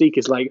 Like Mystique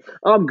is like,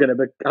 I'm gonna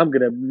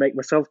make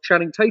myself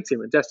Channing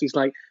Tatum, and Destiny's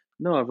like,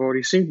 no, I've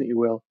already seen that you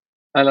will,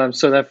 and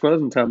so therefore it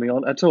doesn't turn me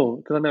on at all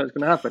because I know it's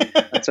going to happen.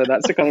 And so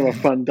that's a kind of a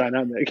fun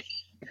dynamic.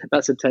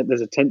 There's a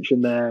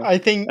tension there. I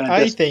think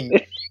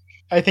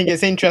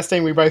it's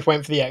interesting. We both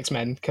went for the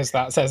X-Men because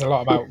that says a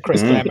lot about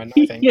Chris Claremont.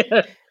 I think.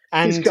 Yeah.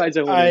 And these guys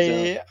are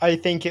I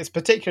think it's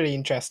particularly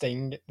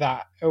interesting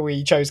that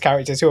we chose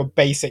characters who are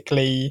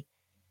basically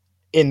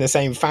in the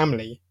same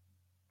family.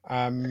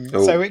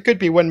 So it could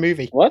be one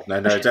movie. What?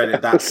 No,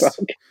 don't. That's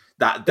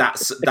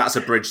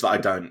a bridge that I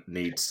don't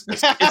need. It's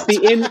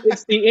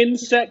the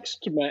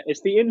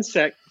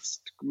insect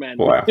men.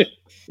 Wow.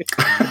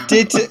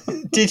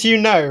 Did you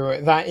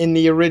know that in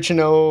the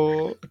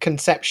original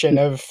conception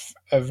of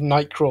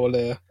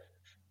Nightcrawler,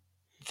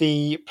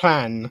 the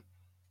plan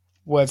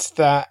was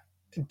that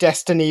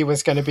Destiny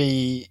was going to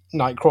be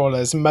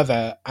Nightcrawler's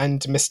mother, and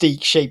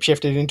Mystique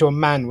shapeshifted into a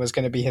man was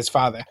going to be his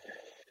father?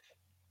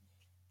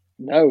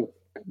 No.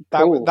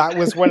 That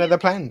was one of the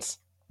plans.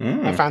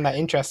 I found that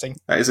interesting.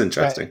 That is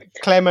interesting.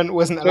 But Claremont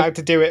wasn't allowed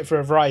to do it for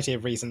a variety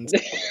of reasons.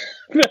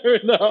 Fair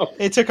enough.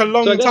 It took a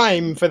long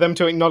time for them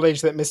to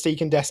acknowledge that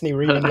Mystique and Destiny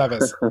were even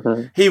lovers.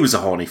 He was a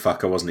horny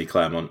fucker, wasn't he,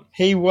 Claremont?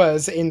 He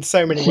was, in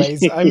so many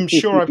ways. I'm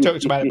sure I've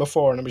talked about it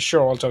before, and I'm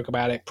sure I'll talk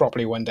about it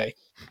properly one day.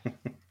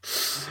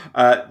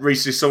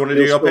 Reese, do you still want to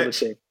do your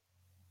pitch?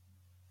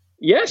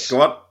 Yes.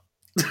 Go on.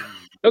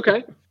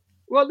 Okay.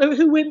 Well,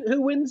 who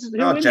wins?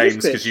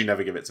 James, because you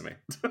never give it to me.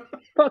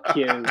 Fuck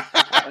you.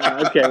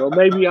 Okay, well,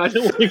 maybe I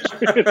don't want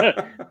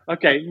to.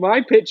 Okay,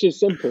 my pitch is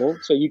simple.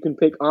 So you can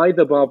pick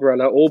either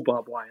Barbarella or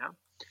Barbed Wire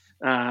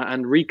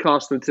and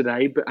recast them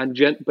today, but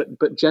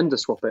gender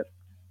swap it.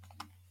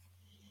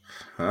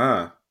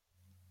 My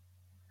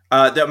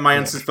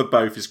answer for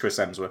both is Chris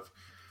Hemsworth.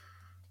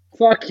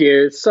 Fuck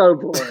you. It's so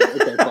boring.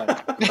 Okay, fine.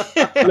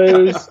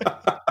 Lose.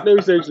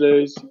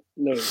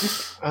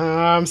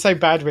 I'm so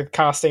bad with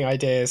casting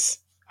ideas.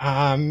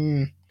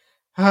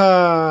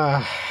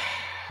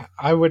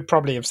 I would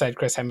probably have said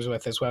Chris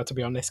Hemsworth as well, to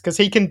be honest, because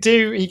he can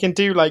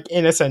do like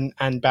innocent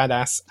and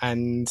badass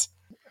and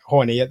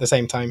horny at the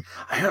same time.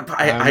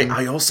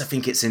 I also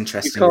think it's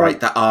interesting, right,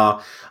 that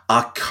our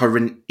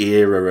current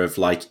era of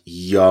like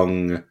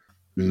young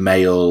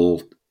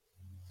male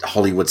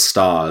Hollywood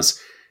stars,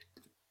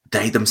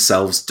 they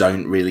themselves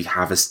don't really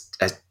have a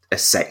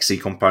sexy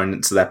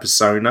component to their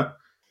persona.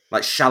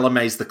 Like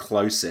Chalamet's the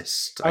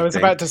closest. I was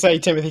think. about to say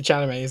Timothy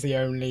Chalamet is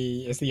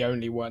the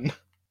only one,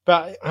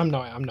 but I'm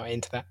not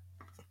into that.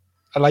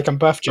 I like them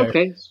both, Joe.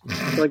 Okay,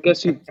 so I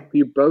guess you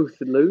both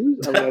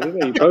lose. I don't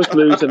know, you both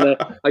lose, and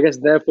I guess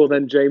therefore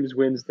then James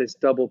wins this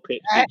double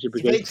pitch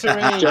because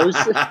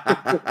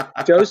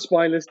Joe's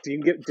spineless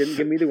didn't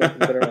give me the weapon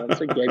that are on,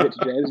 so gave it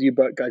to James. You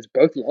guys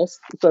both lost,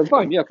 so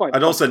fine.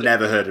 I'd also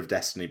never heard of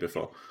Destiny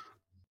before.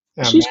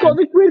 Oh, she's got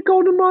the weird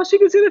golden mask. She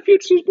can see the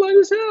future. She's blind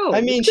as hell.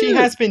 I mean, she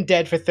has been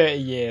dead for 30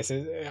 years. I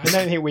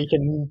don't think we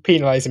can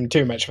penalise him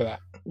too much for that.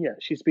 Yeah,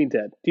 she's been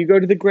dead. Do you go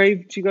to the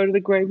grave? Do you go to the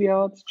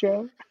graveyards,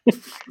 Joe? Do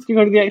you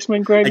go to the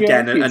X-Men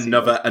graveyard? Again,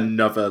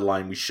 another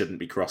line we shouldn't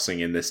be crossing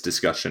in this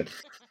discussion.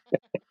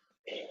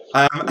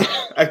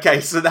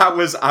 Okay, so that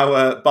was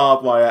our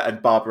Barbed Wire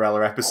and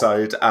Barbarella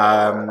episode.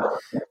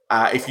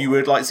 If you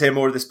would like to hear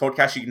more of this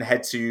podcast, you can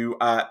head to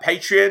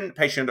Patreon,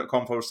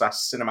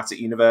 patreon.com/cinematic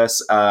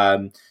universe.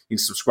 You can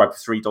subscribe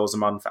for $3 a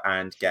month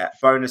and get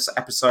bonus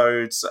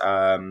episodes.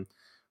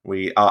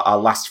 Our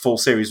last full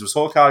series was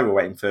Hawkeye. We're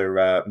waiting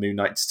for Moon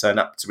Knight to turn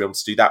up to be able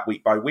to do that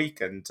week by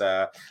week, and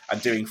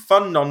doing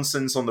fun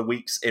nonsense on the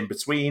weeks in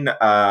between.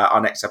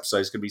 Our next episode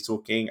is going to be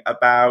talking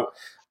about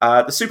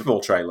the Super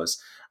Bowl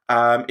trailers.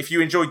 If you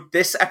enjoyed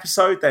this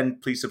episode, then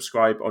please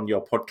subscribe on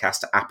your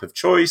podcast app of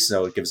choice.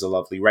 So it gives a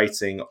lovely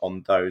rating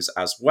on those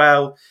as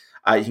well.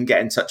 You can get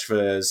in touch with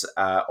us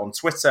on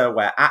Twitter.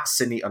 We're at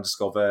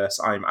Cine_verse.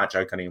 I'm at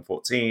Joe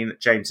Cunningham14.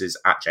 James is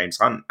at James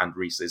Hunt, and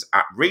Reese is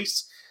at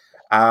Reese.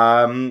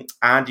 And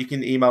you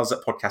can email us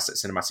at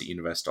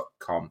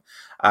podcast@cinematicuniverse.com.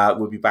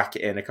 We'll be back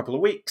in a couple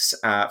of weeks.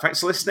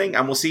 Thanks for listening,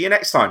 and we'll see you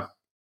next time.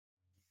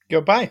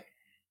 Goodbye.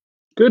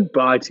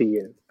 Goodbye to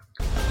you.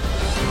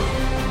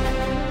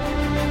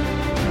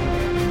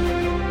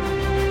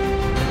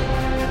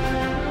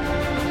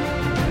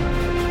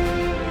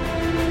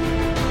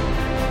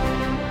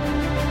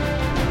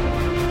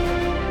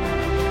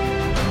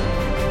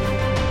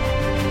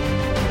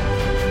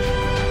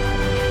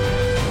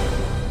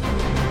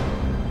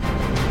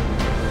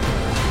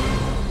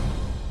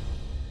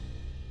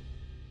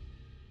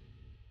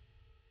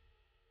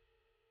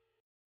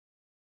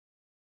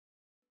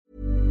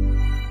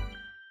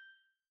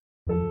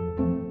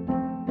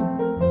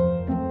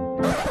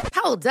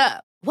 Hold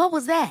up. What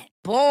was that?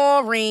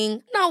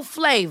 Boring. No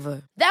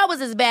flavor. That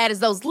was as bad as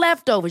those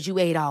leftovers you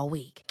ate all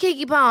week.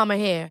 Keke Palmer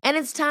here, and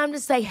it's time to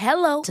say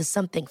hello to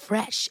something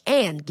fresh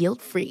and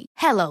guilt-free.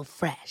 Hello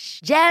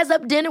Fresh. Jazz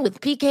up dinner with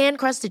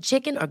pecan-crusted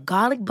chicken or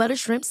garlic butter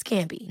shrimp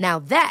scampi. Now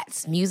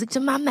that's music to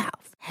my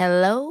mouth.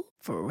 Hello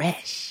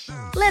Fresh.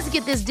 Let's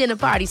get this dinner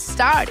party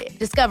started.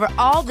 Discover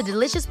all the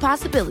delicious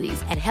possibilities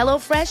at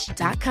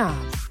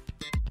HelloFresh.com.